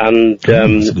 And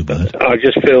I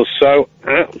just feel so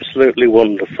absolutely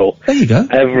wonderful. There you go.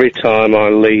 Every time I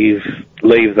leave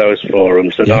those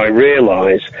forums, and I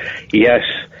realise, yes,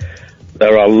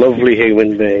 there are lovely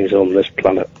human beings on this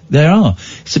planet. There are.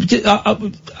 So,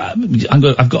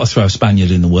 I've got to throw a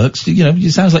Spaniard in the works.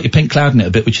 It sounds like you're pink clouding it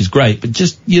a bit, which is great, but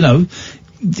just,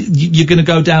 you're going to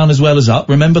go down as well as up.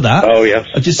 Remember that. Oh, yes.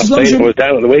 I was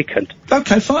down at the weekend.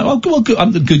 Okay, fine. Well, good.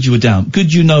 Good you were down.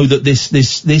 Good you know that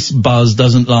this buzz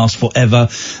doesn't last forever.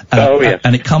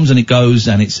 And it comes and it goes,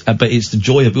 and but it's the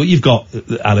joy of what you've got,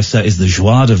 Alistair, is the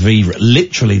joie de vivre.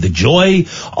 Literally, the joy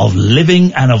of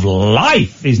living and of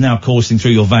life is now coursing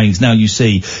through your veins. Now you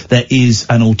see there is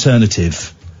an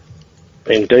alternative.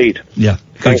 Indeed. Yeah.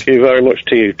 Thank you very much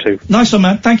to you too. Nice one,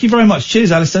 man. Thank you very much.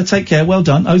 Cheers, Alistair. Take care. Well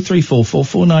done. 0344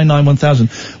 499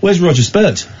 1000. Where's Roger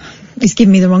Spurr? He's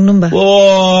giving me the wrong number.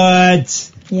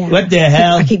 What? Yeah. What the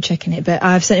hell? I keep checking it, but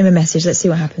I've sent him a message. Let's see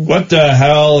what happens. What the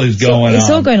hell is going on? It's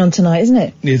all going on tonight, isn't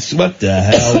it? It's what the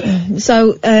hell?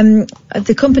 So,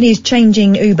 the company is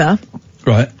changing Uber.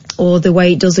 Right. Or the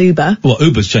way it does Uber. Well,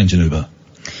 Uber's changing Uber.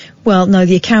 Well, no,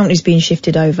 the account is being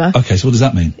shifted over. Okay, so what does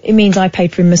that mean? It means I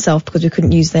paid for him myself because we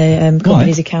couldn't use their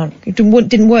company's account. It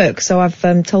didn't work, so I've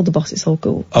told the boss it's all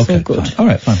good. Okay, all good. Fine. All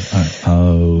right,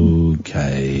 fine.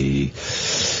 Okay.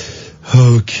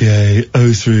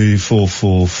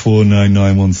 0344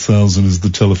 499 1000 is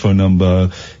the telephone number.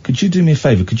 Could you do me a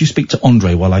favour? Could you speak to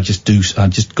Andre while I just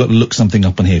got to look something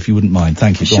up on here, if you wouldn't mind?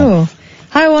 Thank you. Sure.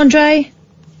 Hi, Andre.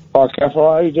 Hi, Kath, how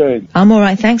are you doing? I'm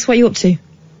alright, thanks. What are you up to?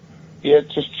 Yeah,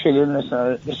 just chilling,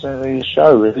 listening to the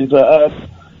show, really. But,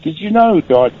 did you know who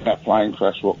died in that plane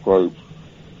crash? What group?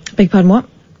 Beg pardon, what?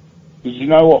 Did you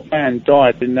know what man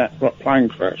died in that plane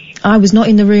crash? I was not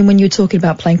in the room when you were talking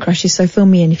about plane crashes, so fill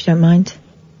me in if you don't mind.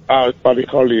 Buddy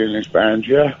Holly and his band,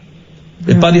 yeah.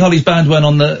 Buddy Holly's band went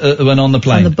on the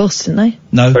plane. On the bus, didn't they?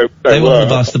 No, they were on the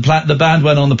bus. The band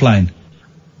went on the plane.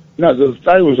 No,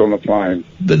 they was on the plane.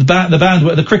 But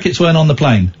the Crickets weren't on the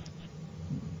plane.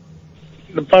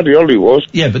 The Buddy Holly was.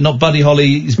 Yeah, but not Buddy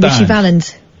Holly's band. Richie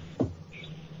Valens.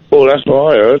 Well, that's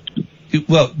what I heard.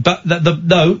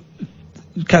 No.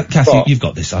 Kathy, you've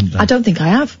got this. I don't think I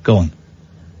have. Go on.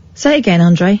 Say it again,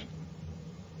 Andre.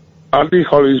 Buddy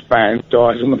Holly's band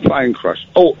died on the plane crash.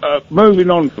 Moving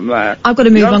on from that. I've got to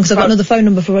move on because I've got another phone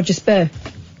number for Roger Spurr.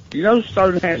 You know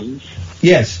Stonehenge?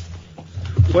 Yes.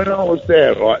 When I was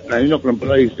there, right, now you're not going to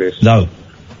believe this. No.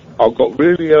 I got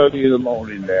really early in the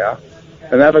morning there,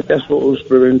 and have a guess what was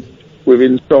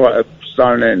within sight of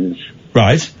Stonehenge.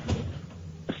 Right.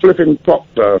 A flipping crop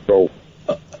circle.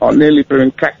 I nearly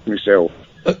cacked myself.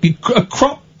 A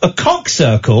cock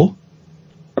circle?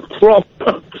 A crop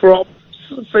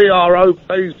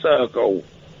C-R-O-P circle.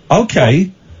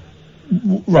 Okay.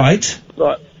 Right.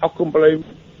 Like, I couldn't believe,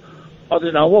 I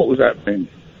didn't know what was happening.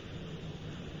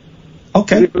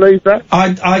 Okay. Can you believe that?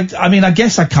 I mean, I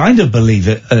guess I kind of believe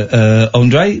it,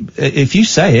 Andre. If you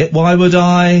say it, why would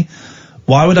I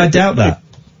doubt that?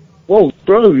 Well,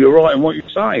 true, you're right in what you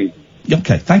say.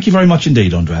 Okay, thank you very much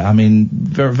indeed, Andre. I mean,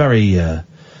 very,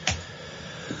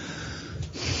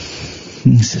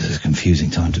 this is a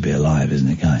confusing time to be alive, isn't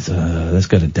it, guys? Let's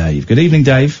go to Dave. Good evening,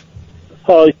 Dave.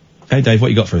 Hi. Hey, Dave, what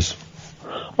you got for us?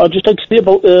 I'd just like to say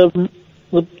about them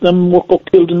what got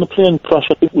killed in the plane crash.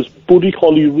 I think it was Buddy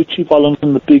Holly, Richie Valens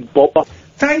and the Big Bopper.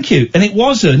 Thank you. And it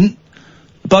wasn't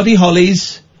Buddy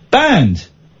Holly's band.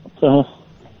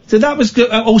 So that was good.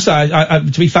 Also,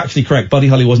 to be factually correct, Buddy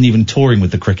Holly wasn't even touring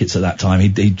with the Crickets at that time. I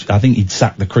think he'd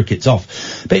sacked the Crickets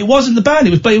off. But it wasn't the band.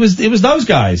 It was those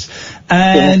guys.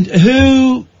 And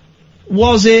who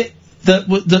was it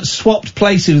that swapped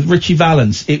places with Richie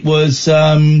Valens? It was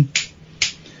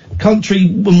Country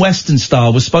and Western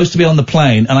Star was supposed to be on the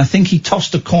plane, and I think he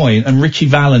tossed a coin, and Richie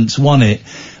Valens won it.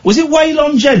 Was it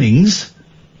Waylon Jennings?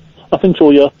 I think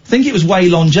so, yeah. I think it was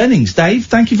Waylon Jennings. Dave,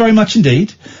 thank you very much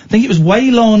indeed. I think it was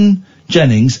Waylon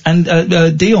Jennings and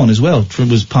Dion as well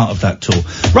was part of that tour.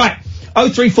 Right.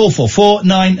 0344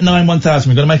 499 1000.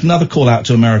 We're going to make another call out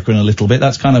to America in a little bit.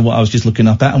 That's kind of what I was just looking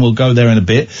up at, and we'll go there in a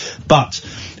bit. But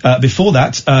before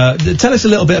that, tell us a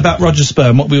little bit about Roger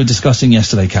Spurr and what we were discussing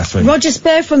yesterday, Catherine. Roger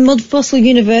Spurr from Mudfossil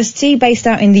University, based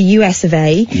out in the US of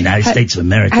A. United States of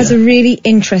America. Has a really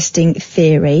interesting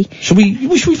theory. Should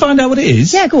we find out what it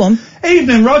is? Yeah, go on.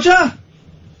 Evening, Roger.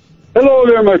 Hello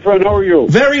there, my friend. How are you?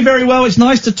 Very, very well. It's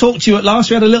nice to talk to you at last.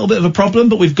 We had a little bit of a problem,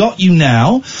 but we've got you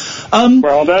now.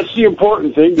 Well, that's the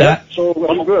important thing. So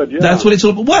I'm good, yeah. That's what it's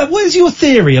all about. What is your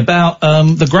theory about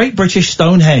the Great British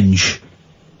Stonehenge?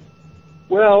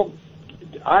 Well,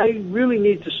 I really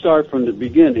need to start from the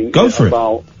beginning. Go for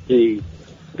about the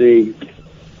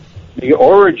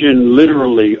origin,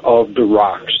 literally, of the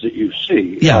rocks that you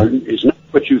see. Yeah. Is not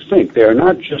what you think. They are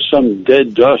not just some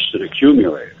dead dust that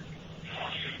accumulated.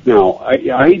 Now,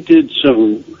 I did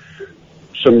some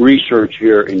research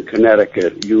here in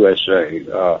Connecticut, USA,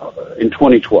 in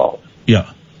 2012.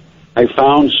 Yeah. I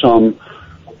found some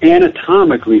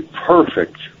anatomically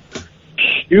perfect,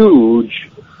 huge,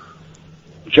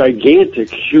 gigantic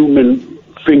human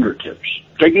fingertips.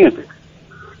 Gigantic.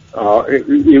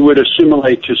 It would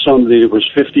assimilate to somebody that was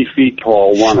 50 feet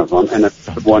tall, one of them, and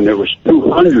one that was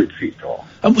 200 feet tall.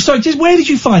 Sorry, where did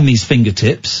you find these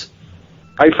fingertips?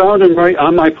 I found them right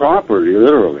on my property,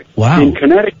 literally. Wow. In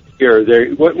Connecticut here,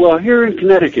 here in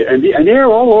Connecticut, and they're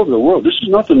all over the world. This is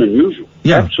nothing unusual.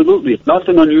 Yeah. Absolutely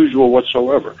nothing unusual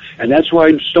whatsoever. And that's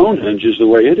why Stonehenge is the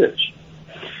way it is.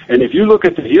 And if you look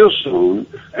at the heel stone,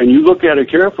 and you look at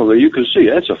it carefully, you can see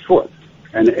that's a foot.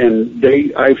 And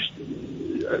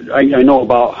I know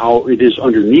about how it is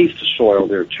underneath the soil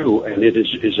there too, and it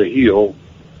is a heel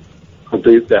of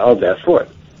that foot.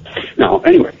 Now,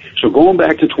 anyway, so going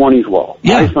back to 2012,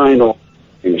 I find all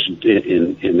things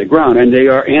in the ground, and they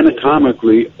are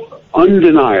anatomically,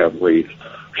 undeniably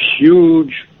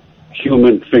huge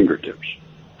human fingertips.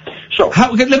 So,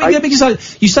 let me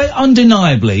just you say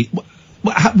undeniably.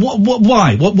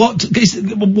 Why? What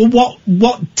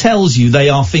tells you they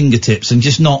are fingertips and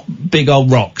just not big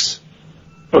old rocks?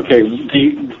 Okay,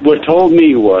 what told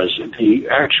me was the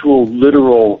actual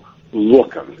literal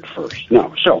look of it first.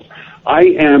 Now, so I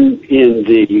am in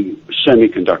the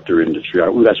semiconductor industry.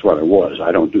 That's what I was.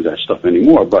 I don't do that stuff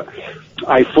anymore, but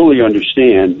I fully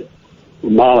understand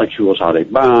molecules, how they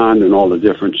bond, and all the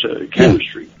different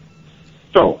chemistry.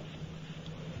 So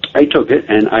I took it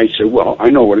and I said, well, I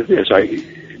know what it is.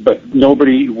 But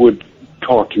nobody would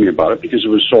talk to me about it because it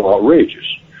was so outrageous.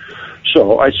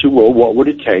 So I said, well, what would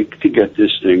it take to get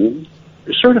this thing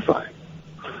certified?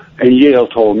 And Yale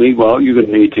told me, well, you're going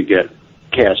to need to get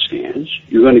CAT scans.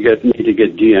 You're going to need to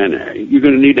get DNA. You're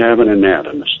going to need to have an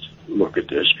anatomist look at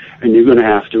this, and you're going to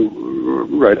have to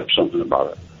write up something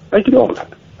about it. I did all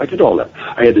that. I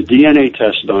had the DNA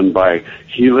test done by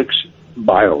Helix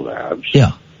Biolabs.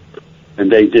 Yeah.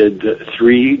 And they did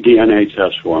 3 DNA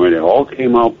tests for me. They all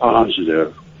came out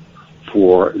positive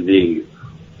for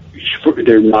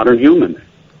their modern human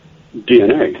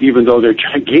DNA, even though they're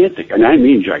gigantic, and I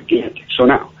mean gigantic. So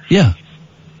now,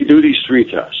 you do these 3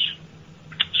 tests.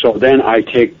 So then I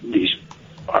take these,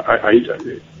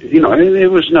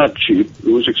 it was not cheap.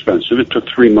 It was expensive. It took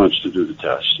 3 months to do the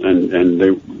test, and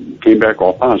they came back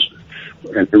all positive.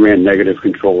 And they ran negative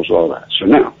controls, all that. So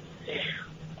now,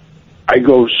 I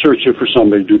go searching for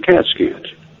somebody to do CAT scans.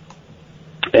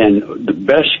 And the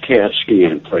best CAT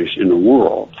scan place in the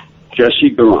world,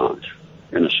 Jesse Garant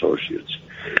and Associates,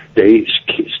 they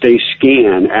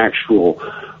scan actual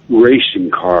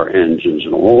racing car engines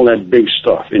and all that big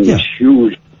stuff in these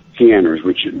huge scanners,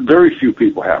 which very few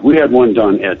people have. We had one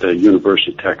done at the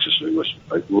University of Texas. It was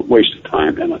a waste of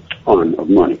time and a ton of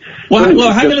money.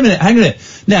 Well, hang on a minute.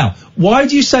 Now, why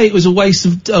do you say it was a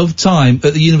waste of time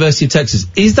at the University of Texas?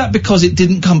 Is that because it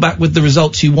didn't come back with the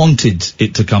results you wanted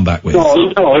it to come back with?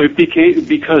 No, it became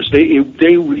because they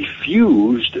literally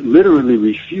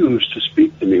refused to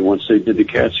speak to me once they did the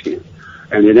CAT scan.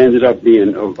 And it ended up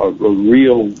being a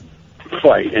real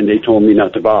fight, and they told me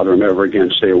not to bother him ever again,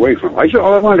 stay away from him.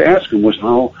 All I wanted to ask him was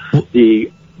how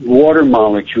the water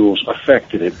molecules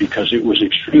affected it, because it was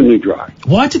extremely dry.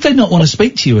 Why did they not want to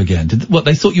speak to you again?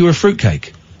 They thought you were a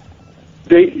fruitcake?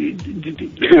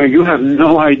 You have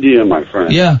no idea, my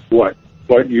friend. Yeah. What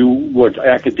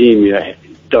academia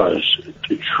does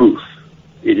to truth.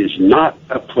 It is not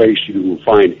a place you will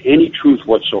find any truth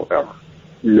whatsoever.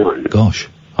 None. Gosh.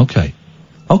 Okay.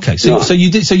 So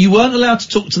you weren't allowed to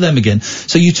talk to them again.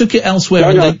 So you took it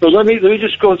elsewhere. No. So let me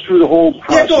just go through the whole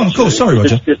process. Yeah, go on. Of course. Sorry,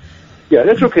 Roger.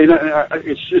 That's okay.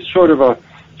 It's sort of a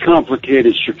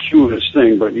complicated, circuitous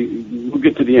thing, but we'll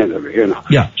get to the end of it here now.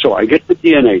 Yeah. So I get the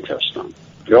DNA test done.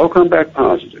 They all come back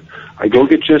positive. I go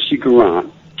get Jesse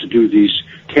Garant to do these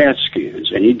CAT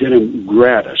scans, and he did them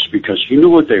gratis because he knew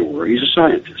what they were. He's a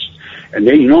scientist, and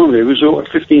normally it was over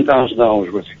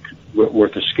 $15,000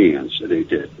 worth of scans that they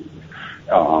did.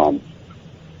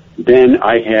 Then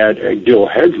I had Dill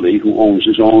Headley, who owns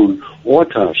his own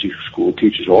autopsy school,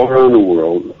 teaches all around the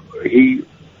world. He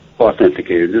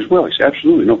authenticated it as well. He said,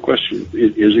 absolutely, no question.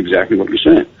 It is exactly what you're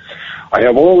saying. I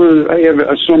have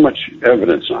so much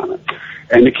evidence on it.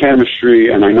 And the chemistry,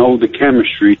 and I know the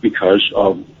chemistry because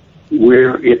of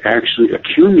where it actually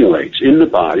accumulates in the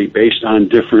body based on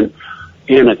different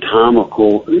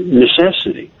anatomical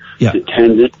necessity. Yeah. The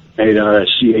tendon made out of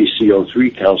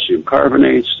CaCO3, calcium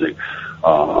carbonates.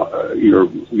 Your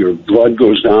blood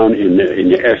goes down in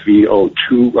the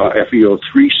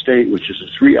FeO3 state, which is the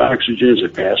 3 oxygens.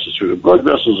 It passes through the blood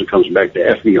vessels. It comes back to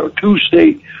FeO2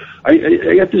 state.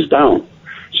 I got this down.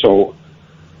 So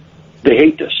they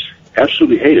hate this.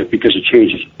 Absolutely hate it, because it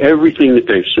changes everything that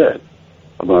they've said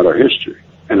about our history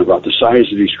and about the size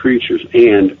of these creatures.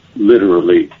 And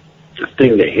literally, the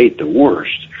thing they hate the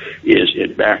worst is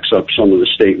it backs up some of the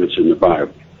statements in the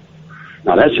Bible.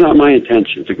 Now, that's not my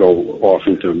intention to go off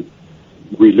into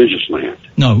religious land.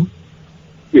 No.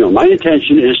 My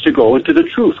intention is to go into the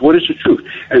truth. What is the truth?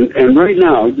 And right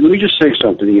now, let me just say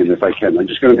something, Ian, if I can. I'm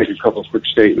just going to make a couple of quick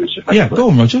statements. Go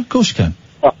on, Roger. Of course you can.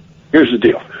 Well, here's the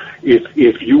deal.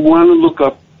 If you want to look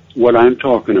up what I'm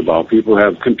talking about, people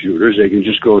have computers. They can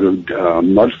just go to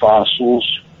Mud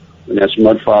Fossils, and that's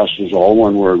Mud Fossils, all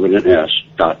one word with an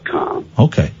S.com.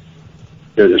 Okay.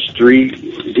 There's 3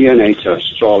 DNA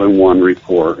tests. It's all in one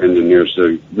report, and then there's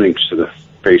the links to the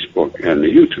Facebook and the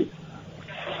YouTube.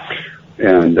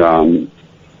 And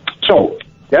so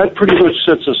that pretty much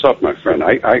sets us up, my friend.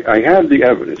 I have the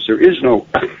evidence. There is no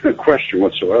question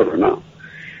whatsoever now.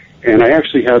 And I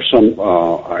actually have some.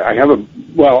 I've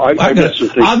got some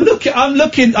things. I've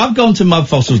gone to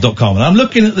mudfossils.com and I'm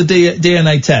looking at the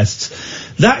DNA tests.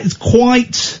 That is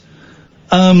quite.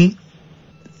 I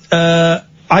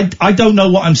don't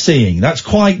know what I'm seeing. That's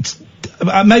quite.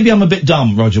 Maybe I'm a bit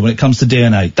dumb, Roger, when it comes to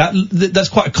DNA. That's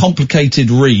quite a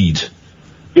complicated read.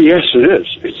 Yes, it is.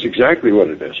 It's exactly what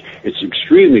it is. It's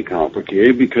extremely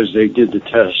complicated because they did the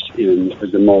test in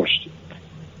the most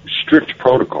strict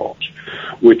protocols,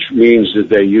 which means that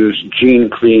they use gene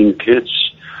clean kits,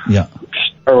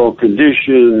 sterile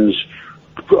conditions,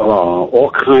 all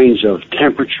kinds of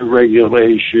temperature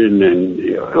regulation, and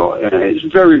it's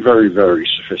very, very, very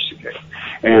sophisticated.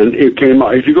 And it came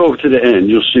out. If you go to the end,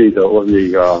 you'll see the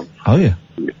oh yeah.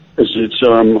 It's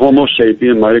Homo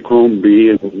sapien, mitochrome B,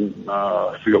 and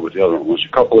I forget what the other one was. A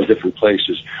couple of different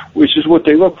places, which is what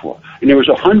they look for. And there was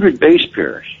 100 base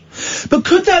pairs. But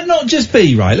could that not just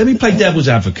be, right, let me play devil's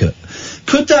advocate.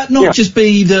 Could that not just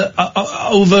be that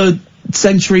over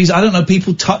centuries, I don't know,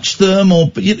 people touched them,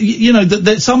 or, you know,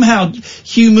 that somehow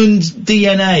human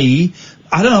DNA,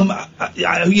 I don't know,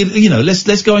 you know,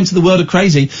 let's go into the world of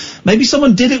crazy. Maybe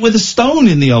someone did it with a stone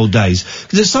in the old days.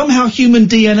 Because somehow human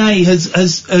DNA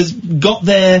has got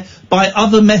there by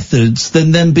other methods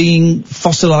than them being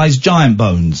fossilized giant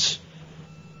bones.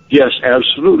 Yes,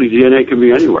 absolutely. DNA can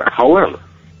be anywhere. However,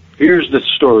 here's the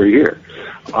story here.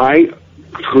 I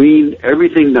cleaned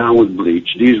everything down with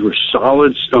bleach. These were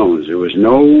solid stones. There was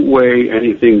no way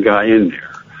anything got in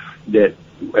there that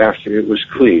after it was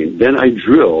cleaned. Then I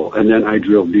drill, and then I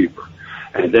drill deeper.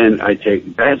 And then I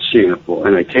take that sample,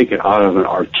 and I take it out of an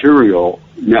arterial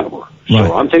network. Right.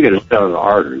 So I'm taking it out of the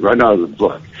artery, right out of the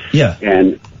blood. Yeah.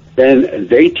 And then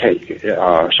they take it.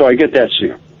 So I get that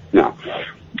sample. Now,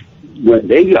 when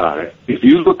they got it, if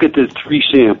you look at the 3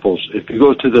 samples, if you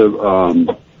go to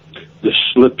the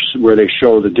slips where they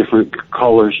show the different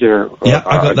colors there. Yeah,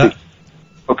 I got that.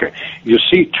 Okay. You'll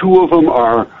see 2 of them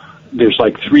are, there's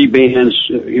like 3 bands.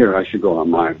 Here, I should go on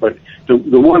mine. But the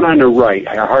one on the right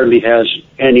hardly has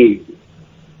any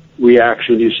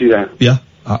reaction. Do you see that? Yeah.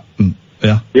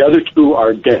 Yeah. The other 2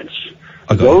 are dense.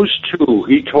 Those 2,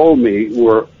 he told me,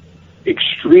 were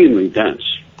extremely dense.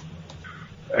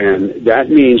 And that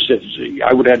means that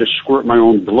I would have to squirt my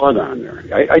own blood on there.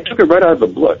 I took it right out of the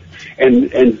blood.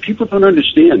 And people don't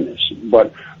understand this,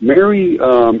 but Mary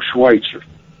Schweitzer,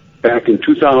 back in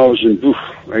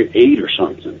 2008 or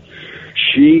something,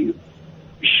 she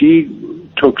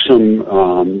took some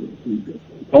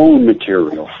bone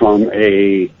material from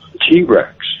a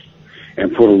T-Rex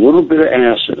and put a little bit of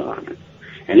acid on it.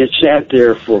 And it sat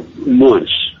there for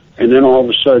months. And then all of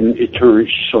a sudden it turned,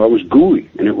 so it was gooey,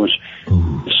 and it was,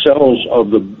 the cells of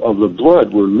the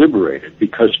blood were liberated,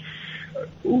 because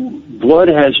blood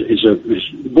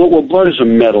blood is a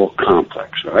metal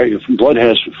complex, right? If blood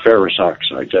has ferrous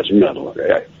oxides, that's metal.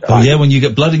 Right? Oh yeah, when you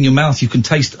get blood in your mouth, you can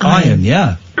taste iron,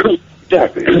 yeah.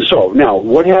 Exactly. So now,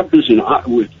 what happens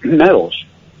with metals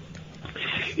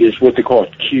is what they call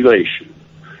chelation.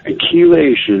 And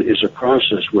chelation is a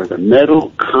process where the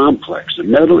metal complex, the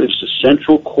metal is the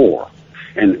central core,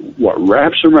 and what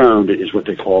wraps around it is what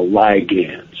they call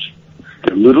ligands.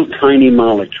 They're little tiny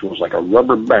molecules, like a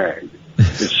rubber bag,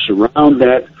 that surround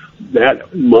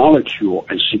that molecule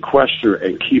and sequester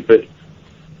and keep it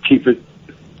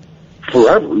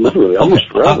forever, literally, almost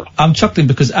forever. I'm chuckling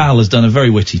because Al has done a very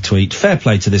witty tweet. Fair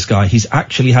play to this guy. He's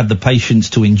actually had the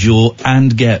patience to endure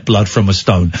and get blood from a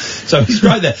stone. So he's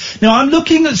right there. Now, I'm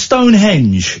looking at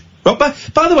Stonehenge. By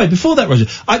the way, before that, Roger,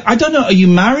 I don't know, are you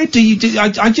married?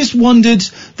 I just wondered,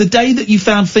 the day that you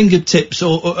found fingertips,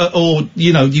 or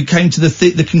you know, you came to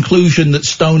the conclusion that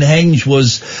Stonehenge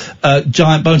was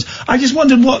giant bones, I just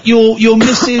wondered what your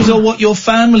missus or what your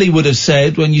family would have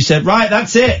said when you said, right,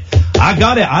 that's it, I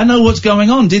got it, I know what's going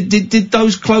on. Did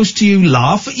those close to you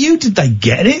laugh at you? Did they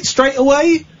get it straight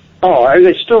away? Oh,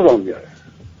 they still don't get it.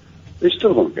 They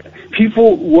still don't get it.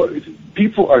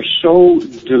 People are so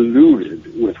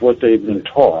deluded with what they've been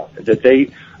taught that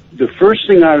the first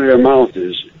thing out of their mouth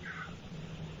is,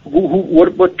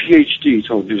 what PhD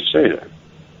told you to say that?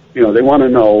 You know, they want to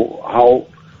know how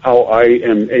I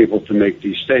am able to make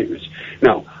these statements.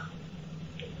 Now,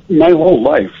 my whole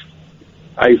life,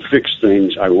 I fixed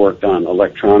things. I worked on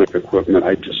electronic equipment.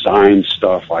 I designed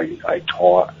stuff. I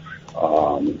taught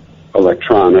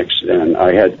electronics, and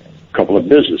I had a couple of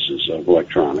businesses of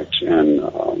electronics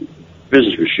and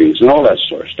business machines and all that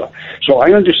sort of stuff. So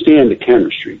I understand the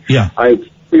chemistry. Yeah. I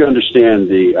understand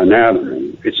the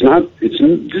anatomy. There's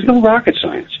no rocket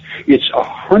science. It's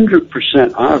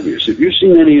 100% obvious. If you've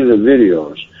seen any of the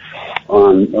videos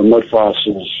on mud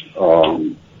fossils,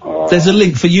 there's a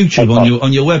link for YouTube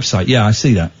on your website. Yeah, I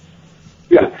see that.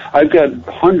 Yeah, I've got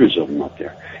hundreds of them up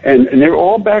there. And they're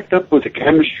all backed up with the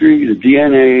chemistry, the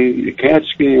DNA, the CAT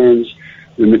scans,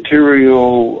 the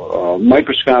material,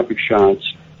 microscopic shots.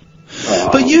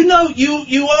 But you know,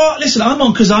 you are, listen, I'm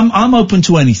on, because I'm open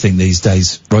to anything these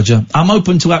days, Roger. I'm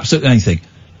open to absolutely anything.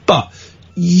 But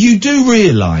you do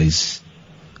realise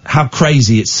how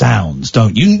crazy it sounds,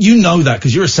 don't you? You know that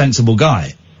because you're a sensible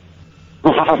guy.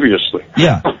 Obviously.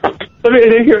 Yeah.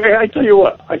 I tell you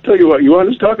what. You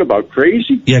want to talk about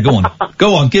crazy? Yeah, go on.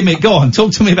 Go on.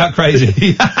 Talk to me about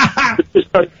crazy.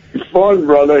 It's fun,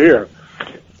 brother. Here.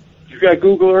 You got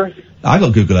Google Earth? I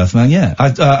got Google Earth, man, yeah.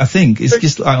 I think it's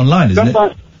just online, isn't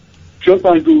it? jump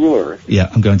on Google Earth. Yeah,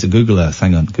 I'm going to Google Earth.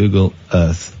 Hang on, Google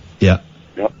Earth. Yeah.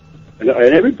 Yep. And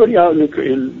everybody out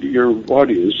in your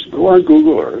audience, go on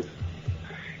Google Earth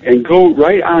and go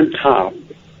right on top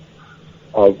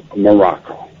of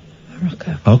Morocco.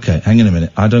 Okay, hang on a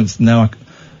minute. I don't now.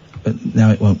 Now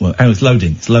it won't work. Oh, it's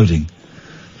loading. It's loading.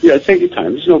 Yeah, take your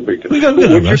time. It's no big deal. We got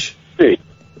no rush. In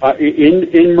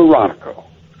Morocco,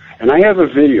 and I have a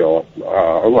video.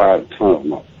 I'll tell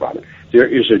them about it. There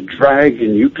is a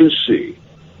dragon you can see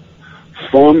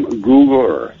from Google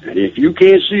Earth, and if you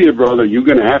can't see it, brother, you're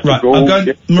going to have to go. I'm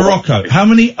going Morocco. How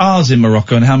many R's in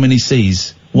Morocco and how many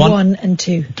C's? 1 and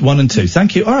 2. 1 and 2.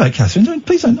 Thank you. All right, Catherine.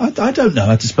 Please, I don't know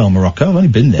how to spell Morocco. I've only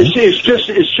been there. It's just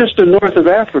the north of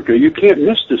Africa. You can't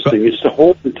miss this thing. It's the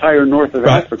whole entire north of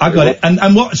Africa. I got it.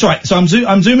 And what? Sorry. So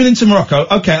I'm zooming into Morocco.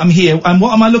 Okay, I'm here. And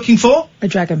what am I looking for? A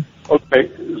dragon. Okay,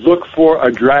 look for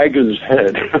a dragon's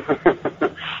head,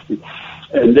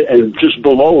 and just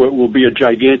below it will be a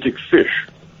gigantic fish.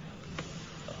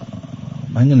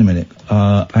 Hang on a minute.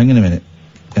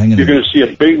 You're going to see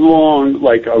a big, long,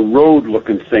 like a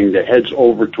road-looking thing that heads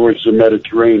over towards the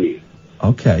Mediterranean.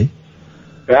 Okay.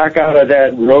 Back out of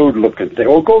that road-looking thing.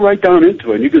 Well, go right down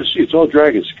into it, and you can see it's all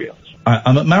dragon scales.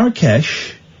 I'm at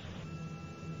Marrakesh.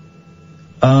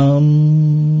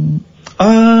 Hang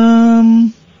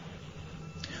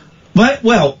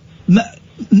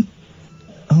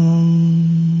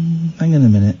on a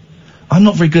minute. I'm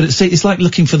not very good at it's like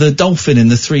looking for the dolphin in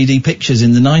the 3D pictures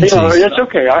in the 90s. No, that's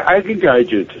okay. I can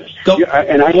guide you to this.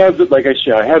 And I have, like I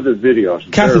said, I have the videos.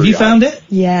 Kath, have you found it?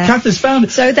 Yeah. Kath has found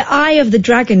it. So the eye of the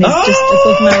dragon is just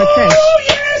above Marrakesh. Oh,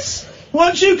 yes!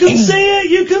 Once you can see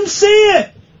it, you can see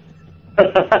it!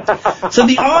 So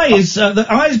the eye is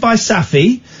by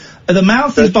Safi, the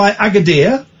mouth is by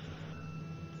Agadir.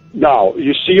 Now,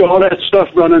 you see all that stuff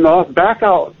running off? Back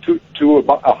out to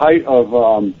about a height of,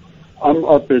 I'm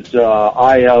up at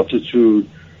high altitude.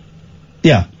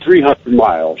 Yeah. 300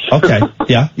 miles. Okay.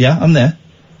 Yeah, I'm there.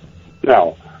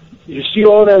 Now, you see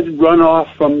all that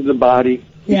runoff from the body?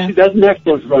 Yeah. You see that neck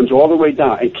runs all the way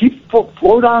down. And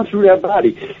flow down through that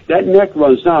body. That neck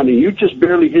runs down, and you just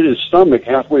barely hit his stomach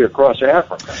halfway across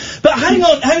Africa. But hang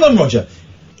on, Roger.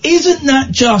 Isn't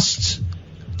that just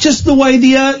the way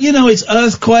the Earth, it's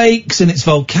earthquakes and it's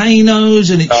volcanoes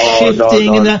and it's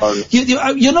shifting and that.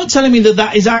 You're not telling me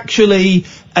that is actually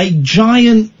a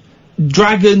giant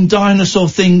dragon dinosaur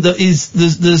thing that is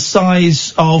the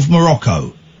size of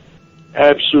Morocco?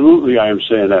 Absolutely, I am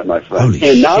saying that, my friend. Holy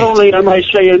and shit. not only am I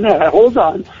saying that, hold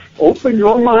on. Open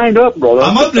your mind up, brother.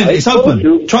 I'm opening it. It's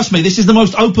open. Trust me, this is the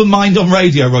most open mind on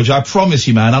radio, Roger. I promise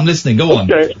you, man. I'm listening. Go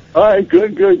on. Okay. All right.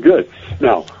 Good.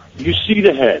 Now, you see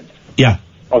the head. Yeah.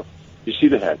 You see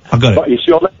the head. I got it. You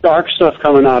see all that dark stuff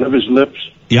coming out of his lips?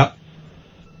 Yeah.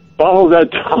 Follow that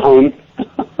down.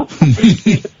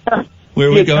 Where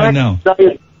are we going now?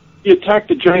 He attacked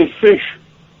the giant fish.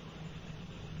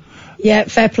 Yeah,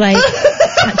 fair play.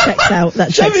 That checks out.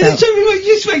 Show me,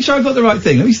 just make sure I got the right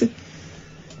thing. Let me see.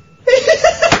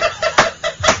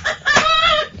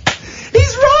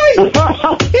 He's right!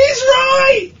 He's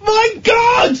right! My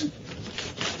God!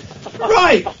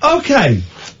 Right, okay.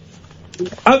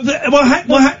 All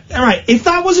right, if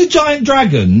that was a giant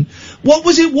dragon, what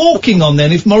was it walking on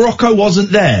then if Morocco wasn't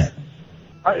there?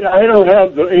 I don't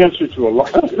have the answer to a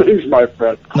lot of things, my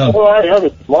friend. No. Well, I have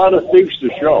a lot of things to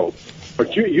show.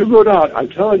 But you go down, I'm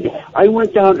telling you, I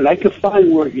went down and I could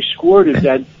find where he squirted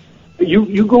that.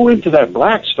 You go into that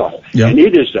black stuff, and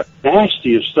it is the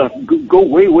nastiest stuff. Go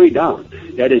way down.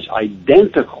 That is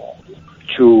identical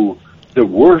to the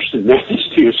worst and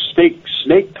nastiest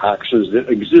snake toxins that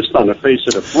exist on the face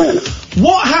of the planet.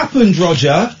 What happened,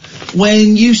 Roger,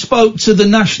 when you spoke to the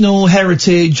National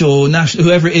Heritage or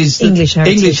whoever it is, English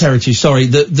Heritage, sorry,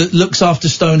 that looks after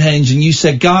Stonehenge, and you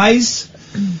said, guys,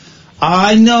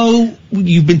 I know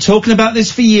you've been talking about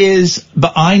this for years,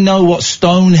 but I know what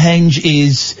Stonehenge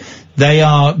is. They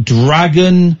are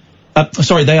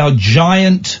they are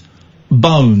giant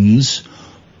bones.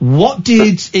 What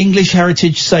did English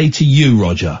Heritage say to you,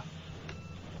 Roger?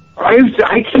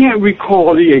 I can't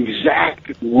recall the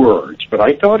exact words, but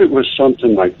I thought it was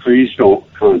something like, please don't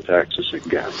contact us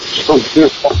again.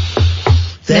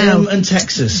 Them and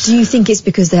Texas. Do you think it's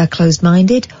because they are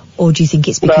closed-minded, or do you think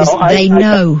it's because they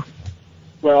know?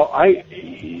 No, I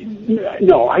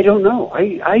don't know.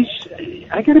 I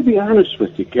got to be honest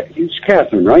with you. It's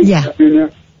Catherine, right? Yeah. Catherine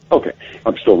there? Okay,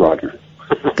 I'm still Roger.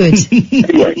 Good.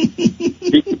 Anyway,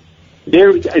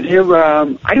 they're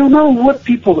I don't know what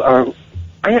people are.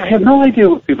 I have no idea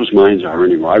what people's minds are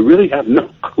anymore. I really have no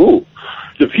clue.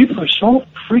 The people are so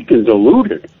freaking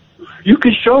deluded. You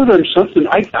can show them something.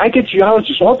 I get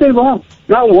geologists all day long.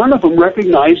 Not one of them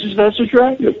recognizes that's a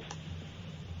dragon.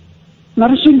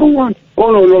 Not a single one.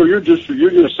 Oh no, you're just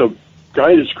a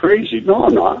guy that's crazy. No,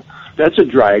 I'm not. That's a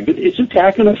dragon. It's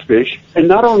attacking a fish, and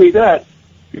not only that,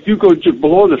 if you go to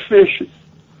below the fish,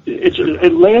 it's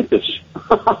Atlantis.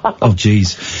 Oh,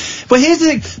 jeez. But here's the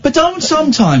thing. But don't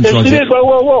sometimes, Yes, Roger. it is.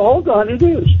 Well, hold on. It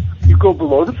is. You go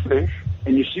below the fish,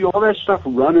 and you see all that stuff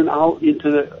running out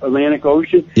into the Atlantic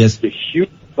Ocean. Yes. The huge,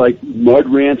 mud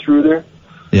ran through there.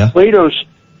 Yeah.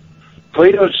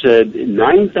 Plato said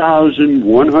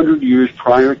 9,100 years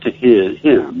prior to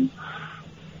him,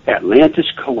 Atlantis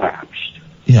collapsed.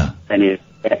 Yeah.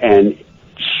 And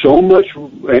so much,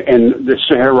 and the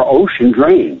Sahara Ocean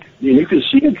drained. And you can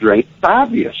see it drain. It's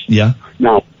obvious. Yeah.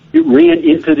 Now, it ran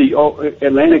into the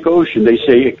Atlantic Ocean. They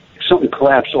say something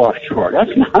collapsed offshore.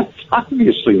 That's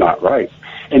obviously not right.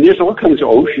 And there's all kinds of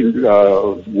ocean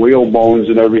whale bones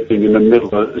and everything in the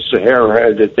middle of the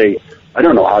Sahara that I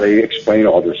don't know how they explain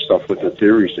all this stuff with the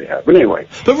theories they have. But anyway.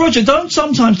 But Roger, don't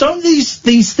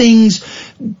these things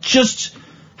just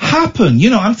happen?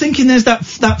 You know, I'm thinking there's that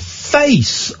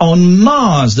face on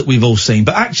Mars that we've all seen,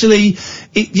 but actually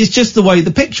it's just the way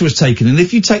the picture was taken. And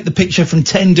if you take the picture from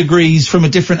 10 degrees from a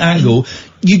different angle,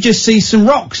 you just see some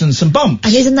rocks and some bumps.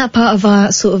 And isn't that part of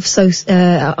our sort of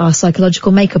our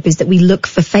psychological makeup, is that we look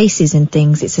for faces in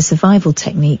things? It's a survival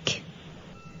technique.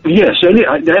 Yes, and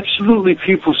absolutely,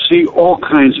 people see all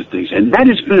kinds of things, and that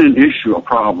has been an issue, a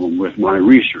problem with my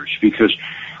research, because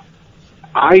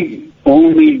I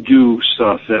only do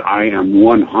stuff that I am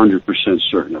 100%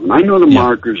 certain of. And I know the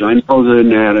markers, I know the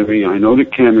anatomy, I know the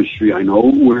chemistry, I know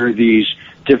where these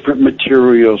different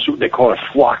materials, they call it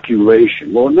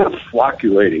flocculation. Well, not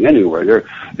flocculating anywhere.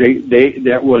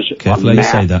 That was Careful, you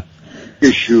say that.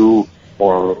 Issue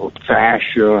or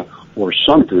fascia or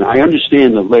something. I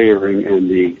understand the layering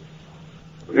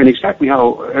and exactly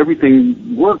how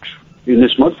everything works in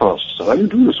this mud fossil stuff. I've been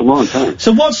doing this a long time.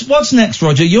 So what's next,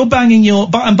 Roger? You're banging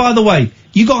and by the way,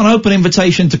 you got an open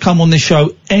invitation to come on this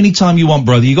show anytime you want,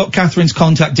 brother. You got Catherine's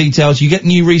contact details. You get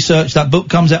new research, that book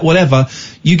comes out, whatever.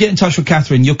 You get in touch with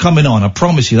Catherine, you're coming on. I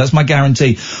promise you, that's my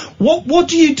guarantee. What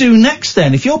do you do next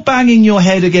then? If you're banging your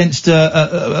head against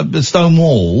a stone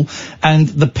wall and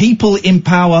the people in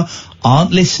power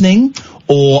aren't listening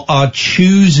or are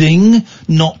choosing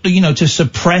not, to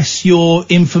suppress your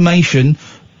information,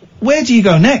 where do you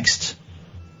go next?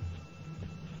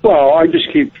 Well, I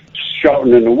just keep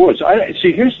shouting in the woods.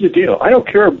 See, here's the deal. I don't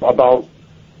care about.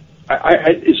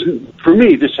 For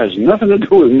me, this has nothing to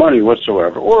do with money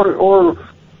whatsoever,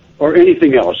 or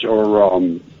anything else, or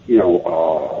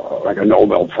like a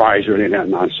Nobel Prize or any of that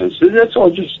nonsense. That's all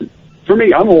just for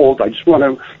me. I'm old. I just want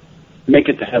to make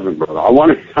it to heaven, brother. I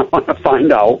want to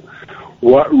find out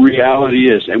what reality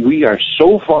is, and we are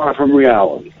so far from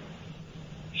reality.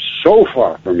 So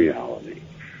far from reality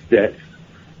that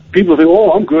people think,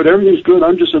 oh, I'm good, everything's good,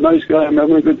 I'm just a nice guy, I'm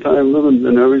having a good time living,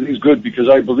 and everything's good because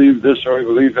I believe this or I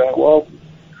believe that. Well,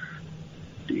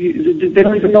 they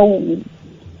don't even know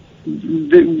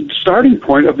the starting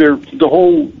point of the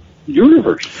whole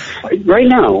universe. Right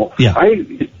now,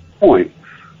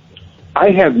 I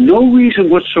have no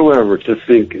reason whatsoever to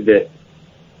think that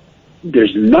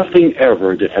there's nothing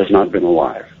ever that has not been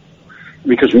alive.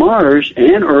 Because Mars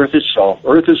and Earth itself,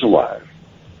 Earth is alive.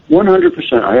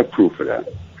 100%, I have proof of that.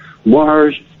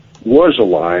 Mars was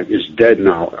alive, is dead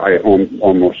now, I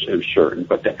almost am certain.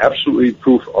 But the absolute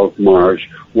proof of Mars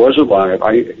was alive,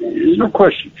 there's no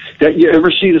question. That you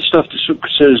ever see the stuff that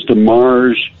says the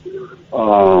Mars,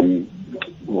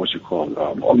 what's it called?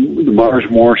 The Mars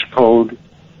Morse code?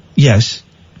 Yes.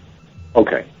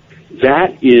 Okay.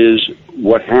 That is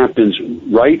what happens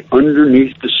right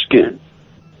underneath the skin.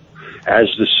 As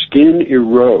the skin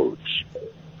erodes,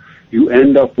 you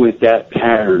end up with that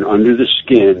pattern under the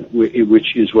skin,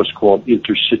 which is what's called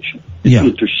interstitial. Yeah.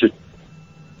 Interstitial.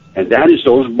 And that is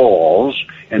those balls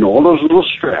and all those little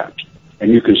straps.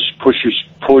 And you can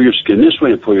pull your skin this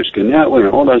way and pull your skin that way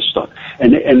and all that stuff.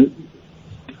 And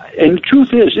the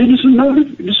truth is,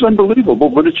 it's unbelievable,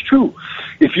 but it's true.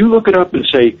 If you look it up and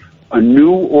say, a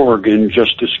new organ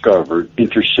just discovered,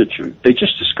 interstitium. They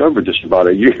just discovered this about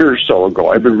a year or so ago.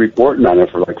 I've been reporting on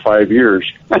it for like 5 years.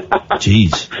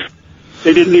 Jeez.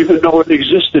 They didn't even know it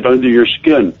existed under your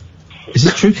skin. Is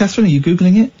this true, Catherine? Are you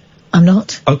Googling it? I'm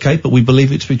not. Okay, but we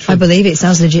believe it to be true. I believe it.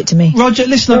 Sounds legit to me. Roger,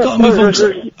 listen, I've got to move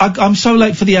on. I'm so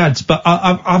late for the ads, but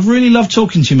I've really loved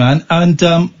talking to you, man, and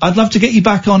I'd love to get you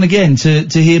back on again to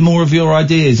hear more of your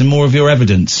ideas and more of your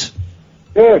evidence.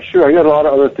 Yeah, sure. I got a lot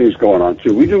of other things going on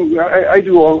too. I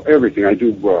do everything. I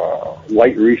do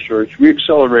light research. We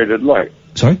accelerated light.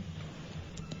 Sorry?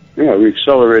 Yeah, we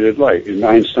accelerated light, and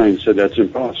Einstein said that's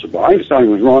impossible.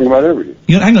 Einstein was wrong about everything.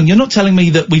 Hang on, you're not telling me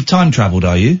that we've time traveled,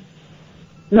 are you?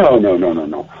 No.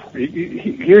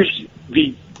 Here's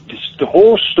the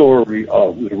whole story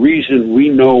of the reason we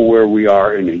know where we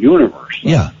are in the universe.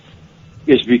 Yeah.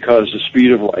 Is because the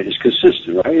speed of light is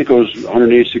consistent, right? It goes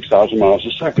 186,000 miles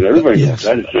a second. Everybody knows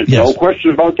that. There's no question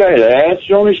about that. That's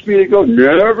the only speed it goes.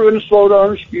 Never going to slow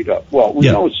down or speed up. Well, we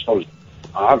know it slows down,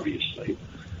 obviously.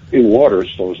 In water, it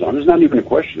slows down. There's not even a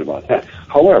question about that.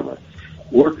 However,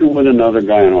 working with another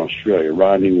guy in Australia,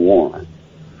 Rodney Warren,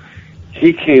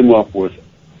 he came up with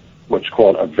what's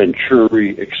called a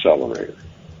Venturi accelerator.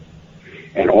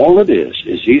 And all it is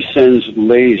he sends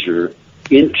laser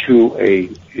into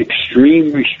a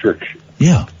extreme restriction.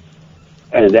 Yeah.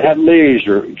 And that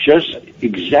laser, just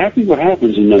exactly what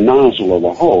happens in the nozzle of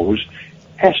a hose,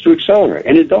 has to accelerate.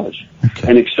 And it does. Okay.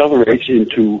 And accelerates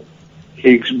into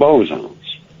Higgs bosons.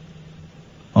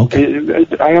 Okay.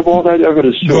 And I have all that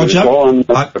evidence to Roger, it. All on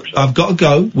I've got to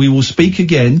go. We will speak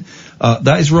again.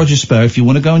 That is Roger Spurr. If you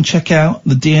want to go and check out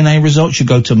the DNA results, you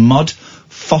go to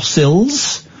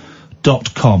mudfossils.com.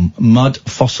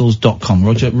 Mudfossils.com.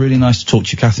 Roger, really nice to talk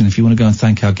to you. Catherine, if you want to go and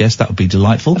thank our guest, that would be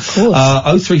delightful. Of course.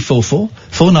 0344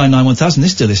 499 1000.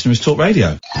 This dear listener is Talk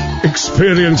Radio.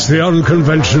 Experience the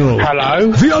unconventional.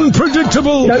 Hello? The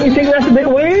unpredictable. Don't you think that's a bit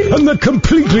weird? And the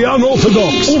completely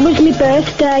unorthodox. It was my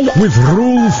birthday. With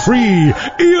rule-free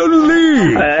Iain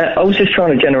Lee. I was just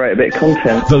trying to generate a bit of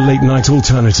content. The Late Night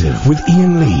Alternative with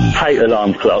Iain Lee. Hate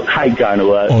alarm clock, hate going to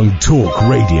work. On Talk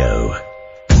Radio.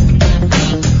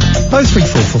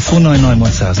 0344 499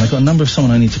 1000. I've got a number of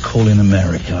someone I need to call in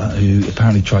America who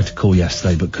apparently tried to call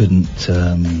yesterday but couldn't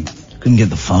get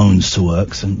the phones to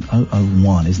work. So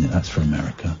 001, isn't it? That's for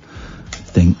America, I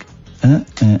think.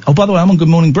 Oh, by the way, I'm on Good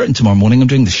Morning Britain tomorrow morning. I'm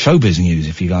doing the showbiz news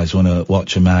if you guys want to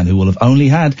watch a man who will have only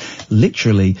had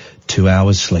literally 2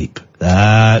 hours sleep.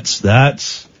 That's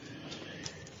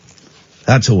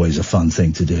always a fun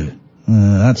thing to do.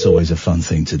 That's always a fun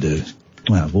thing to do.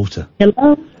 Wow, water.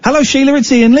 Hello. Hello, Sheila.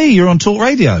 It's Iain Lee. You're on Talk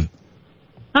Radio.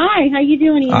 Hi. How you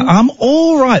doing, Ian? I'm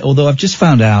all right. Although I've just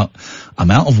found out I'm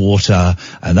out of water,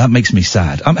 and that makes me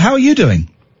sad. How are you doing?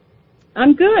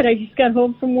 I'm good. I just got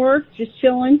home from work, just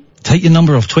chilling. Take your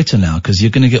number off Twitter now, because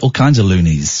you're going to get all kinds of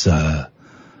loonies.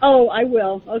 Oh, I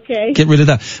will. Okay. Get rid of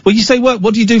that. Well, you say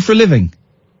what do you do for a living?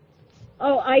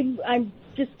 Oh, I'm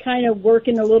just kind of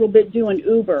working a little bit doing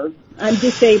Uber. I'm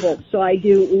disabled, so I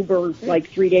do Uber like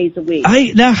 3 days a week.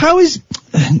 Hey, now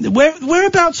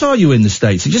whereabouts are you in the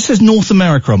States? It just says North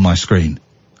America on my screen.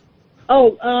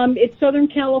 Oh, it's Southern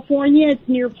California. It's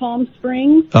near Palm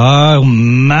Springs. Oh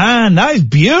man, that is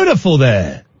beautiful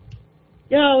there.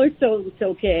 No, it's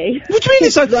okay. What do you mean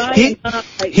it's okay?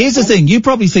 Here's the thing. You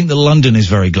probably think that London is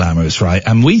very glamorous, right?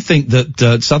 And we think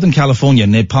that Southern California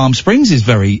near Palm Springs is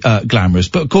very glamorous.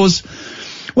 But of course,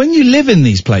 when you live in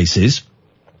these places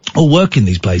or work in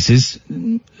these places,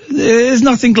 there's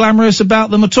nothing glamorous about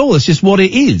them at all. It's just what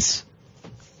it is.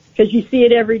 Because you see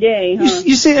it every day, huh?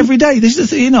 You see it every day. This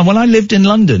is, when I lived in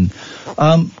London,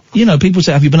 people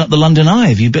say, have you been up the London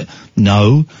Eye?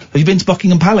 No. Have you been to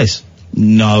Buckingham Palace?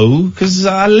 No, because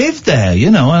I lived there,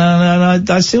 and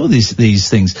I see all these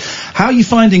things. How are you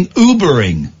finding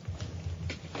Ubering?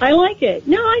 I like it.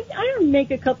 No, I don't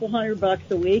make a couple $100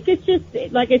 a week. It's just,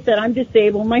 like I said, I'm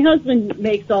disabled. My husband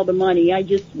makes all the money. I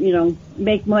just,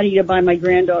 make money to buy my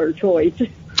granddaughter toys.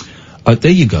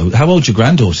 There you go. How old's your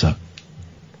granddaughter?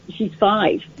 She's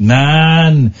 5.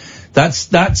 Man,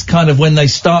 that's kind of when they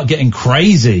start getting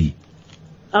crazy.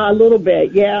 A little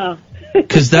bit, yeah.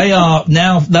 Because they are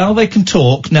now they can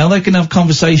talk, now they can have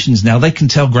conversations, now they can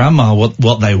tell grandma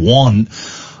what they want.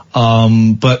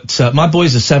 But my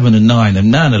boys are 7 and 9,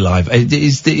 and man alive,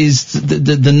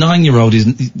 the 9-year-old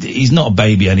he's not a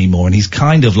baby anymore, and he's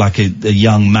kind of like a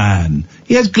young man.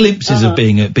 He has glimpses of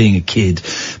being a kid,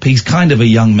 but he's kind of a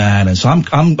young man, and so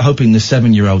I'm hoping the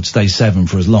 7-year-old stays 7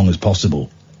 for as long as possible.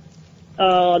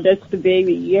 Oh, that's the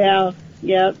baby, yeah.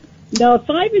 No,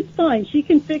 5 is fine. She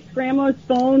can fix grandma's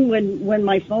phone when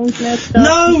my phone's messed up.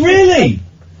 No, really?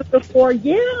 Before,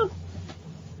 yeah.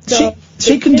 So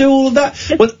she can do all of that.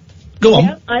 Well, go on.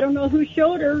 Yeah, I don't know who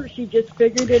showed her. She just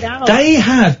figured it out.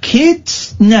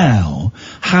 Kids now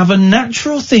have a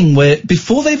natural thing where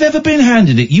before they've ever been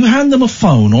handed it, you hand them a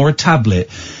phone or a tablet,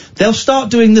 they'll start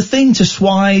doing the thing to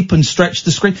swipe and stretch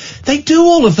the screen. They do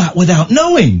all of that without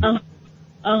knowing.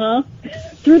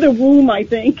 Through the womb, I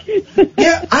think.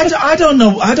 Yeah, I don't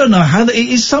know how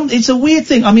it's a weird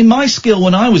thing. I mean, my skill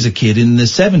when I was a kid in the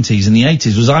 70s and the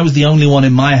 80s was I was the only one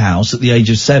in my house at the age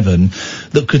of 7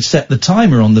 that could set the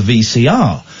timer on the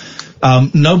VCR.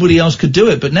 Nobody else could do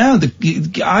it, but now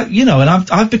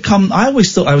I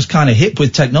always thought I was kind of hip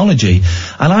with technology,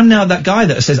 and I'm now that guy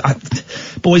that says,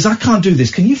 boys, I can't do this.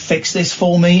 Can you fix this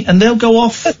for me? And they'll go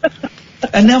off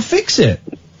and they'll fix it.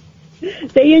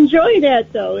 They enjoy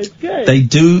that, though. It's good. They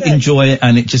do enjoy it,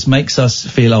 and it just makes us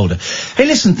feel older. Hey,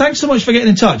 listen, thanks so much for getting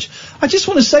in touch. I just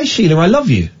want to say, Sheila, I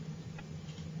love you.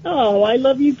 Oh, I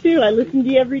love you too. I listen to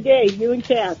you every day, you and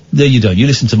Kath. No, you don't. You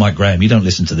listen to Mike Graham. You don't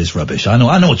listen to this rubbish. I know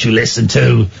what you listen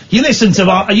to. You listen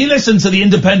to the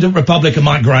Independent Republic of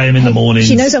Mike Graham in the morning.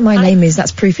 She knows what my name is.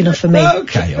 That's proof enough for me.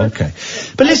 Okay.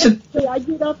 But listen. I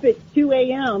get up at 2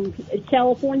 a.m. at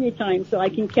California time so I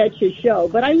can catch his show.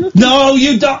 But I listen. No,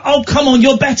 you don't. Oh, come on.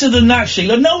 You're better than that,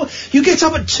 Sheila. No, you get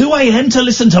up at 2 a.m. to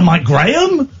listen to Mike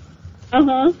Graham?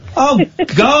 Uh-huh. Oh,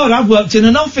 God, I've worked in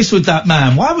an office with that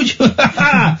man. Why would you...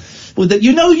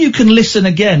 Well, you can listen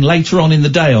again later on in the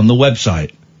day on the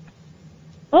website.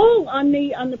 Oh, on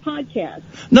the podcast.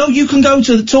 No, you can go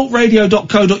to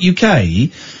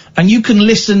talkradio.co.uk and you can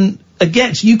listen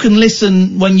again. You can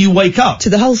listen when you wake up. To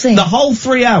the whole thing? The whole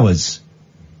 3 hours.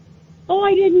 Oh,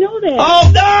 I didn't know that.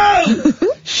 Oh, no!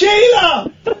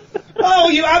 Sheila! Oh,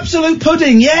 you absolute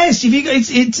pudding! Yes,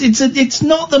 it's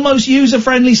not the most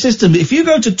user-friendly system. If you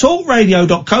go to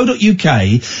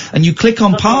talkradio.co.uk and you click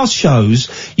on past shows,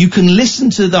 you can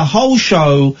listen to the whole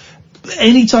show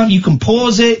anytime. You can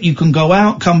pause it. You can go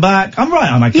out, come back. I'm right,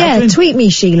 aren't I, Catherine? Yeah, tweet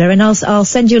me, Sheila, and I'll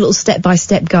send you a little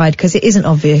step-by-step guide because it isn't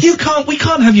obvious. We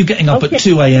can't have you getting up at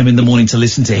 2 a.m. in the morning to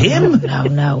listen to him.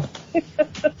 No.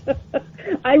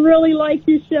 I really like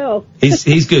your show.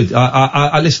 He's good.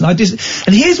 I listen.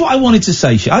 And here's what I wanted to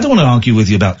say. I don't want to argue with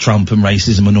you about Trump and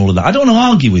racism and all of that. I don't want to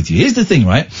argue with you. Here's the thing,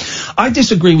 right? I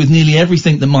disagree with nearly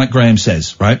everything that Mike Graham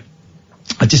says, right?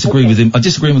 I disagree with him. I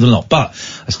disagree with him a lot, but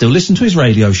I still listen to his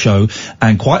radio show,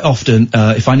 and quite often,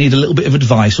 if I need a little bit of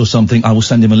advice or something, I will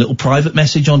send him a little private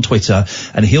message on Twitter,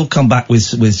 and he'll come back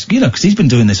with because he's been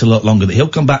doing this a lot longer, that he'll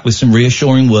come back with some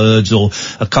reassuring words or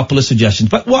a couple of suggestions.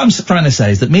 But what I'm trying to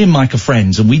say is that me and Mike are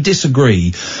friends, and we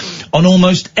disagree on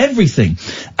almost everything.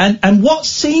 And what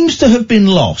seems to have been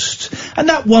lost, and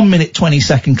that 1 minute,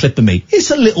 20-second clip of me,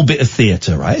 it's a little bit of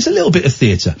theatre, right? It's a little bit of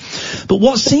theatre. But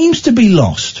what seems to be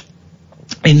lost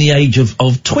in the age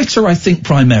of Twitter, I think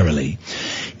primarily,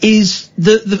 is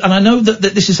and I know that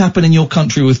this has happened in your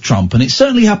country with Trump, and it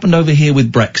certainly happened over here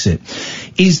with Brexit,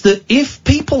 is that if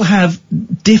people have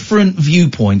different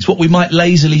viewpoints, what we might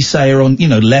lazily say are on,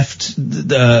 left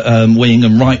wing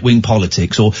and right wing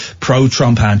politics, or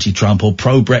pro-Trump, anti-Trump, or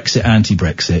pro-Brexit,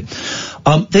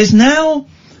 anti-Brexit, there's now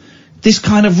this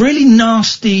kind of really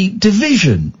nasty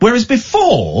division, whereas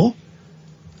before,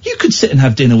 you could sit and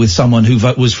have dinner with someone who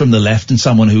was from the left and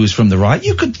someone who was from the right.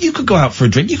 You could go out for a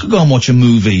drink. You could go and watch a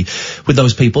movie with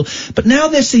those people. But now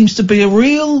there seems to be a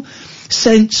real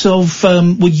sense of,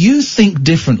 you think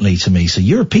differently to me, so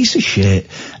you're a piece of shit,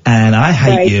 and I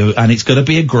hate you, and it's got to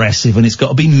be aggressive, and it's got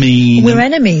to be mean. We're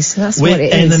enemies. That's what it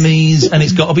is. We're enemies, and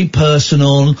it's got to be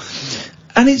personal.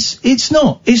 And it's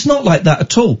not like that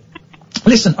at all.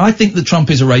 Listen, I think that Trump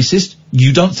is a racist.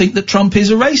 You don't think that Trump is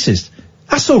a racist.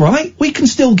 That's all right. We can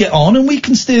still get on, and we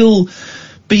can still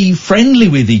be friendly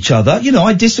with each other.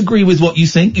 I disagree with what you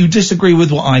think. You disagree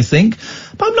with what I think.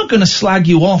 But I'm not going to slag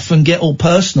you off and get all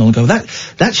personal and go,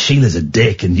 that Sheila's a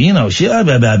dick, and, she, blah,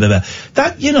 blah, blah, blah.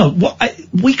 That,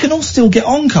 we can all still get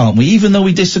on, can't we, even though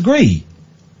we disagree?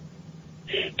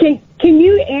 Can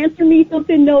you answer me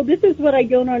something? No, this is what I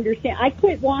don't understand. I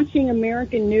quit watching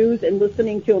American news and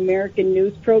listening to American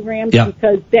news programs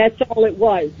because that's all it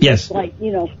was. Yes. It's like,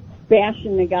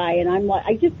 bashing the guy, and I'm like,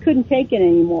 I just couldn't take it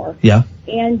anymore. Yeah.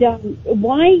 And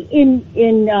why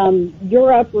in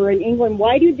Europe or in England,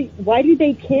 why do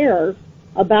they care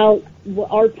about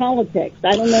our politics?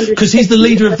 I don't understand. Because he's the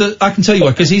leader of the. I can tell you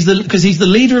why. Because he's the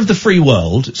leader of the free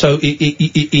world. So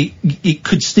it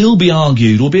could still be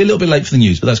argued. We'll be a little bit late for the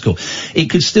news, but that's cool. It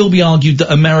could still be argued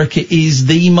that America is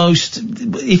the most,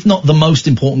 if not the most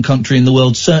important country in the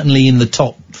world, certainly in the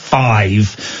top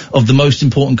 5 of the most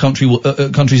important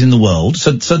countries in the world.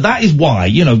 So that is why,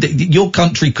 your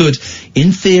country could,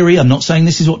 in theory, I'm not saying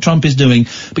this is what Trump is doing,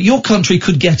 but your country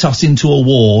could get us into a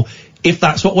war if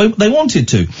that's what they wanted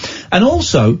to. And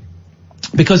also,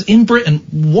 because in Britain,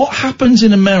 what happens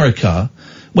in America,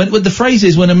 when the phrase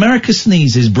is, when America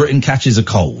sneezes, Britain catches a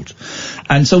cold.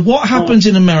 And so what happens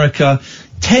in America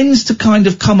tends to kind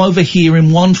of come over here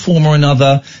in one form or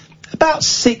another about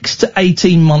 6 to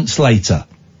 18 months later.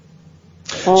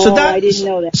 Oh, I didn't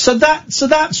know that. So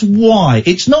that's why.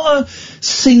 It's not a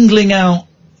singling out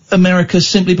America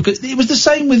simply because it was the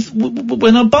same with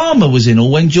when Obama was in, or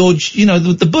when George,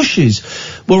 the Bushes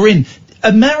were in.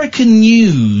 American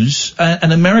news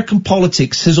and American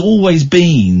politics has always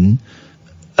been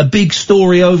a big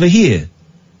story over here.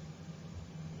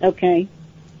 Okay.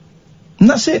 And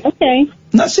that's it. Okay.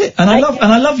 And that's it. And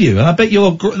I love you. And I bet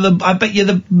you're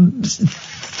the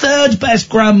third best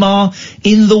grandma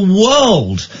in the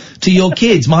world to your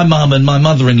kids. My mum and my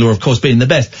mother-in-law, of course, being the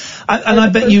best. I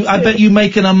bet you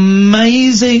make an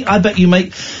amazing. Can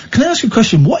I ask you a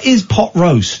question? What is pot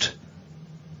roast?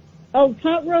 Oh,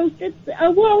 pot roast. It's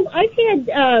well, I've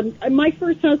had my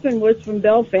first husband was from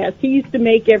Belfast. He used to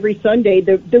make every Sunday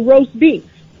the roast beef.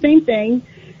 Same thing,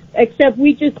 except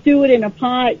we just do it in a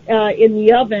pot in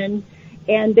the oven,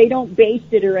 and they don't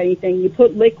baste it or anything. You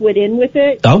put liquid in with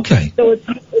it. Okay. So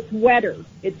it's wetter.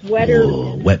 It's wetter.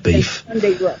 Oh, wet beef.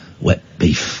 Sunday roast. Wet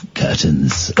beef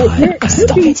curtains. But your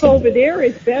beef over there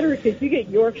is better because you get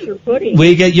Yorkshire pudding.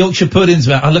 We get Yorkshire puddings.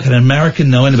 I look at an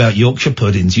American knowing about Yorkshire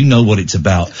puddings. You know what it's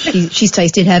about. She's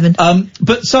tasted heaven. Can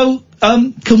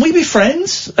we be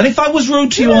friends? And if I was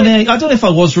rude to you on air, I don't know if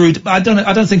I was rude. I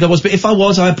don't think I was. But if I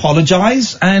was, I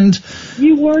apologise. And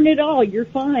you weren't at all. You're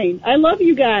fine. I love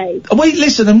you guys. Wait,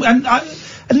 listen, and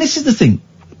this is the thing.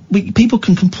 People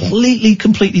can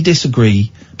completely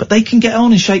disagree, but they can get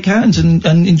on and shake hands and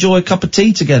enjoy a cup of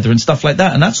tea together and stuff like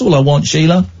that. And that's all I want,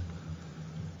 Sheila.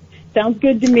 Sounds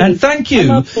good to me. And thank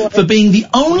you for being the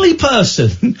only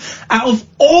person out of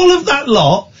all of that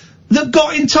lot that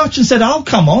got in touch and said, I'll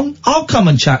come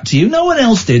and chat to you. No one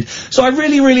else did. So I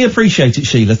really appreciate it,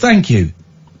 Sheila. Thank you.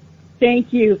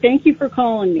 Thank you. Thank you for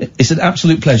calling me. It's an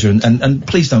absolute pleasure, and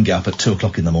please don't get up at 2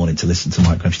 o'clock in the morning to listen to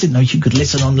Mike Graham. She didn't know you could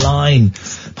listen online.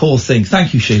 Poor thing.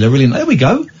 Thank you, Sheila. Really. There we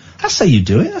go. That's how you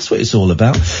do it. That's what it's all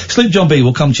about. Sloop John B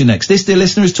will come to you next. This, dear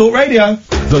listener, is Talk Radio.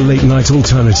 The Late Night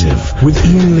Alternative with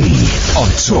Iain Lee on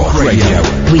Talk Radio.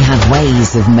 We have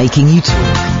ways of making you talk.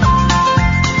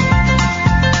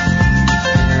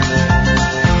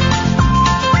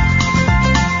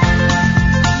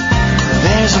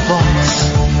 There's a voice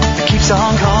that keeps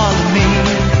on calling me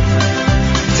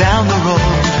down the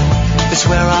road. It's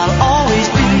where I'll always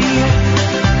be.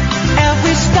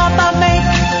 Every stop I make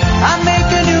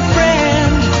a new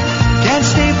friend. Can't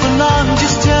stay for long,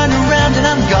 just turn around and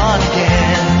I'm gone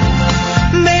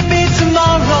again. Maybe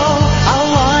tomorrow I'll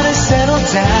wanna settle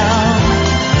down.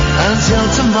 Until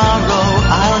tomorrow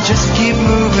I'll just keep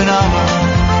moving on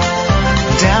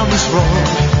down this road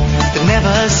that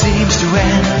never seems to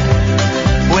end.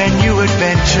 When new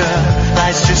adventure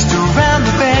lies just around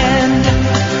the bend.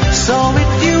 So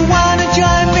if you wanna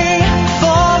join me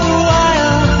for a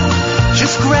while,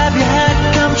 just grab your hat,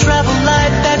 come travel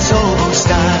light, that's old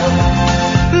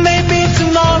style. Maybe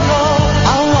tomorrow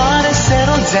I'll wanna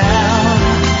settle down.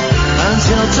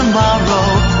 Until tomorrow,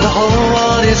 the whole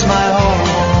world is my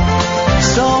home.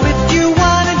 So if you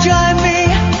wanna join me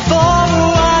for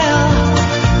a while,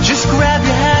 just grab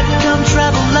your hat, come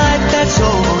travel light, that's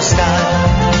old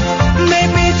style.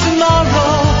 Maybe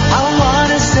tomorrow I'll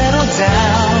wanna settle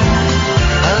down.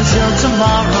 Until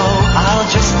tomorrow I'll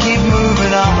just keep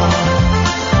moving on.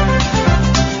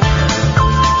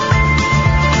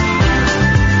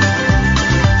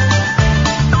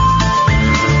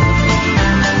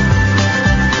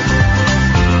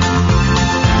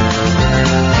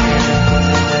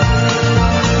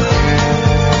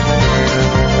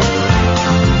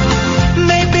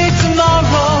 Maybe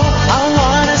tomorrow I'll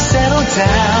wanna settle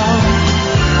down.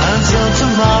 Until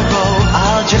tomorrow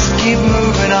I'll just keep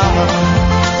moving on.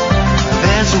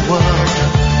 There's a world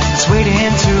that's waiting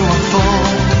to unfold,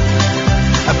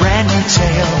 a brand new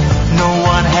tale no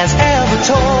one has ever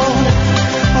told.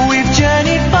 We've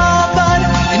journeyed far but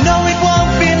you know it won't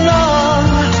be long.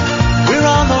 We're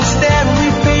almost there and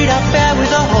we've paid our fare with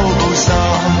a hobo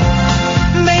song.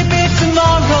 Maybe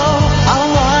tomorrow I'll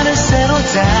wanna settle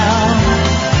down.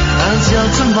 Until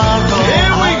tomorrow.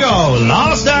 Here we go,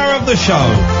 last hour of the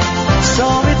show. So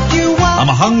if you want, I'm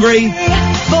hungry.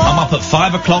 I'm up at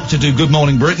 5 o'clock to do Good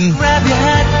Morning Britain. grab your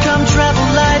hat, come travel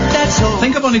light, that's all. I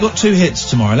think I've only got 2 hits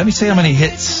tomorrow. Let me see how many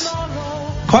hits.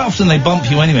 Quite often they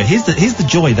bump you anyway. Here's the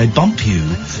joy. They bump you.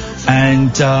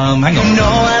 And, hang on. You know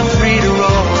I'm free to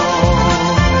roll.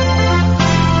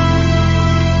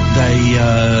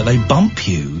 They bump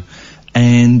you.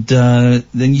 And,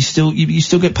 then you still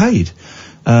get paid.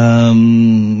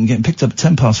 Getting picked up at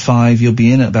 5:10. You'll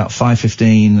be in at about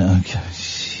 5:15. Okay.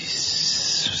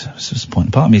 What's the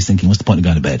point? Part of me is thinking, what's the point of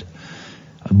going to bed?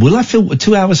 Will I feel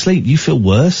 2 hours sleep? Do you feel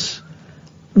worse?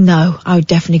 No, I would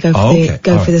definitely go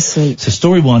for the sleep. So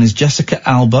story 1 is Jessica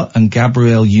Alba and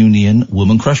Gabrielle Union,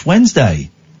 Woman Crush Wednesday.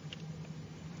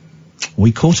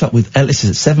 We caught up with, this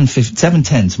is at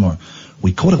 7:10 tomorrow.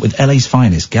 We caught up with LA's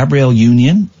finest, Gabrielle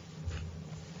Union.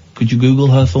 Could you Google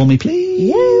her for me, please?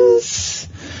 Yes.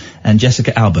 And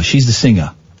Jessica Alba, she's the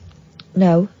singer.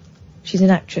 No, she's an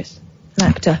actress. An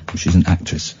actor. She's an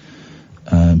actress.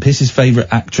 Pierce's favourite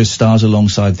actress stars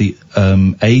alongside the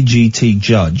AGT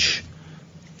judge.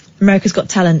 America's Got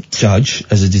Talent. Judge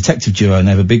as a detective duo, and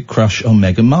they have a big crush on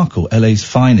Meghan Markle. LA's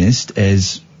Finest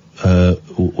is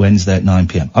Wednesday at 9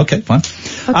 p.m. Okay, fine.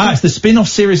 Okay. It's the spin-off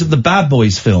series of the Bad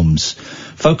Boys films.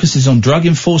 Focuses on drug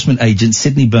enforcement agent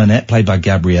Sidney Burnett, played by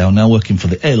Gabrielle, now working for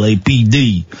the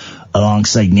LAPD,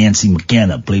 alongside Nancy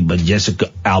McKenna, played by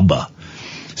Jessica Alba.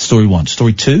 Story 1.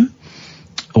 Story 2,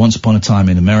 Once Upon a Time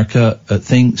in America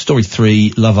thing. Story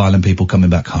 3, Love Island people coming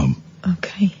back home.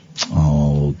 Okay.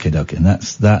 Oh, okay. And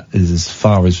that is as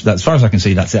far as I can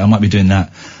see, that's it. I might be doing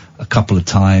that a couple of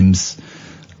times.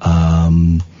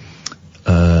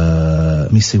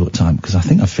 Let me see what time, because I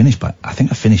think I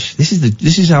finished. This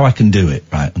is how I can do it,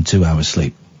 right, on 2 hours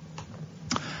sleep.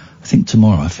 I think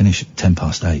tomorrow I finish at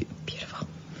 8:10. Beautiful.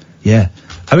 Yeah.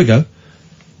 Here we go.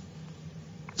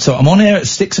 So I'm on air at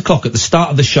 6 o'clock at the start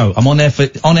of the show. I'm on air for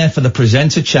the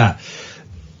presenter chat.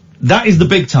 That is the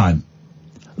big time.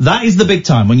 That is the big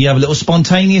time, when you have a little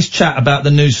spontaneous chat about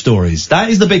the news stories. That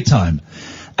is the big time.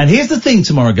 And here's the thing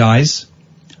tomorrow, guys.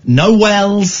 No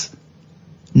wells,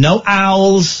 no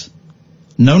owls,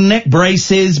 no neck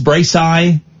braces,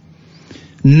 brace-eye,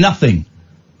 nothing.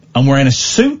 I'm wearing a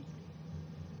suit.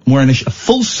 I'm wearing a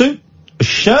full suit, a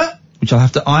shirt, which I'll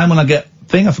have to iron when I get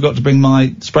thing. I forgot to bring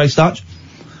my spray starch.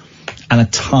 And a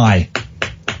tie.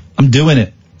 I'm doing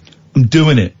it. I'm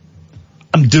doing it.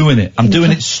 I'm doing it. I'm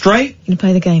doing it straight. You can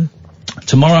play the game.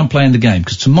 Tomorrow I'm playing the game,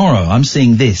 because tomorrow I'm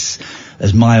seeing this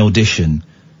as my audition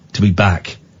to be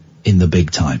back in the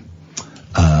big time.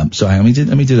 So let me do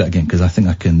that again, because I think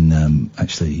I can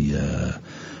actually.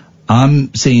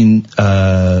 I'm seeing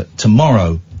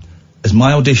tomorrow as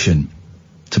my audition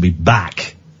to be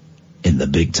back in the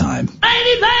big time.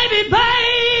 Baby, baby,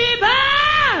 baby!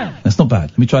 That's not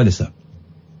bad. Let me try this though.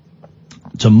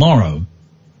 Tomorrow,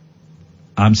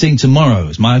 I'm seeing tomorrow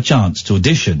as my chance to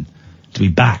audition to be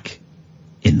back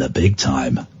in the big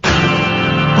time.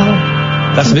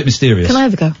 Oh. That's a bit mysterious. Can I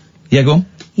have a go? Yeah, go on.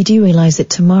 You do realise that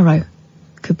tomorrow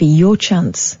could be your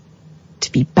chance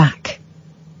to be back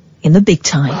in the big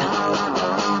time.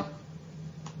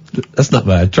 That's not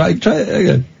bad. Try it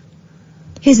again.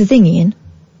 Here's the thing, Ian.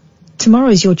 Tomorrow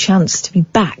is your chance to be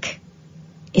back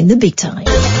in the big time.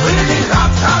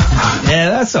 Yeah,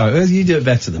 that's all right. You do it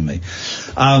better than me.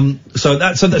 So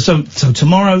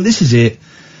tomorrow, this is it.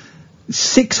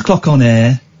 6 o'clock on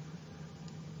air.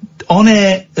 On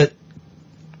air at,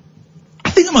 I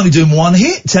think I'm only doing one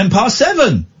hit,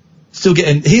 7:10. Still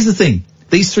getting, here's the thing.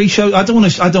 These 3 shows, I don't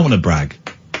want to brag.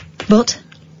 But?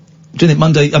 I'm doing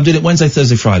it Wednesday,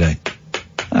 Thursday, Friday.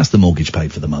 That's the mortgage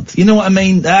paid for the month. You know what I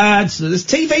mean? That's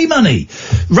TV money.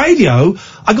 Radio,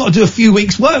 I got to do a few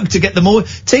weeks' work to get the more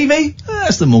TV.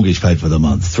 That's the mortgage paid for the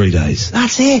month. 3 days.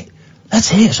 That's it.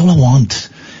 That's it. That's all I want.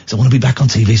 So I want to be back on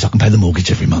TV so I can pay the mortgage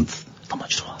every month. Not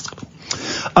much to ask.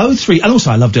 03, and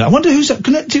also I loved it. I wonder who's,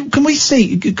 can we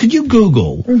see, could you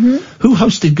Google who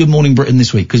hosted Good Morning Britain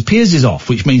this week? Because Piers is off,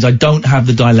 which means I don't have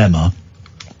the dilemma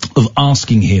of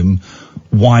asking him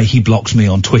why he blocks me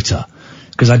on Twitter.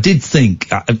 Because I did think,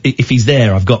 if he's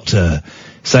there, I've got to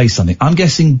say something. I'm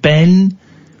guessing Ben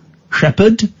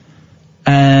Shepherd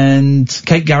and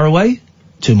Kate Garraway,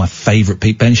 2 of my favourite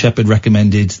people. Ben Shepherd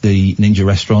recommended the Ninja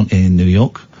restaurant in New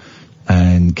York,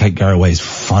 and Kate Garraway is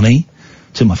funny.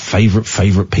 2 of my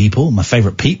favourite people, my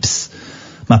favourite peeps,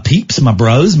 my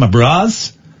bros, my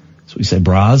bras. That's what we say,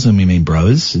 bras, when we mean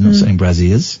bros. You're not saying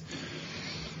braziers.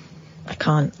 I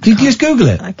can't. Can you just Google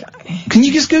it? Can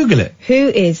you just Google it? Who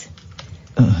is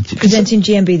presenting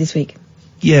GMB this week?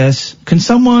 Yes. Can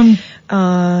someone?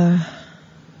 Can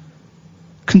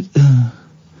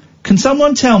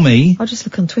someone tell me? I'll just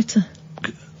look on Twitter.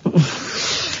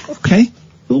 Okay.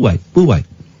 We'll wait.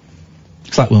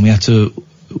 It's like when we had to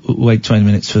wait 20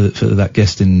 minutes for that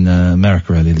guest in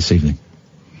America earlier this evening.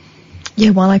 Yeah,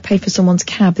 while I paid for someone's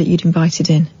cab that you'd invited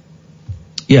in.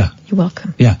 Yeah. You're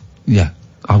welcome. Yeah.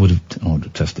 I would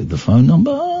have tested the phone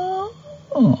number.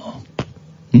 Oh.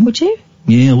 Would you?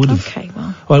 Yeah, I would have. Okay,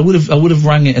 well. I would have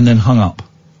rang it and then hung up.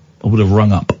 I would have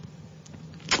rung up.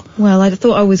 Well, I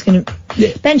thought I was going to...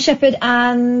 Yeah. Ben Shepherd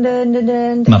and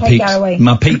Kate Garraway.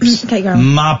 My peeps. Kate Garraway.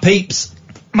 My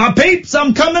peeps,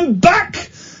 I'm coming back!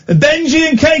 Benji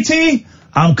and Katie,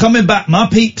 I'm coming back. My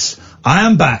peeps, I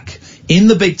am back. In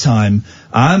the big time,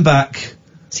 I am back.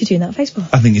 Is he doing that on Facebook?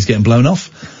 I think he's getting blown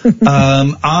off.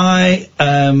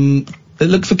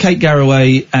 Look for Kate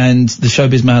Garraway and the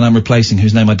showbiz man I'm replacing,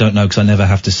 whose name I don't know because I never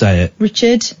have to say it.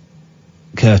 Richard.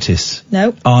 Curtis.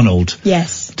 No. Arnold.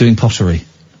 Yes. Doing pottery.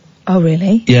 Oh,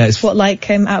 really? Yeah, it's what, like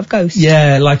Out of Ghost?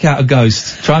 Yeah, like Out of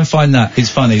Ghost. Try and find that. It's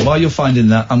funny. While you're finding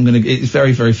that, it's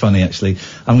very, very funny, actually.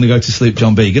 I'm gonna go to Sloop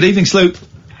John B. Good evening, Sloop.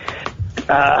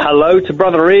 Hello to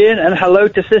Brother Ian and hello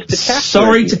to Sister Catherine.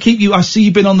 Sorry to keep you. I see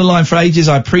you've been on the line for ages.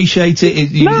 I appreciate it.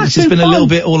 It's just been a little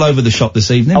bit all over the shop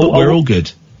this evening, but we're all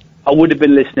good. I would have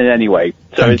been listening anyway,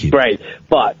 so it's great.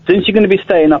 But since you're going to be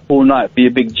staying up all night for your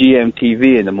big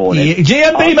GMTV in the morning...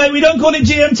 GMB, mate, we don't call it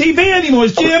GMTV anymore,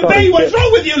 it's GMB, sorry, what's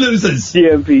wrong with you losers?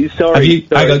 GMB, sorry.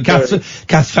 Hang on,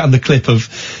 Kath found the clip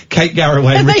of Kate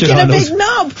Garraway and Richard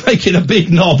Arnold making a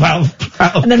big knob out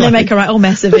of and then they make a right old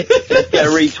mess of it. Get a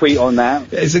retweet on that.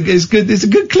 It's a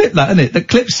good clip, that, isn't it? The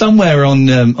clip's somewhere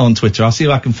on Twitter. I'll see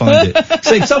if I can find it.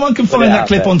 So if someone can find that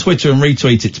clip on Twitter and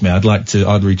retweet it to me, I'd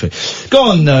retweet.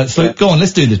 Go on, Sloop, go on,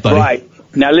 let's do this, buddy. Right.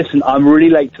 Now listen, I'm really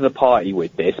late to the party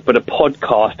with this, but a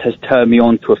podcast has turned me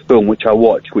on to a film which I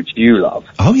watched, which you love.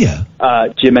 Oh, yeah.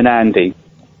 Jim and Andy.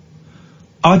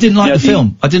 I didn't like the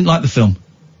film. I didn't like the film.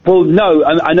 Well, no,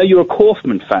 I know you're a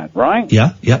Kaufman fan, right?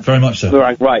 Yeah, very much so.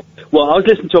 Right. Well, I was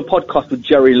listening to a podcast with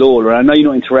Jerry Lawler, and I know you're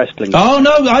not into wrestling. Oh,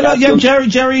 no, I know,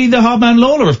 Jerry the Hardman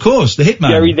Lawler, of course, the hitman.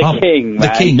 Jerry the King, man.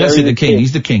 The King, that's it, the King.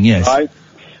 He's the King, yes. Right?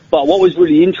 But what was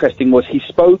really interesting was he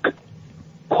spoke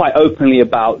quite openly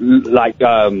about,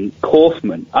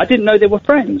 Kaufman. I didn't know they were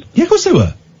friends. Yeah, of course they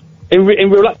were. In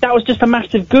real life, that was just a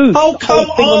massive goof. Oh, come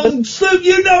on, Sloop,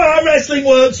 you know how wrestling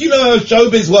works, you know how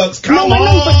showbiz works, come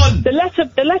on! The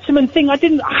Letterman thing, I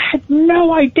had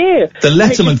no idea. The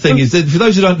Letterman thing is, that, for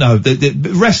those who don't know,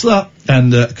 the wrestler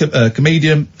and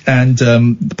comedian and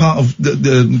part of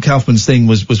the Kaufman's thing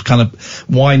was kind of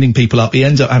winding people up. He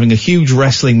ends up having a huge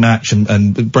wrestling match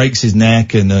and breaks his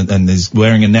neck and is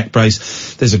wearing a neck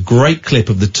brace. There's a great clip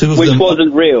of the two of them. Which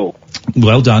wasn't real.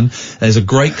 Well done. There's a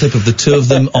great clip of the two of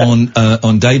them on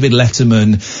David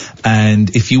Letterman, and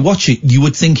if you watch it, you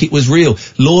would think it was real.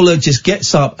 Lawler just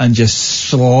gets up and just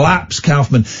slaps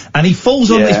Kaufman, and he falls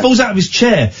out of his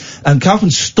chair, and Kaufman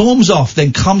storms off,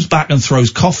 then comes back and throws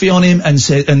coffee on him and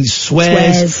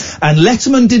swears. And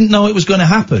Letterman didn't know it was going to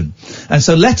happen, and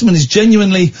so Letterman is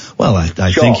genuinely, well, I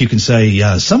think you can say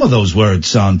some of those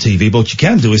words on TV, but what you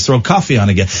can do is throw coffee on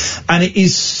again, and it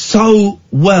is so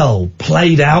well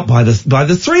played out by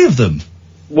the three of them.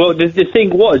 Well, the thing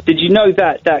was, did you know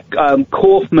that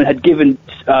Kaufman had given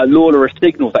Lawler a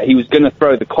signal that he was going to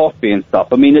throw the coffee and stuff?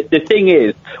 I mean, the thing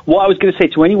is, what I was going to say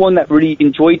to anyone that really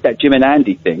enjoyed that Jim and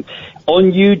Andy thing,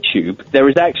 on YouTube, there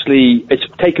is actually, it's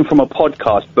taken from a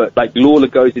podcast, but like Lawler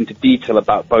goes into detail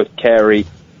about both Carey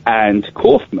and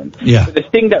Kaufman. Yeah. But the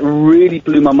thing that really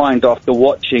blew my mind after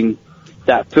watching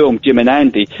that film, Jim and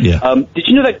Andy, did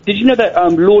you know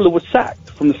that Lawler was sacked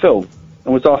from the film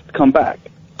and was asked to come back?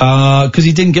 Because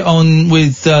he didn't get on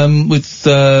with Jim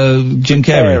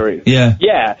Carrey. Yeah.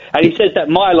 Yeah, and he said that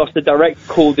Milos, the director,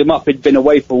 called him up. He'd been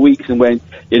away for weeks and went,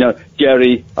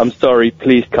 Jerry, I'm sorry,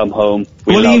 please come home.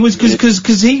 He was,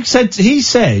 because he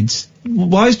said,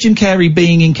 why is Jim Carrey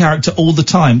being in character all the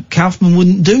time? Kaufman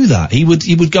wouldn't do that. He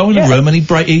would go in a room and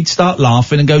he'd start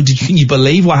laughing and go, can you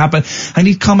believe what happened? And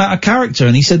he'd come out of character,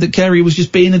 and he said that Carrey was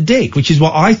just being a dick, which is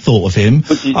what I thought of him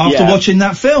after watching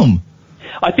that film.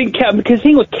 I think, because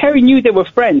Carey knew they were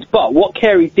friends, but what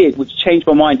Carey did, which changed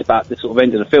my mind about the sort of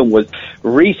end of the film, was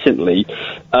recently,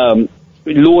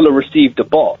 Lawler received a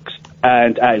box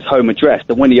at his home address,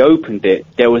 and when he opened it,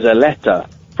 there was a letter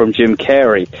from Jim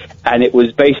Carrey, and it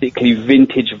was basically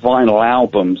vintage vinyl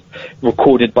albums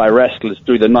recorded by wrestlers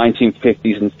through the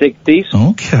 1950s and 60s.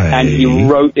 Okay. And he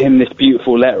wrote him this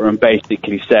beautiful letter and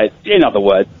basically said, in other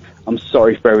words, I'm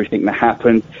sorry for everything that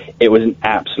happened. It was an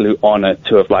absolute honor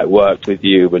to have worked with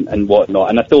you and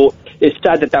whatnot. And I thought it's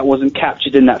sad that wasn't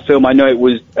captured in that film. I know it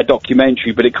was a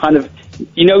documentary, but it kind of,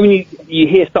 when you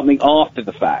hear something after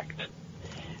the fact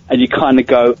and you kind of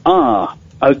go,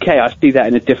 okay, I see that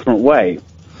in a different way,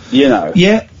 Yeah,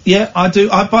 I do.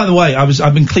 By the way,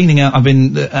 I've been cleaning out, I've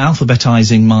been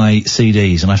alphabetizing my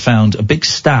CDs, and I found a big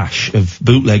stash of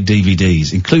bootleg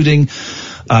DVDs, including,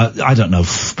 I don't know,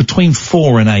 between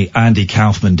 4 and 8 Andy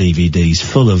Kaufman DVDs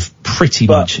full of pretty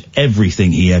much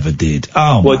everything he ever did.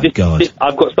 Oh, my God.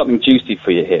 I've got something juicy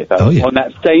for you here, though. Oh, yeah. On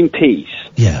that same piece,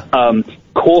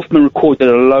 Kaufman recorded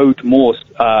a load more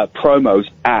promos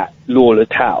at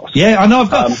Lawler's house. Yeah, I know.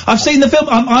 I've seen the film.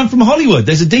 I'm from Hollywood.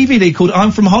 There's a DVD called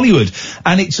I'm from Hollywood,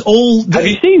 and it's all. Have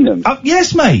you seen them?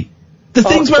 Yes, mate. The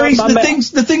things where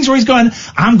he's going,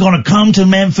 I'm gonna come to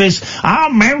Memphis.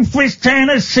 I'm Memphis,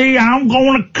 Tennessee. I'm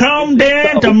gonna come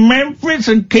down to Memphis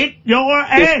and kick your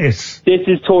ass. This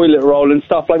is toilet roll and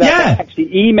stuff like that. Yeah. I actually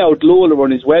emailed Lawler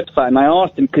on his website and I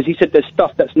asked him, because he said there's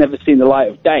stuff that's never seen the light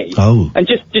of day. Oh. And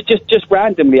just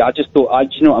randomly, I just thought,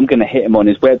 I'm gonna hit him on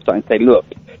his website and say, look,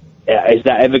 is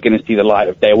that ever going to see the light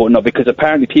of day or whatnot? Because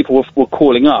apparently people were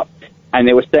calling up and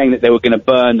they were saying that they were going to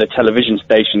burn the television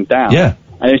station down. Yeah.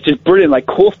 And it was just brilliant. Like,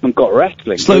 Kaufman got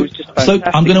wrestling. It was just fantastic.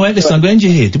 I'm going to end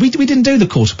you here. We didn't do the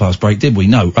quarter past break, did we?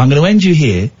 No. I'm going to end you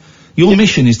here. Your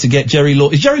mission is to get Jerry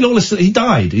Lawler. Is Jerry Lawler still, he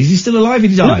died? Is he still alive?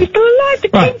 He died? No, he's still alive.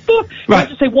 Can I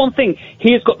just say one thing?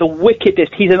 He has got the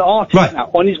wickedest. He's an artist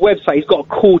now. On his website, he's got a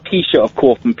cool T-shirt of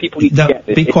Kaufman. People need to get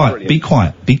this. Be quiet.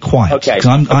 Okay.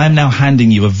 Because I am now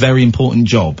handing you a very important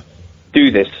job.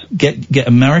 Do this. Get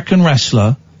American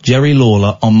wrestler Jerry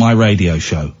Lawler on my radio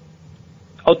show.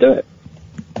 I'll do it.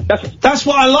 That's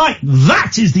what I like.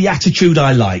 That is the attitude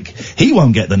I like. He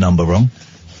won't get the number wrong.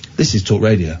 This is Talk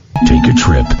Radio. Take a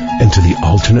trip into the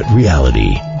alternate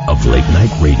reality of late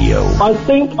night radio. I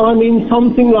think I'm in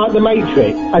something like the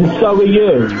Matrix, and so are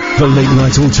you. The Late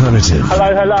Night Alternative.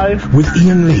 Hello. With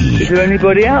Iain Lee. Is there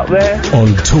anybody out there?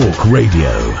 On Talk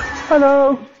Radio.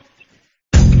 Hello.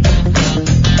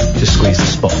 Just squeeze the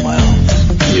spot on my arm.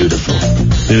 Beautiful.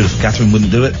 Catherine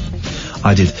wouldn't do it.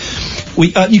 I did.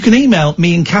 You can email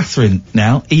me and Catherine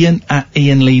now,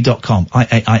 Iain@iainlee.com,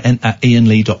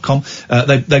 IAIN@iainlee.com.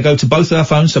 They go to both our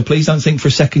phones, so please don't think for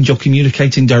a second you're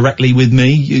communicating directly with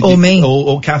me. Me.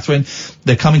 Or Catherine.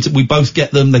 They're coming we both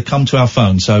get them, they come to our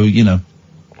phone, so,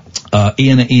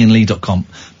 Iain@iainlee.com,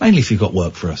 mainly if you've got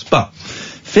work for us. But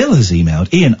Phil has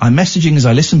emailed, Iain, I'm messaging as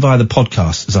I listen via the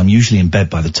podcast, as I'm usually in bed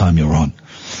by the time you're on.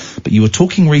 But you were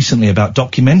talking recently about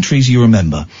documentaries you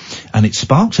remember, and it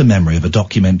sparked a memory of a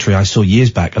documentary I saw years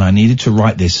back, and I needed to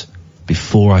write this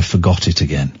before I forgot it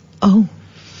again. Oh.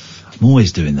 I'm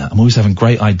always doing that. I'm always having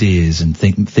great ideas and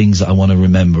things that I want to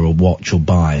remember or watch or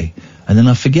buy, and then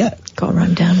I forget. Got to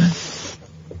write down then.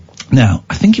 Now,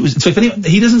 I think it was... So if anyone...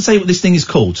 He doesn't say what this thing is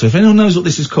called, so if anyone knows what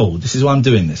this is called, this is why I'm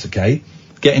doing this, okay?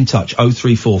 Get in touch,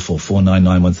 0344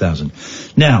 499 1000.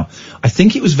 Now, I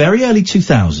think it was very early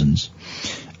 2000s,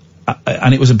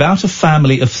 and it was about a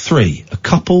family of three, a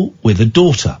couple with a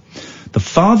daughter. The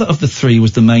father of the three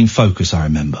was the main focus, I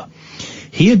remember.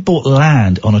 He had bought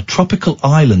land on a tropical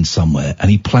island somewhere,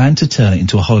 and he planned to turn it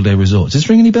into a holiday resort. Does this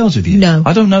ring any bells with you? No.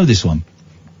 I don't know this one.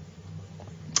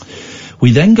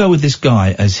 We then go with this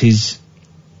guy as he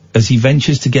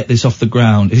ventures to get this off the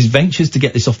ground. His ventures to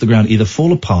get this off the ground either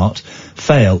fall apart,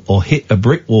 fail, or hit a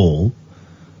brick wall,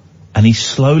 and he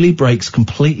slowly breaks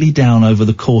completely down over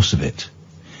the course of it.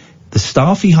 The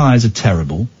staff he hires are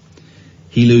terrible.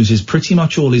 He loses pretty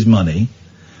much all his money,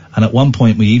 and at one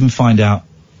point we even find out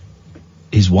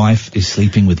his wife is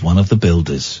sleeping with one of the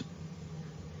builders.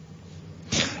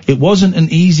 It wasn't an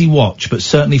easy watch, but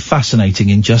certainly fascinating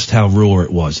in just how raw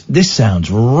it was. This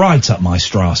sounds right up my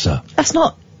Strasser. That's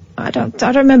not... I don't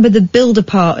remember the builder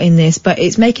part in this, but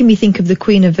it's making me think of the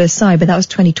Queen of Versailles, but that was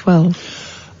 2012.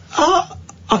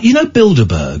 You know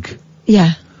Bilderberg?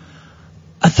 Yeah.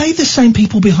 Are they the same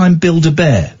people behind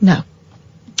Build-A-Bear? No.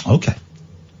 Okay.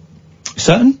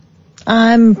 Certain?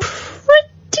 I'm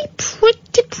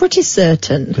pretty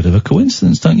certain. Bit of a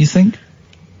coincidence, don't you think?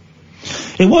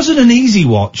 It wasn't an easy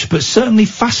watch, but certainly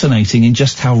fascinating in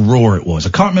just how raw it was.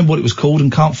 I can't remember what it was called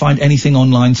and can't find anything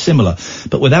online similar.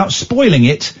 But without spoiling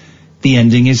it, the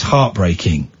ending is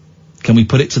heartbreaking. Can we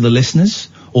put it to the listeners?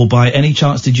 Or by any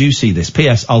chance did you see this?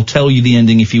 P.S. I'll tell you the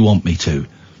ending if you want me to.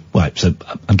 Right, so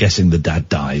I'm guessing the dad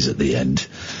dies at the end.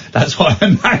 That's what I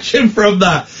imagine from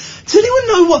that. Does anyone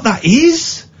know what that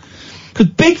is? Because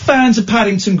big fans of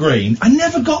Paddington Green. I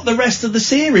never got the rest of the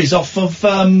series off of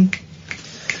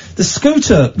the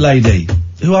scooter lady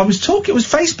who I was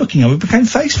Facebooking her. We became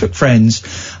Facebook friends,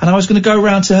 and I was going to go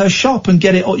round to her shop and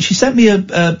get it. She sent me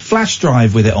a flash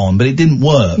drive with it on, but it didn't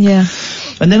work. Yeah.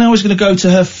 And then I was going to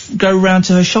go round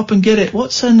to her shop and get it.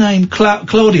 What's her name?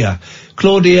 Claudia.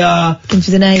 Begins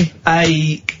with an A.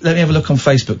 Let me have a look on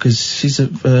Facebook, because she's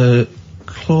a,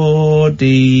 Claudia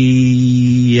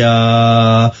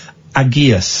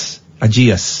Agius,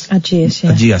 yeah.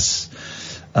 Agius.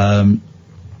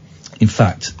 In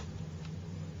fact,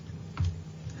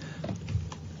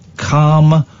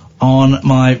 come on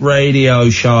my radio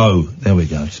show. There we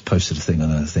go. Just posted a thing on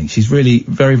her thing. She's really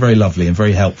very, very lovely and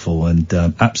very helpful and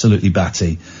absolutely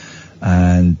batty.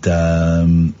 And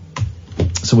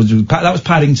so that was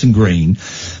Paddington Green.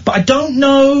 But I don't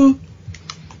know.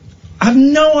 I have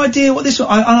no idea what this was.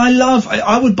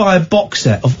 I would buy a box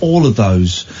set of all of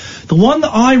those. The one that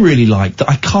I really liked, that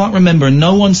I can't remember, and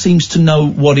no one seems to know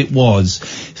what it was,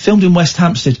 filmed in West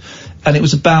Hampstead, and it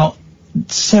was about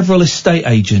several estate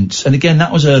agents, and again,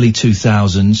 that was early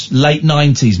 2000s, late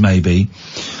 90s maybe,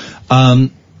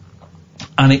 and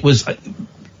it was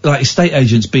like estate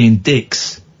agents being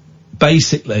dicks,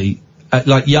 basically,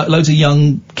 loads of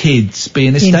young kids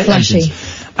being estate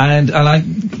agents. And I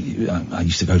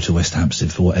used to go to West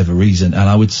Hampstead for whatever reason, and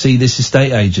I would see this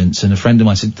estate agents, and a friend of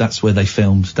mine said that's where they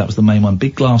filmed. That was the main one,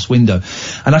 big glass window.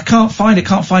 And I can't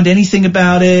find anything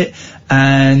about it.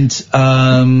 And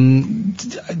I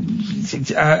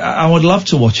would love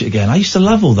to watch it again. I used to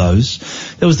love all those.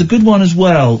 There was the good one as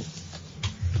well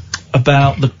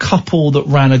about the couple that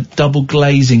ran a double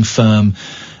glazing firm,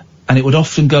 and it would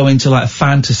often go into like a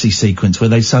fantasy sequence where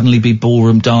they'd suddenly be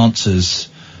ballroom dancers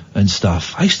and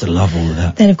stuff. I used to love all of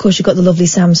that. Then, of course, you've got the lovely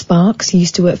Sam Sparks, who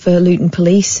used to work for Luton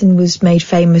Police and was made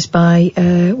famous by,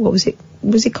 what was it?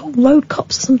 Was it called Road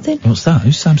Cops or something? What's that?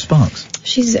 Who's Sam Sparks?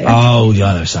 She's... oh, yeah,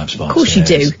 I know Sam Sparks. Of course you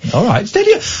do. All right.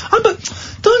 Steady.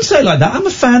 Don't say it like that. I'm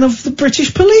a fan of the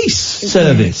British Police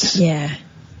Service. Yeah.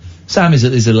 Sam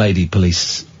is a lady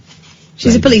police.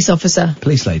 She's a police officer.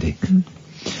 Police lady.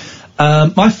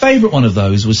 My favourite one of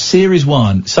those was Series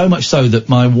 1, so much so that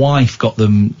my wife got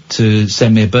them to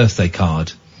send me a birthday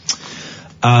card.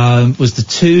 It was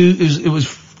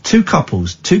two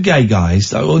couples, two gay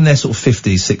guys, all in their sort of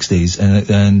 50s, 60s,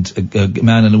 and a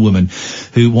man and a woman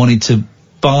who wanted to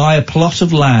buy a plot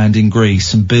of land in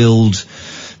Greece and build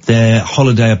their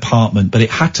holiday apartment, but it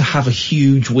had to have a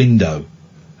huge window.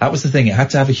 That was the thing, it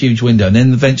had to have a huge window. And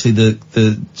then eventually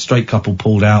the straight couple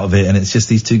pulled out of it, and it's just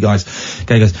these two guys,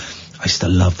 gay guys. I used to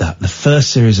love that. The first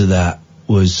series of that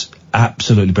was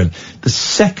absolutely brilliant. The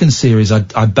second series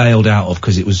I bailed out of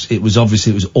because it was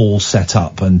obviously all set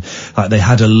up, and like they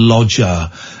had a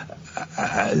lodger,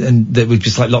 and there were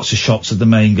just like lots of shots of the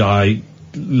main guy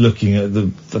looking at I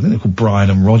think they're called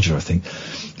Brian and Roger, I think,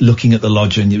 looking at the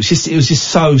lodger, and it was just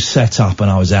so set up,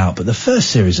 and I was out. But the first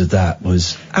series of that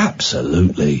was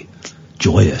absolutely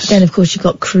joyous. Then, of course, you've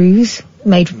got Cruise.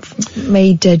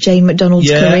 Made Jane McDonald's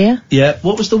career. Yeah.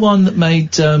 What was the one that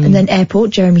made... and then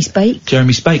Airport, Jeremy Spake.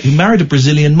 Jeremy Spake, who married a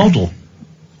Brazilian model.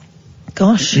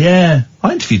 Gosh. Yeah.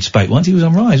 I interviewed Spake once. He was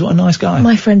on Rise. What a nice guy.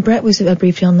 My friend Brett was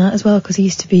briefly on that as well, because he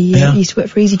used to be, he used to work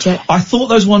for EasyJet. I thought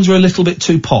those ones were a little bit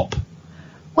too pop.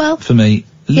 Well. For me.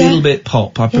 A little bit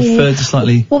pop. I preferred the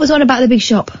slightly... What was one about The Big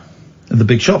Shop? The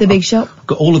Big Shop? The Big Shop. I've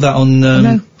got all of that on...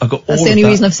 No. I've got all That's the only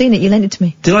reason I've seen it. You lent it to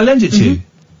me. Did I lend it to you?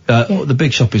 The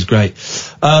Big Shop is great.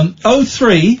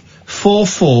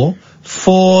 0344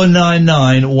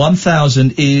 499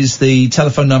 1000 is the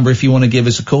telephone number if you want to give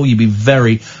us a call. You'd be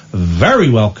very, very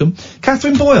welcome.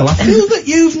 Catherine Boyle, I feel that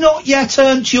you've not yet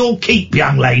earned your keep,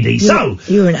 young lady.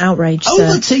 You're an outrage,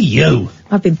 over sir. to you.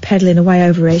 I've been peddling away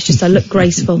over it. It's just I look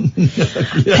graceful.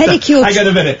 Pedicure. Hang on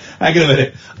a minute.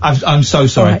 I'm so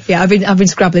sorry. Right, yeah, I've been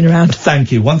scrabbling around.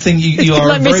 Thank you. One thing, you are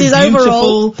like a very Mrs. beautiful,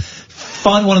 Overall.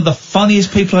 one of the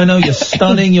funniest people I know. You're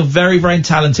stunning. You're very, very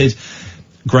talented.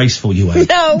 Graceful, you ain't.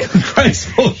 No.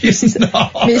 Graceful, you're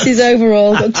not. Mrs.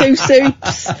 Overall, got 2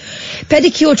 suits.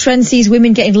 Pedicure trend sees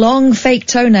women getting long fake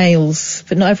toenails,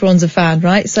 but not everyone's a fan,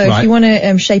 right? So if you want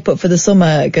to shape up for the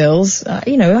summer, girls,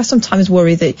 I sometimes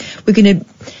worry that we're going to...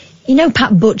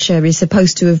 Pat Butcher is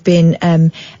supposed to have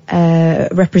been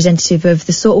representative of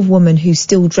the sort of woman who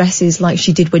still dresses like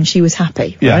she did when she was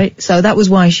happy, right? So that was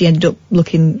why she ended up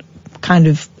looking kind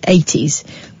of 80s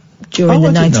during the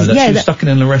 90s. I didn't know that. She was stuck in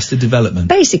an Arrested Development.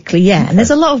 Basically, yeah. Okay. And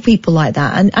there's a lot of people like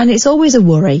that, and it's always a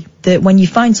worry that when you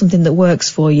find something that works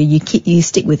for you, you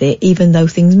stick with it, even though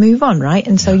things move on, right?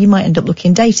 And so you might end up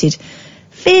looking dated.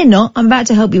 Fear not, I'm about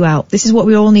to help you out. This is what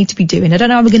we all need to be doing. I don't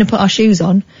know how we're going to put our shoes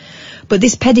on, but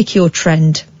this pedicure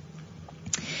trend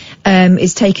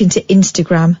is taken to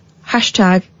Instagram.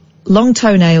 # long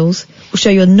toenails will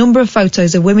show you a number of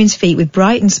photos of women's feet with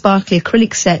bright and sparkly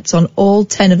acrylic sets on all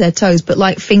 10 of their toes, but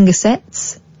like finger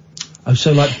sets. Oh,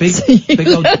 so like big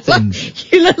old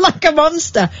things. You look like a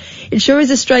monster. It sure is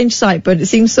a strange sight, but it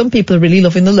seems some people are really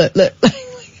loving the look.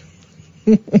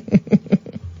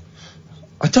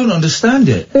 I don't understand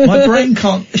it. My brain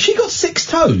can't... Has she got 6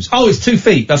 toes? Oh, it's 2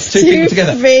 feet. That's 2 people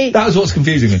together. That was what's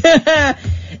confusing me.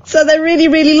 So they're really,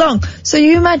 really long. So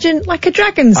you imagine like a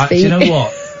dragon's feet. Do you know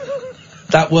what?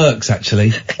 That works,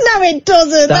 actually. No, it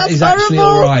doesn't. That's horrible. Actually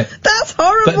all right. That's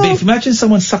horrible. But if imagine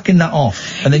someone sucking that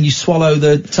off, and then you swallow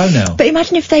the toenail. But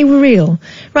imagine if they were real.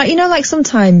 Right, like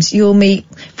sometimes you'll meet,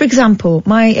 for example,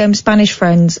 my Spanish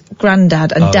friend's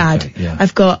granddad and dad. Okay, yeah.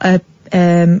 I've got a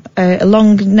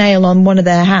long nail on one of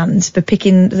their hands for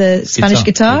picking the Spanish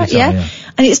guitar, yeah.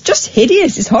 And it's just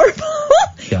hideous. It's horrible.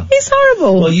 Yeah. It's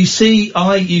horrible. Well, you see,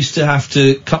 I used to have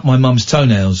to cut my mum's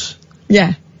toenails.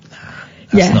 Yeah.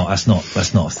 That's not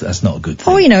a good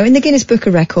thing. Or, in the Guinness Book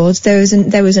of Records, there was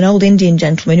an old Indian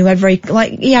gentleman who had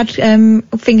he had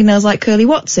fingernails like Curly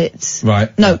Watsits.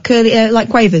 Right. No, curly, like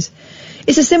Quavers.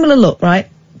 It's a similar look, right?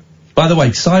 By the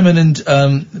way, Simon and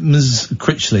Ms.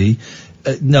 Critchley,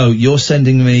 no, you're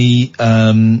sending me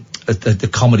a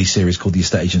comedy series called The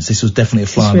Estate Agents. This was definitely a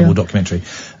fly-on-the-wall documentary.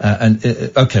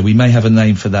 Okay, we may have a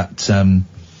name for that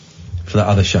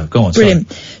other show. Go on.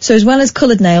 Brilliant. Sorry. So as well as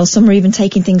coloured nails, some are even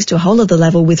taking things to a whole other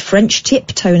level with French tip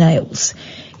toenails.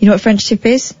 You know what French tip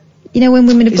is? You know when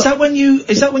women have Is that when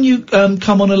you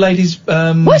come on a lady's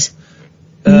what?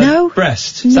 No.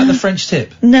 Breast? Is that the French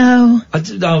tip? No. I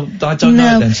don't know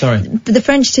it then, sorry. But the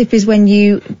French tip is when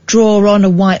you draw on a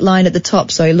white line at the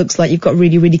top so it looks like you've got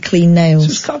really, really clean nails.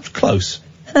 So it's kind of close.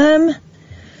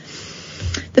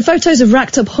 The photos have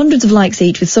racked up hundreds of likes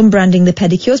each, with some branding the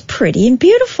pedicures pretty and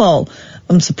beautiful.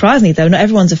 Unsurprisingly, though, not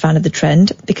everyone's a fan of the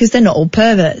trend, because they're not all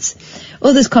perverts.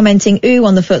 Others commenting, ooh,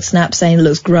 on the foot snap, saying it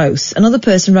looks gross. Another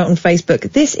person wrote on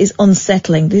Facebook, this is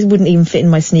unsettling. This wouldn't even fit in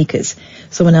my sneakers.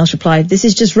 Someone else replied, this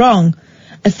is just wrong.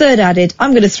 A third added,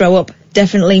 I'm going to throw up.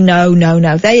 Definitely no.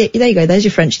 There you go. There's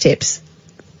your French tips.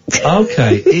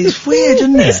 Okay. It's weird,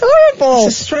 isn't it? It's horrible.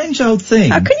 It's a strange old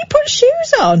thing. How can you put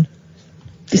shoes on?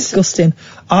 Disgusting.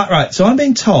 Right, so I'm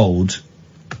being told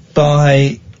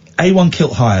by A1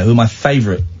 Kilt Hire, who are my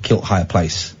favourite kilt hire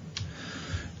place,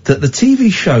 that the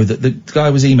TV show that the guy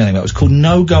was emailing about was called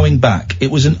No Going Back.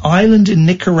 It was an island in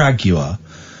Nicaragua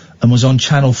and was on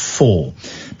Channel 4.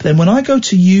 But then when I go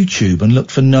to YouTube and look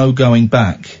for No Going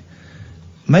Back,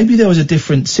 maybe there was a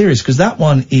different series, because that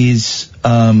one is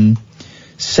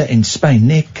set in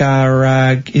Spain.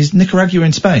 Is Nicaragua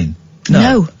in Spain?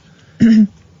 No.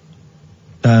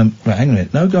 Right, hang on a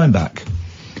minute. No Going Back.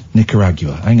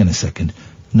 Nicaragua. Hang on a second.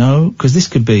 No, because this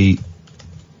could be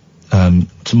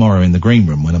tomorrow in the green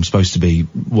room when I'm supposed to be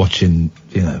watching,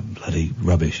 bloody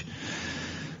rubbish.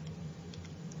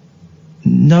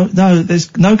 No,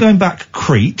 there's No Going Back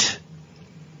Crete,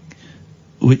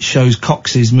 which shows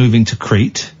Cox's moving to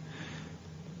Crete.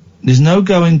 There's No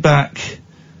Going Back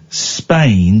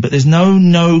Spain, but there's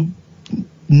no.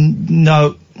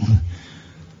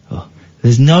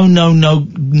 There's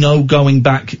no Going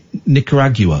Back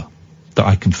Nicaragua that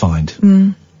I can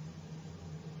find.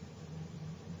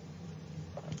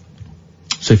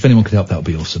 So if anyone could help, that would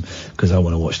be awesome, because I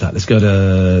want to watch that. Let's go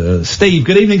to Steve.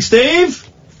 Good evening, Steve.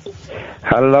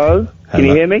 Hello. Can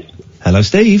you hear me? Hello,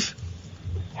 Steve.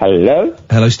 Hello.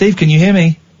 Hello, Steve. Can you hear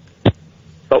me?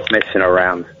 Stop messing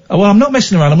around. Oh, well, I'm not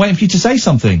messing around. I'm waiting for you to say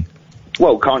something.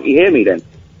 Well, can't you hear me then?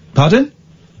 Pardon?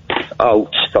 Oh,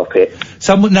 stop it.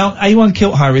 Now, A1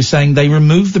 Kilt Hire is saying they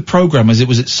removed the programme as it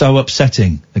was so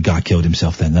upsetting. The guy killed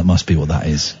himself then. That must be what that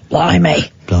is. Blimey.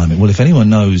 Well, if anyone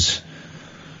knows...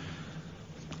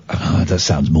 that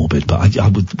sounds morbid, but I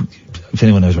would... If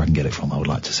anyone knows where I can get it from, I would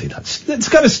like to see that. Let's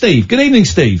go to Steve. Good evening,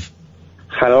 Steve.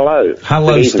 Hello.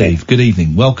 Hello, Good Steve. evening. Good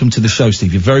evening. Welcome to the show,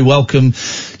 Steve. You're very welcome.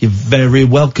 You're very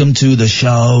welcome to the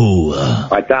show.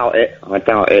 I doubt it. I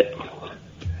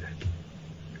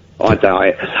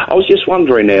was just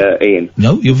wondering, Ian.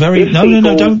 No, you're very...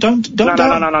 No, don't. No,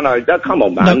 come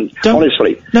on, man. No,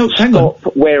 honestly. No, hang on.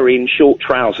 Stop wearing short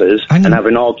trousers and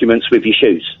having arguments with your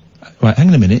shoes. Right, hang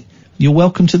on a minute. You're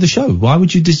welcome to the show. Why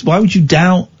would you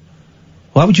doubt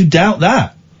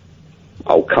that?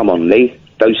 Oh, come on, Lee.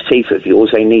 Those teeth of yours,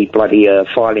 they need bloody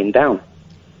filing down.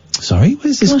 Sorry, what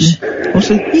is this?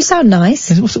 You sound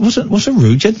nice. What's a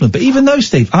rude gentleman? But even though,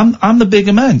 Steve, I'm the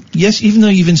bigger man. Yes, even though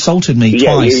you've insulted me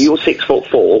twice. Yeah, you're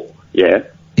 6'4", yeah,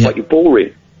 but you're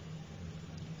boring.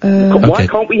 Why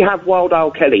can't we have Wild Al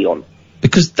Kelly on?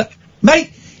 Because,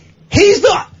 mate, he's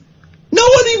not... No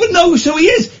one even knows who he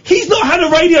is. He's not had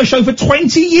a radio show for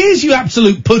 20 years, you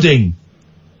absolute pudding.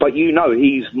 But you know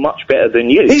he's much better than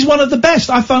you. He's one of the best.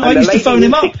 I used to phone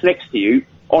him up. Sits next to you,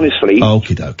 honestly.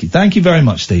 Okie dokie. Thank you very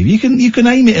much, Steve. You can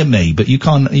aim it at me, but you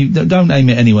can't. Don't aim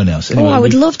it at anyone else. Anyway, I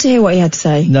would love to hear what he had to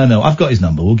say. No, I've got his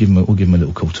number. We'll give him a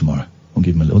little call tomorrow.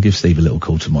 We'll give Steve a little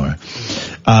call tomorrow.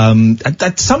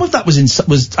 Some of that was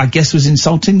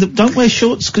insulting. Don't wear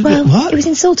shorts. Well, what? It was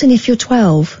insulting if you're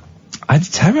 12.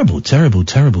 Terrible. It's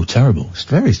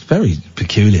very, very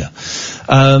peculiar.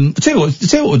 Tell you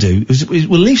what we'll do is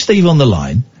we'll leave Steve on the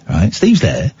line. Right, Steve's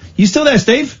there. You still there,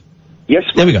 Steve? Yes.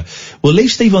 There we go. We'll leave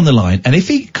Steve on the line, and if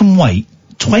he can wait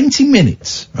 20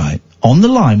 minutes, right, on the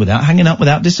line without hanging up,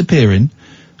 without disappearing,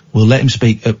 we'll let him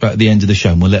speak at the end of the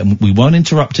show. And we won't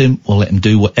interrupt him. We'll let him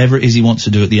do whatever it is he wants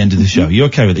to do at the end of the show. You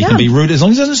okay with it? Yeah. He can be rude as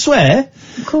long as he doesn't swear.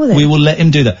 Cool then. We will let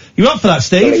him do that. You up for that,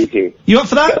 Steve? You up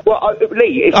for that? Well,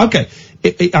 Lee. Okay.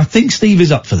 I think Steve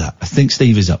is up for that.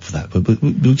 But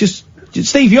we'll just...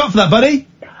 Steve, you up for that, buddy?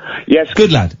 Yes.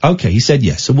 Good lad. Okay, he said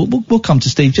yes. So we'll come to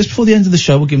Steve just before the end of the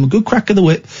show. We'll give him a good crack of the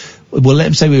whip. We'll let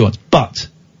him say what he wants.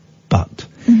 But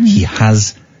he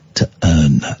has to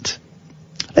earn that.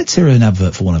 Let's hear an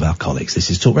advert for one of our colleagues. This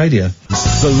is Talk Radio.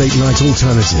 The Late Night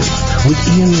Alternative with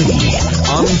Iain Lee.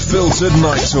 Unfiltered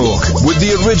Night Talk with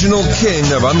the original king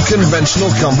of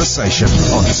unconventional conversation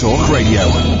on Talk Radio.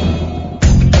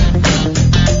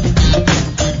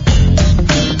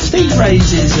 Steve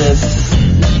raises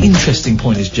an interesting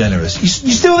point. Is generous. You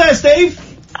still there, Steve?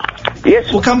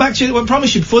 Yes. We'll come back to you. I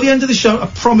promise you, before the end of the show, I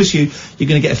promise you, you're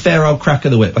going to get a fair old crack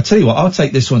of the whip. I tell you what, I'll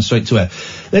take this one straight to air.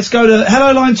 Let's go to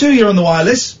hello line 2. You're on the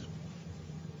wireless.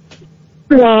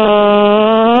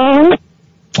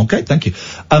 Okay, thank you.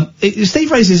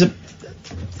 Steve raises a.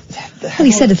 Well,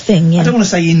 he said a thing. Yeah. I don't want to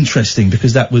say interesting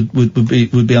because that would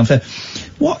be unfair.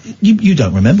 What you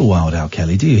don't remember Wild Al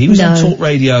Kelly, do you? He was on Talk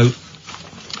Radio.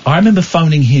 I remember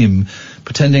phoning him,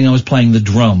 pretending I was playing the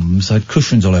drums. I had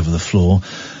cushions all over the floor.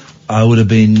 I would have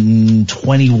been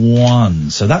 21,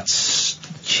 so that's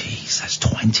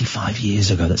 25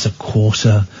 years ago. That's a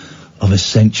quarter of a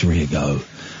century ago.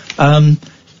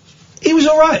 He was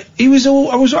all right.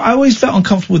 I always felt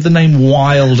uncomfortable with the name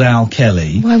Wild Al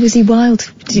Kelly. Why was he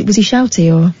wild? Was he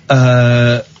shouty or?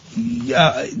 I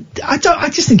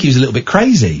just think he was a little bit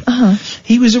crazy.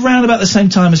 He was around about the same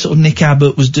time as sort of Nick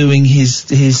Abbott was doing his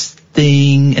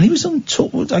thing, and he was on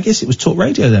Talk. I guess it was Talk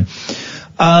Radio then.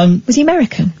 Was he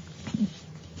American?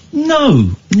 No.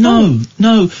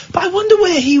 But I wonder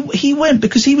where he went,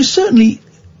 because he was certainly.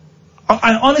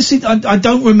 I honestly, I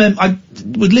don't remember. I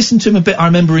would listen to him a bit. I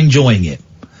remember enjoying it.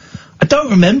 I don't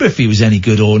remember if he was any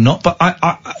good or not, but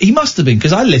he must have been,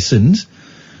 because I listened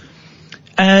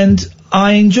and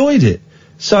I enjoyed it.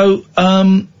 So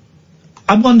I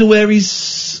wonder where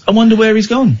he's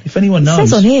gone. If anyone knows. It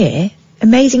says on here,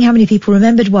 amazing how many people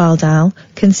remembered Wild Al,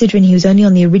 considering he was only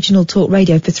on the original Talk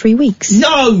Radio for 3 weeks.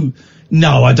 No,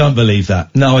 I don't believe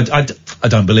that. No, I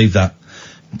don't believe that.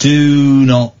 Do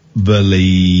not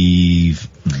believe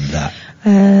that.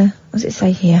 What does it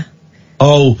say here?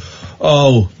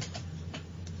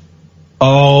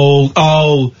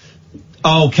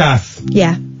 Kath.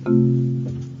 Yeah.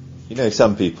 You know,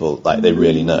 some people, like, they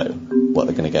really know what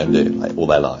they're going to go and do, like, all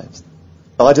their lives.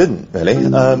 Oh, I didn't, really.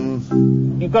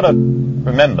 You've got to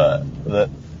remember that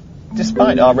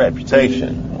despite our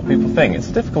reputation, what people think, it's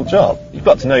a difficult job. You've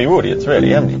got to know your audience, really,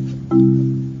 haven't you?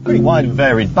 Pretty wide and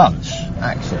varied bunch,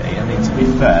 actually. I mean, to be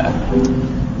fair,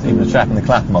 there's even a chap in the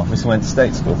Clapham office who went to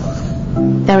state school.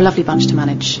 They're a lovely bunch to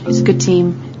manage. It's a good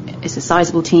team. It's a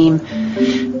sizable team.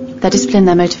 They're disciplined,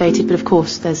 they're motivated, but of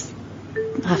course, I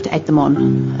have to egg them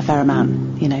on a fair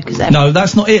amount, you know, because No,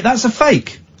 that's not it. That's a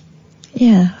fake.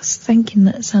 Yeah, I was thinking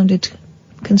that sounded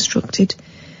constructed.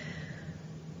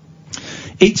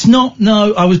 It's not.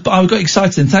 No, I got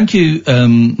excited, and thank you.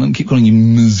 I keep calling you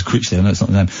Ms. Critchley. I know it's not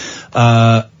the name.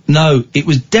 No, it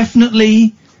was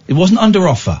definitely. It wasn't under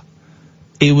offer.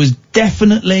 It was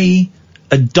definitely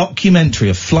a documentary,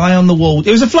 a fly on the wall.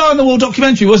 It was a fly on the wall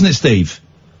documentary, wasn't it, Steve?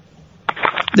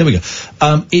 There we go.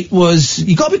 It was.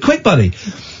 You got to be quick, buddy.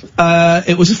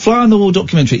 It was a fly on the wall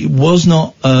documentary. It was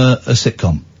not a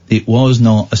sitcom. It was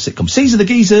not a sitcom. Caesar the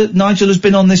Geezer, Nigel has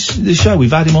been on this show.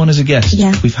 We've had him on as a guest.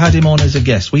 Yeah. We've had him on as a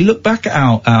guest. We look back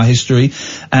at our history,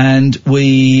 and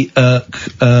we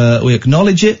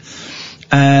acknowledge it,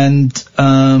 and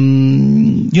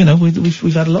you know,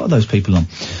 we've had a lot of those people on.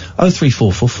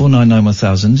 0344 499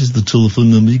 1000 is the telephone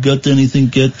number. You got anything,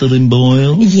 Catherine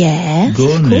Boyle? Yeah,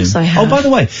 Go on, of course then. I have. Oh, by the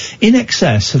way, In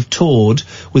Excess have toured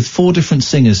with 4 different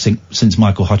singers since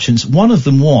Michael Hutchence. One of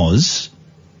them was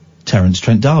Terence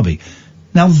Trent D'Arby.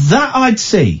 Now that I'd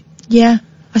see. Yeah,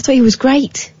 I thought he was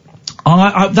great.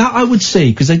 That I would see,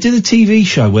 because they did a TV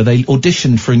show where they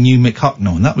auditioned for a new Mick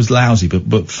Hucknall, and that was lousy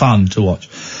but fun to watch.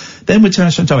 Then with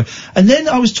Terence Trent D'Arby, and then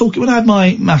I was talking when I had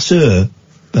my masseur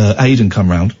Aidan come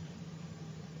round.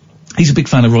 He's a big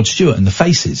fan of Rod Stewart and the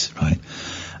Faces, right?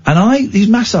 And he's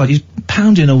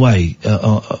pounding away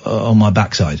on my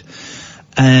backside,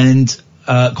 and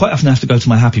quite often I have to go to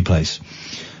my happy place.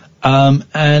 And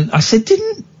I said,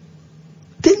 didn't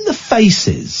the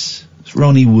Faces,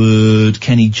 Ronnie Wood,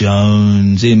 Kenny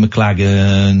Jones, Ian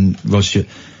McLagan, Rod Stewart,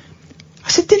 I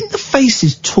said, didn't the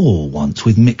Faces tour once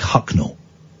with Mick Hucknall?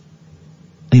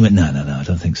 And he went, no, I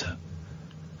don't think so.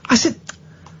 I said,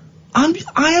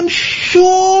 I am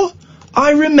sure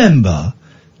I remember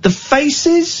the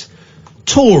Faces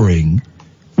touring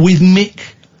with Mick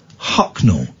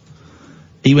Hucknall.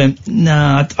 He went,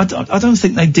 nah, I don't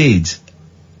think they did.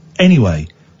 Anyway,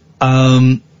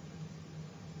 I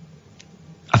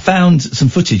found some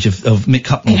footage of Mick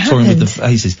Hucknall touring with the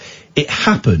Faces. It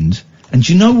happened, and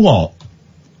do you know what?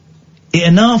 It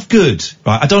enough good,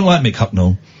 right? I don't like Mick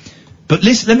Hucknall, but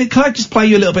listen, can I just play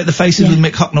you a little bit of the Faces with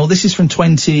Mick Hucknall? This is from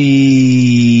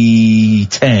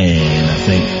 2010, I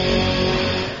think.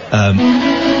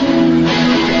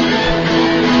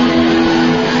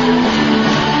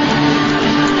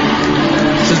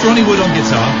 Johnny Wood on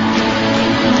guitar.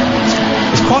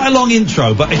 It's quite a long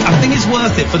intro, but I think it's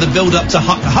worth it for the build-up to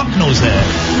Hucknall's there.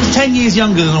 He's 10 years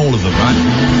younger than all of them, right?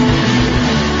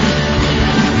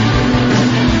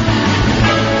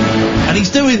 And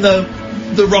he's doing the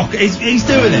rock. He's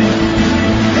doing it.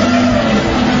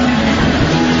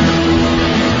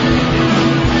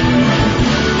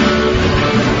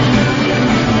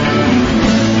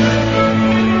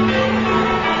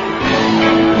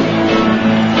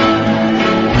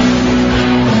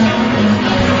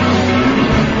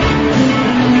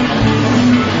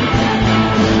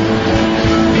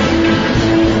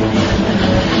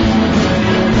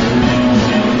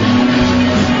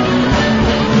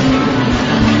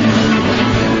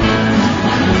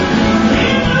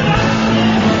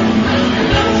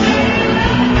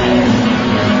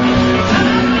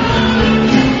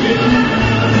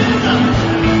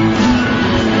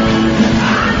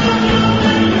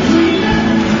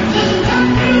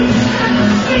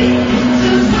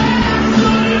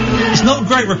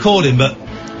 Recording, but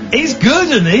he's good,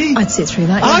 isn't he? I'd sit through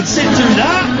that. Yeah. I'd sit through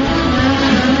that.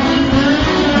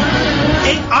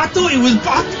 I thought it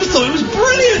was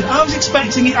brilliant. I was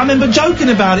expecting it. I remember joking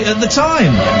about it at the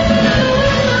time.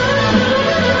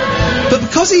 But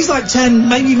because he's like 10,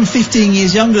 maybe even 15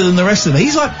 years younger than the rest of them,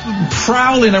 he's like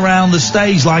prowling around the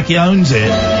stage like he owns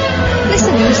it.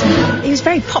 Listen, he was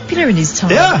very popular in his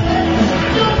time. Yeah.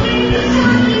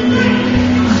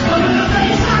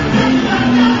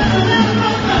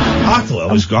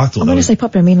 I thought when I say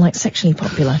popular, I mean like sexually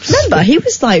popular. Remember, he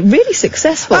was like really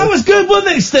successful. That was good,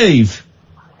 wasn't it, Steve?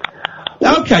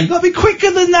 Okay, you got to be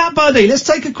quicker than that, buddy. Let's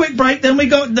take a quick break. Then we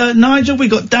got Nigel, we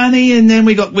got Danny, and then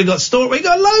we got Stuart. We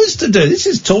got loads to do. This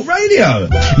is Talk Radio.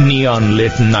 Neon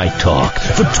lit night talk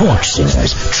for torch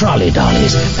singers, trolley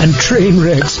dollies, and train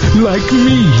wrecks like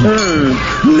me.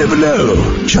 Never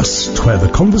know just where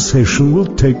the conversation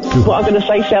will take you. What I'm going to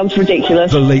say sounds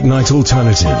ridiculous. The Late Night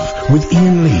Alternative with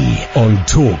Iain Lee on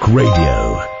Talk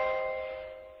Radio.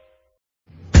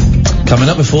 Coming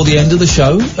up before the end of the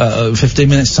show, 15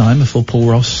 minutes time before Paul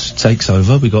Ross takes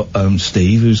over, we got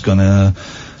Steve who's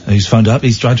phoned up.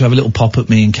 He's tried to have a little pop at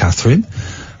me and Catherine.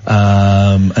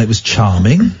 It was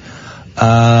charming. And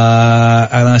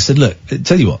I said, look,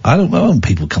 tell you what, I don't want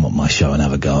people come on my show and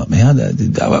have a go at me.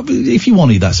 If you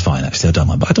want to, that's fine, actually, I don't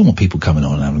mind. But I don't want people coming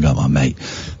on and having a go at my mate.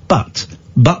 But.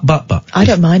 I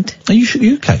don't mind. Are you sure?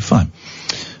 Okay, fine.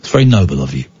 It's very noble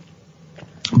of you.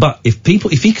 But if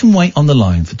he can wait on the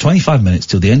line for 25 minutes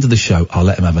till the end of the show, I'll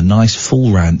let him have a nice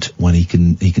full rant when he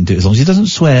can do it. As long as he doesn't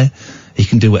swear, he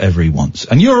can do whatever he wants.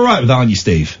 And you're alright with that, aren't you,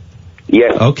 Steve?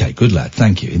 Yes. Okay, good lad,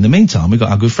 thank you. In the meantime, we've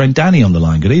got our good friend Danny on the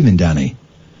line. Good evening, Danny.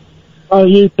 Oh,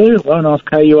 you too? Won't ask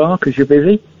how you are, because you're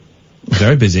busy.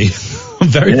 Very busy. I'm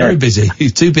very busy.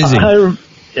 He's too busy.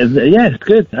 Yeah, it's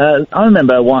good. I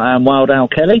remember Wild Al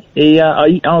Kelly.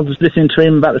 I was listening to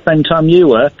him about the same time you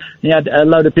were. He had a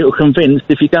load of people convinced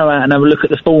if you go out and have a look at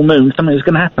the full moon, something was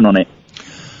going to happen on it.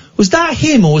 Was that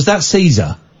him or was that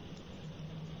Caesar?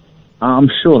 I'm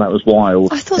sure that was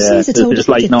Wild. I thought Caesar told us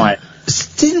late night.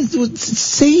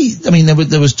 I mean,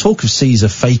 there was talk of Caesar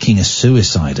faking a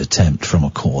suicide attempt from a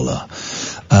caller.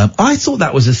 I thought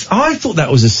that was a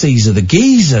Caesar the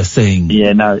Geezer thing.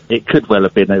 Yeah, no, it could well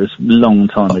have been. It was a long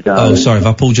time ago. Oh, sorry, if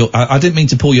I pulled I didn't mean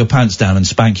to pull your pants down and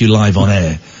spank you live on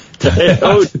air.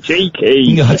 Oh,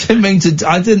 cheeky. I didn't mean to do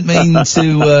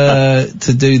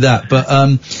that. But,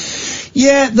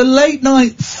 yeah, the late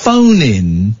night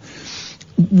phone-in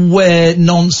where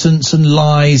nonsense and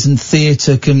lies and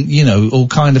theatre can, all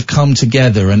kind of come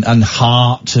together and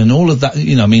heart and all of that,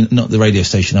 I mean, not the radio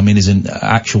station, I mean as in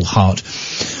actual heart.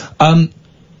 I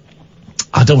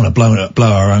don't want to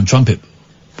blow our own trumpet.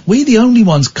 We're the only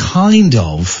ones kind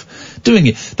of doing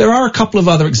it. There are a couple of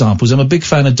other examples. I'm a big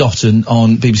fan of Dotton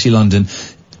on BBC London,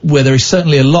 where there is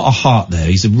certainly a lot of heart there.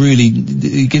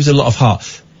 He gives a lot of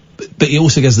heart, but he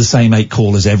also gets the same 8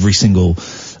 callers every single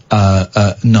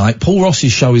night. Paul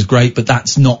Ross's show is great, but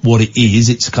that's not what it is.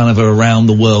 It's kind of a around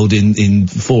the world in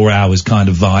 4 hours kind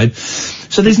of vibe.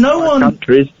 So there's no one.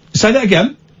 Countries. Say that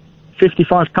again.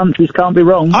 55 countries, can't be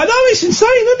wrong. I know, it's insane,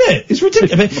 isn't it? It's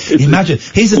ridiculous. I mean, imagine,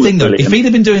 here's the thing though, if he'd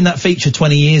have been doing that feature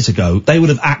 20 years ago, they would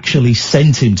have actually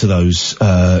sent him to those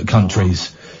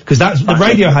countries. Because the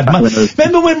radio had money.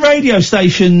 Remember when radio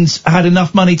stations had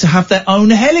enough money to have their own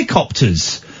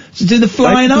helicopters to do the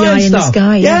flying eye stuff? In the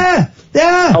sky, yeah.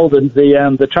 Oh,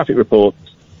 the traffic reports.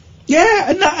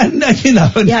 Yeah, and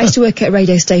Yeah, I used to work at a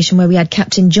radio station where we had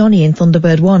Captain Johnny in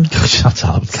Thunderbird 1. Shut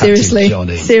up, Seriously. Captain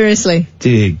Johnny. Seriously.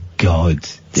 Dear God.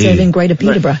 Serving Greater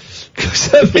Peterborough.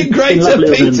 Serving Greater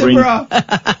Peterborough.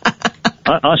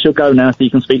 I shall go now so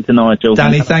you can speak to Nigel.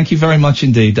 Danny, thank you very much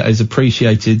indeed. That is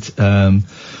appreciated.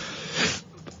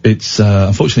 It's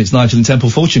unfortunately it's Nigel in Temple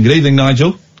Fortune. Good evening,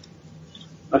 Nigel.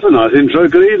 That's a nice intro.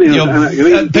 Good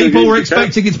evening. People were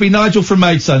expecting it to be Nigel from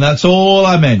Maidstone. That's all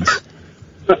I meant.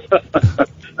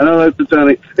 I know that's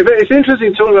Danny. It's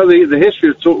interesting talking about the history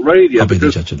of talk radio. I'll be the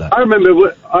judge of that. I remember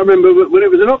when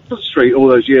it was in Oxford Street all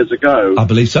those years ago. I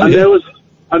believe so. And yeah. there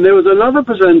was another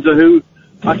presenter who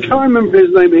I can't remember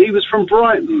his name. He was from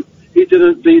Brighton. He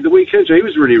did the weekend show. He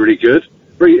was really, really good.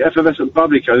 Very effervescent,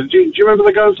 bubbly kind. Do you remember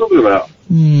the guy I'm talking about?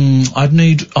 I'd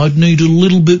need a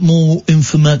little bit more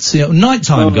information.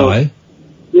 Nighttime guy.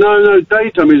 No,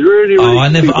 daytime is really, really. I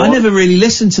never really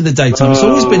listened to the daytime. It's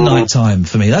always been nighttime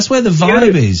for me. That's where the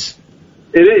vibe is.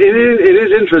 It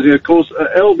is interesting. Of course,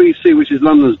 LBC, which is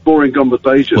London's Boring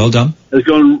Conversation. Well done. Has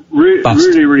gone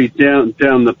really down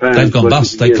the pan. They've gone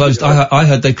bust. They closed. I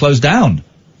heard they closed down.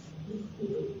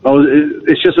 Oh,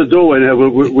 it's just a doorway now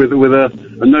with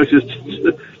a notice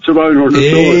to own on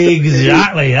the door.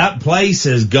 Exactly. That place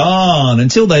is gone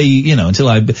here's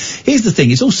the thing.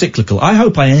 It's all cyclical. I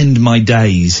hope I end my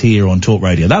days here on Talk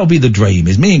Radio. That would be the dream.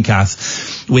 Is me and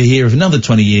Kath, we're here for another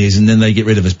 20 years and then they get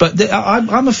rid of us. But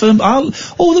I'm a firm.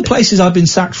 All the places I've been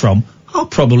sacked from, I'll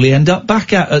probably end up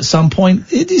back at some point.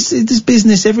 This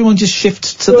business, everyone just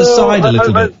shifts to the side a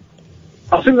little bit.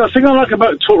 I think the thing I like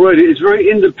about Talk Radio is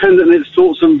very independent in its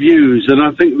thoughts and views, and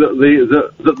I think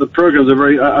that the programs are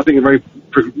very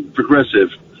progressive.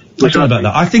 I don't know about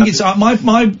that. I think it's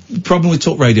my problem with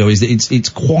Talk Radio is that it's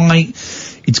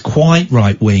quite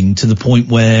right wing to the point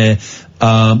where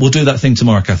we'll do that thing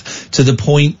tomorrow, Kath. To the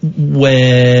point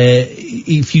where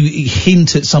if you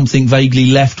hint at something vaguely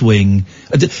left wing,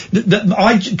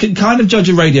 I can kind of judge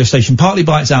a radio station partly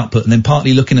by its output and then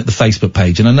partly looking at the Facebook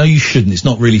page. And I know you shouldn't; it's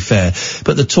not really fair.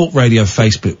 But the Talk Radio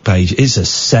Facebook page is a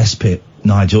cesspit,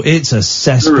 Nigel. It's a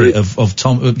cesspit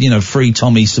of free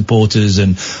Tommy supporters,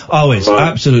 and it's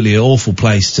absolutely an awful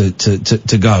place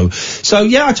to go. So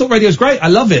yeah, Talk Radio is great. I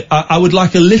love it. I would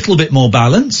like a little bit more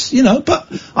balance, but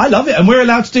I love it, and we're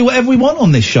allowed to do whatever we want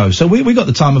on this show. So we got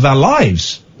the time of our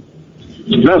lives.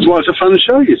 That's why it's a fun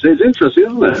show. You see, it's interesting,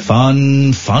 isn't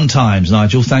it? Fun times,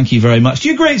 Nigel. Thank you very much. Do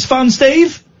you agree it's fun,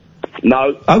 Steve?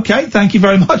 No. Okay, thank you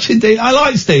very much indeed. I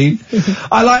like Steve.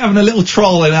 I like having a little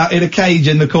troll in a cage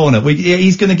in the corner.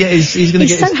 He's going to get his.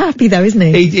 He's so happy though, isn't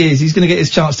he? He is. He's going to get his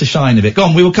chance to shine a bit. Go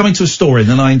on. We were coming to a story, and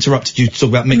then I interrupted you to talk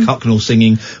about Mick Hucknall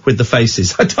singing with the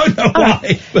Faces. I don't know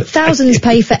why. Thousands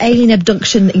pay for alien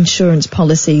abduction insurance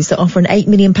policies that offer an £8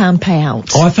 million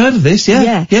payout. Oh, I've heard of this.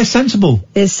 Yeah, sensible.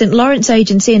 The St. Lawrence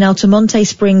Agency in Altamonte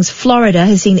Springs, Florida,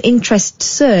 has seen interest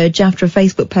surge after a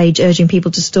Facebook page urging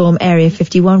people to storm Area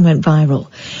 51 went viral.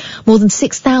 More than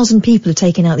 6,000 people have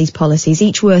taken out these policies,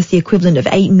 each worth the equivalent of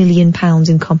 £8 million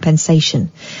in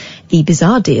compensation. The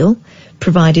bizarre deal,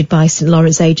 provided by St.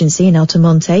 Lawrence Agency in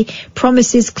Altamonte,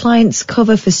 promises clients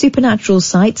cover for supernatural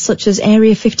sites such as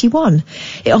Area 51.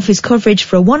 It offers coverage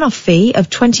for a one-off fee of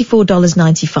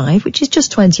 $24.95, which is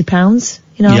just £20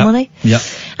 in our money. Yep.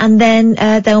 And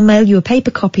then they'll mail you a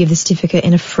paper copy of the certificate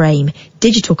in a frame.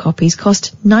 Digital copies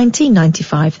cost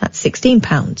 $19.95, that's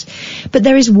 £16. But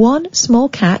there is one small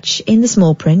catch in the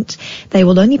small print. They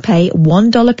will only pay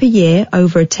 $1 per year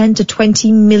over a 10 to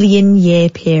 20 million year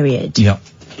period. Yeah.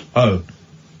 Oh.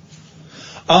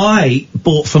 I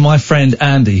bought for my friend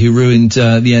Andy, who ruined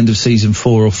the end of season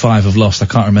 4 or 5 of Lost. I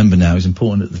can't remember now. It was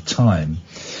important at the time.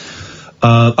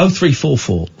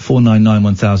 0344 499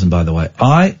 1000, by the way.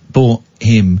 I bought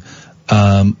him,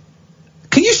 can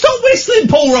you stop whistling,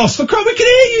 Paul Ross? For Christ, we can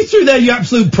hear you through there, you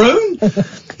absolute prune.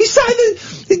 He's saying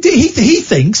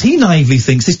that he naively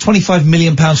thinks this £25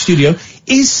 million studio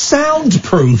is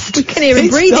soundproofed. We can hear him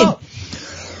breathing.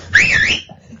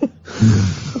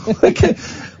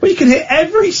 You can hear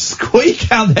every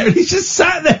squeak out there, and he's just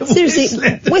sat there. Seriously,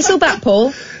 whistling. Whistle back,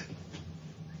 Paul.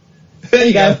 There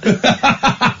you go.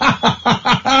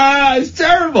 It's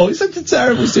terrible. It's such a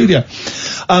terrible studio.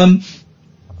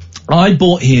 I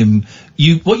bought him.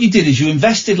 What you did is you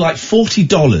invested like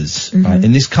 $40 right,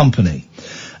 in this company,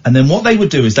 and then what they would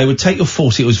do is they would take your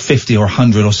 40, it was 50 or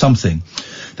 100 or something.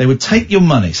 They would take your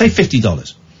money, say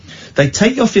 $50. They'd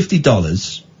take your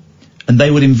 $50 and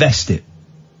they would invest it.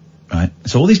 Right,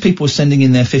 so all these people were sending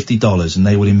in their $50 and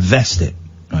they would invest it,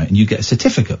 right, and you get a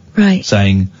certificate, right,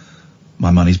 saying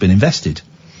my money's been invested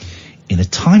in a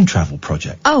time travel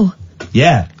project. Oh,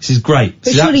 yeah, this is great.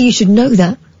 But surely you should know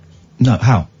that. No,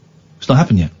 how? It's not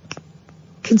happened yet.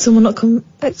 Can someone not come?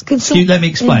 Let me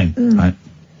explain. Right,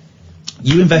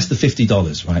 you invest the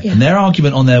 $50, right, and their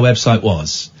argument on their website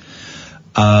was,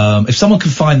 If someone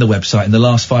can find the website in the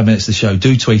last 5 minutes of the show,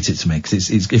 do tweet it to me, because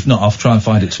it's if not, I'll try and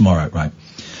find it tomorrow, right?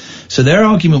 So their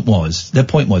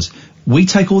point was, we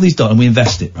take all these dollars and we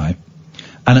invest it, right?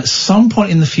 And at some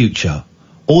point in the future,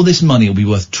 all this money will be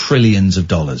worth trillions of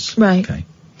dollars. Right. Okay.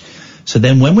 So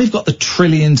then when we've got the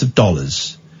trillions of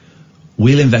dollars,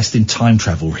 we'll invest in time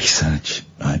travel research,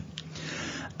 right?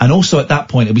 And also at that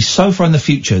point, it'll be so far in the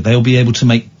future, they'll be able to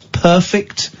make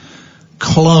perfect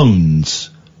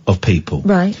clones of people.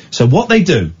 Right. So what they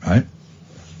do, right,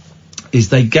 is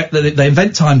they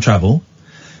invent time travel,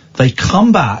 they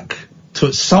come back to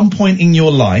at some point in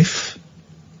your life,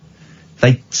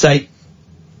 they say,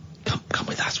 come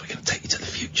with us, we're going to take you to the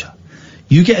future.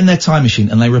 You get in their time machine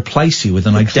and they replace you with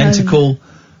an identical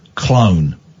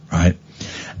clone, right?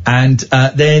 And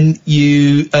then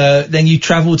you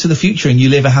travel to the future and you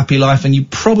live a happy life and you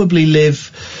probably live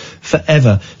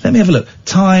forever. Let me have a look.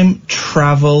 Time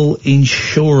travel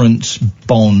insurance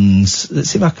bonds.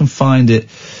 Let's see if I can find it.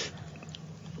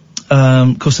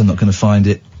 Of course I'm not going to find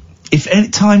it. If any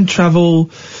time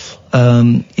travel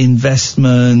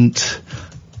investment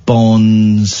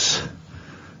bonds,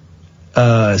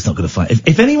 it's not going to find it.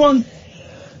 If anyone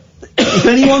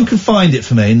can find it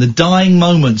for me in the dying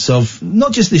moments of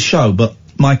not just this show but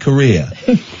my career,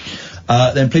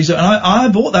 then please do. And I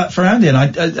bought that for Andy, and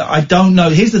I don't know.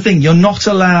 Here's the thing: you're not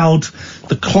allowed.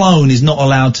 The clone is not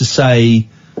allowed to say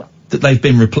that they've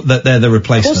been that they're the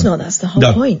replacement. Of course not. That's the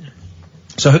whole point.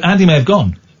 So Andy may have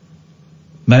gone.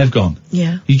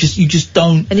 Yeah. You just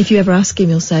don't. And if you ever ask him,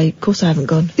 he'll say, "Of course I haven't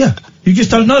gone." Yeah. You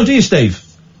just don't know, do you, Steve?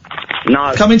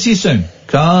 No. Coming to you soon.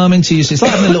 It's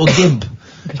like having a little gimp.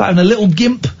 It's like having a little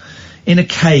gimp in a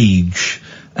cage.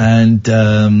 And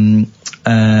I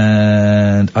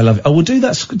love it. Oh, we'll do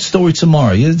that story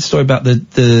tomorrow. You know, the story about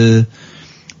I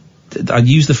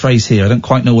use the phrase here. I don't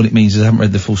quite know what it means. I haven't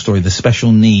read the full story. The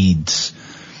special needs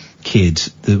kid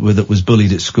that was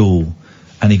bullied at school,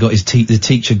 and he got the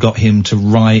teacher got him to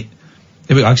write.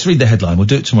 I'll just read the headline. We'll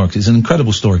do it tomorrow because it's an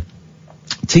incredible story.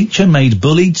 Teacher made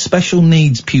bullied special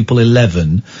needs pupil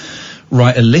 11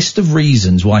 write a list of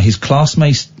reasons why his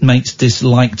classmates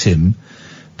disliked him,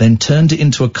 then turned it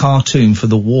into a cartoon for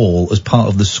the wall as part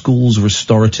of the school's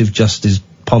restorative justice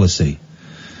policy.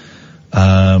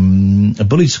 A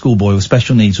bullied schoolboy with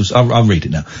special needs I'll read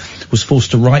it now, was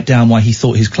forced to write down why he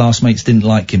thought his classmates didn't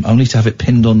like him, only to have it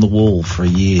pinned on the wall for a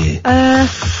year.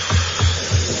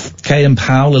 K.M.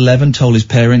 Powell, 11, told his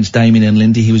parents, Damien and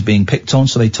Lindy, he was being picked on,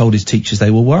 so they told his teachers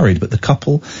they were worried. But the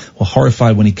couple were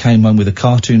horrified when he came home with a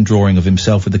cartoon drawing of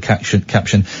himself with the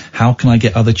caption, "How can I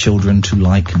get other children to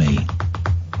like me?"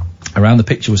 Around the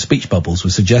picture were speech bubbles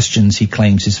with suggestions he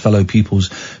claims his fellow pupils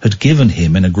had given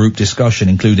him in a group discussion,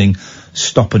 including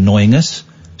 "Stop annoying us,"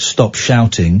 "Stop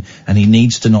shouting," and "He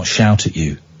needs to not shout at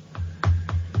you."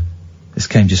 This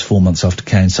came just 4 months after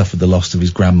Kane suffered the loss of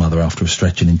his grandmother after a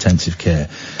stretch in intensive care.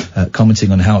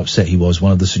 Commenting on how upset he was,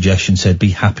 one of the suggestions said, "Be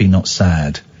happy, not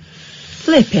sad."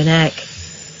 Flippin' heck.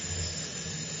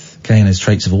 Kane has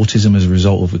traits of autism as a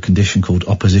result of a condition called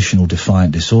oppositional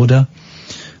defiant disorder.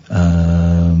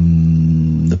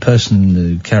 The person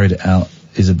who carried it out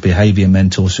is a behaviour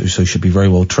mentor, so should be very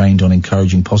well trained on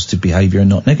encouraging positive behaviour and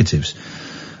not negatives.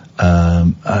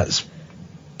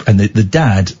 And the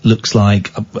dad looks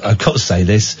like, I've got to say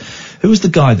this, who was the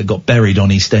guy that got buried on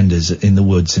EastEnders in the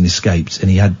woods and escaped,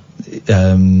 and he had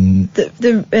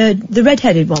the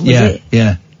red-headed one, was it?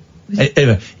 Yeah.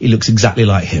 Anyway, he looks exactly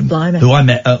like him. Blimey. Who I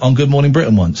met on Good Morning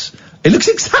Britain once. It looks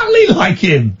exactly like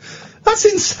him. That's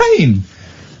insane.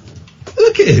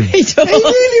 Look at him. He does. He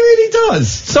really, really does.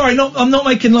 Sorry, I'm not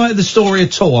making light of the story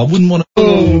at all. I wouldn't want to.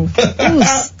 Oh,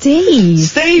 Steve.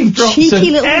 Steve dropped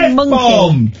Cheeky an little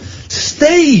monkey.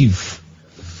 Steve.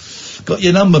 Got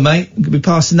your number, mate. I'm going to be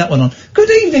passing that one on. Good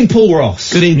evening, Paul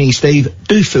Ross. Good evening, Steve.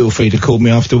 Do feel free to call me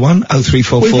after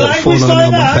 0344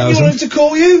 499 1000. You wanted to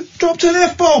call you? Dropped an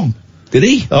F-bomb. Did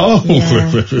he? Oh,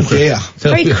 yeah.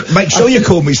 Make sure you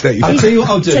call me, Steve. I'll tell you what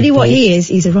I'll do. Tell you what he is.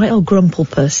 He's a right old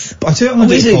grumplepuss. I'll tell you what I'm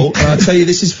going to do, Paul. And I'll tell you,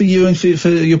 this is for you and for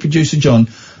your producer, John.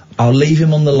 I'll leave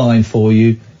him on the line for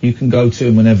you. You can go to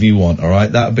him whenever you want, all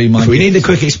right? That would be my If we need a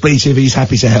quick expletive, he's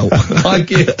happy to help. My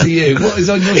gift to you. What is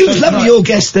on your He was lovely, your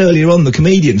guest earlier on, the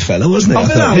comedian fella, wasn't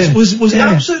it? Was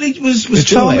absolutely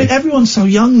charming. Everyone's so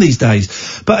young these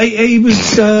days. But he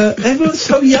was, everyone's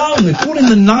so young. They're born in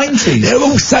the 90s. They're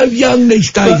all so young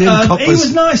these days, but, he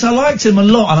was nice. I liked him a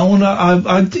lot, and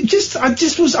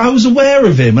I was aware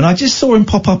of him, and I just saw him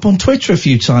pop up on Twitter a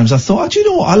few times. I thought, do you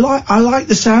know what? I like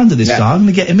the sound of this guy. I'm going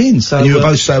to get him in. So and you were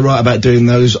both so right about doing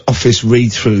those office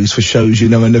read-throughs for shows you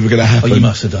know are never going to happen. Oh, you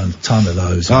must have done a ton of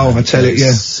those. Oh, I tell it,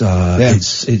 It's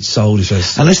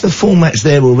soulish. Unless the format's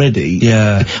there already.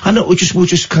 Yeah. I know,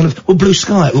 we'll blue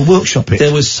sky it, we'll workshop it.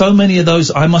 There was so many of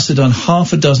those. I must have done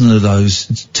half a dozen of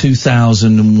those,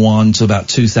 2001 to about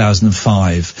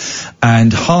 2005,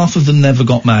 and half of them never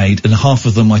got made, and half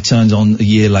of them I turned on a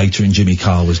year later, and Jimmy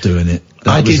Carr was doing it.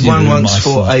 I did one once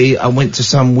I went to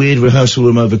some weird rehearsal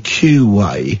room over Q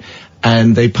Way,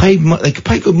 and they paid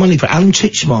good money for Alan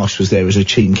Titchmarsh was there as a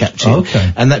team captain.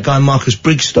 Okay. And that guy Marcus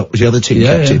Brigstock was the other team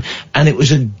captain. Yeah. And it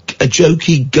was a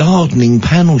jokey gardening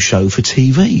panel show for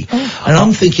TV. And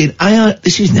I'm thinking,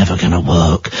 this is never going to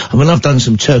work. I mean, I've done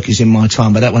some turkeys in my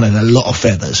time, but that one had a lot of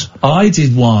feathers. I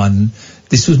did one.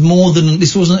 This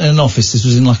wasn't in an office. This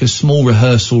was in like a small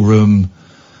rehearsal room.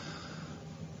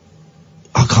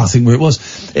 I can't think where it was.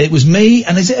 It was me,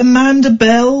 and is it Amanda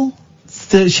Bell?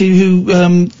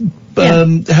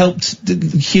 Helped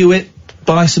Hewitt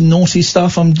buy some naughty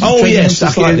stuff. Ding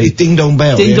Dong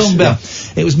Bell. Ding Dong Bell.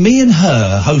 It was me and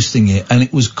her hosting it, and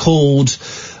it was called,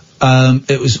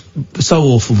 it was so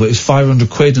awful, but it was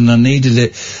 £500, and I needed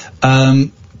it,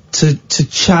 to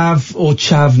chav or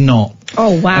chav not.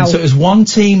 Oh, wow. And so it was one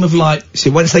team of like... See,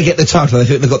 once they get the title, I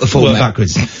think they've got the format.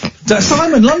 backwards.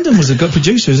 Simon London was a good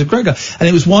producer, he was a great guy. And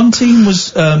it was one team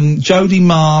was, Jodie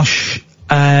Marsh,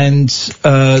 and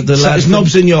the lad it's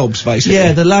Knobs and Yobs, basically.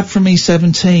 Yeah, the lad from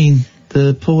E17,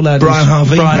 the poor lad. Brian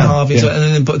Harvey. Yeah.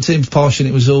 And then Tim Posh, and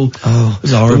it was all. Oh, it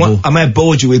was horrible. I may have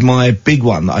bored you with my big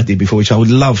one that I did before, which I would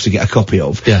love to get a copy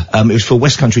of. Yeah. It was for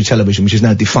West Country Television, which is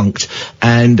now defunct,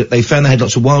 and they found they had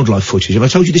lots of wildlife footage. Have I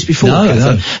told you this before?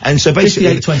 No. And so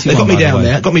basically, they got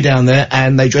me down there,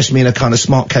 and they dressed me in a kind of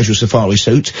smart casual safari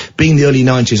suit. Being the early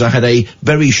 90s, I had a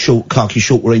very short khaki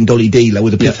short-wearing dolly dealer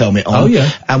with a pith helmet on. Oh, yeah.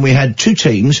 And we had two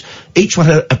teams. Each one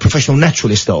had a professional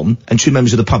naturalist on, and two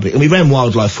members of the public. And we ran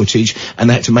wildlife footage, and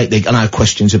they had to make and I had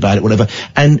questions about it, whatever.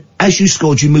 And as you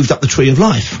scored, you moved up the tree of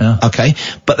life. Yeah. Okay?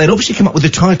 But they'd obviously come up with a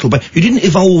title, but you didn't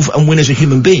evolve and win as a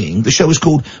human being. The show was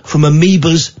called From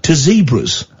Amoebas to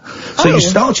Zebras. So you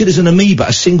started as an amoeba,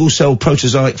 a single-cell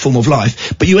protozoic form of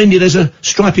life, but you ended as a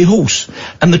stripy horse.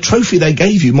 And the trophy they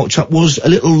gave you, mocked up, was a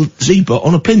little zebra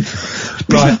on a plinth.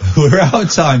 Right, we're out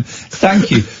of time. Thank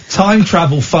you.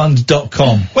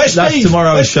 TimeTravelFund.com. Where's That's Steve?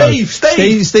 tomorrow's show.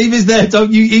 Steve is there.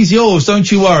 He's yours.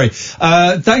 Don't you worry.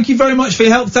 Thank you very much for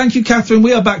your help. Thank you, Catherine.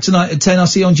 We are back tonight at 10. I'll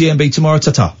see you on GMB tomorrow.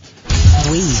 Ta-ta.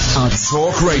 We are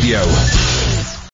Talk Radio.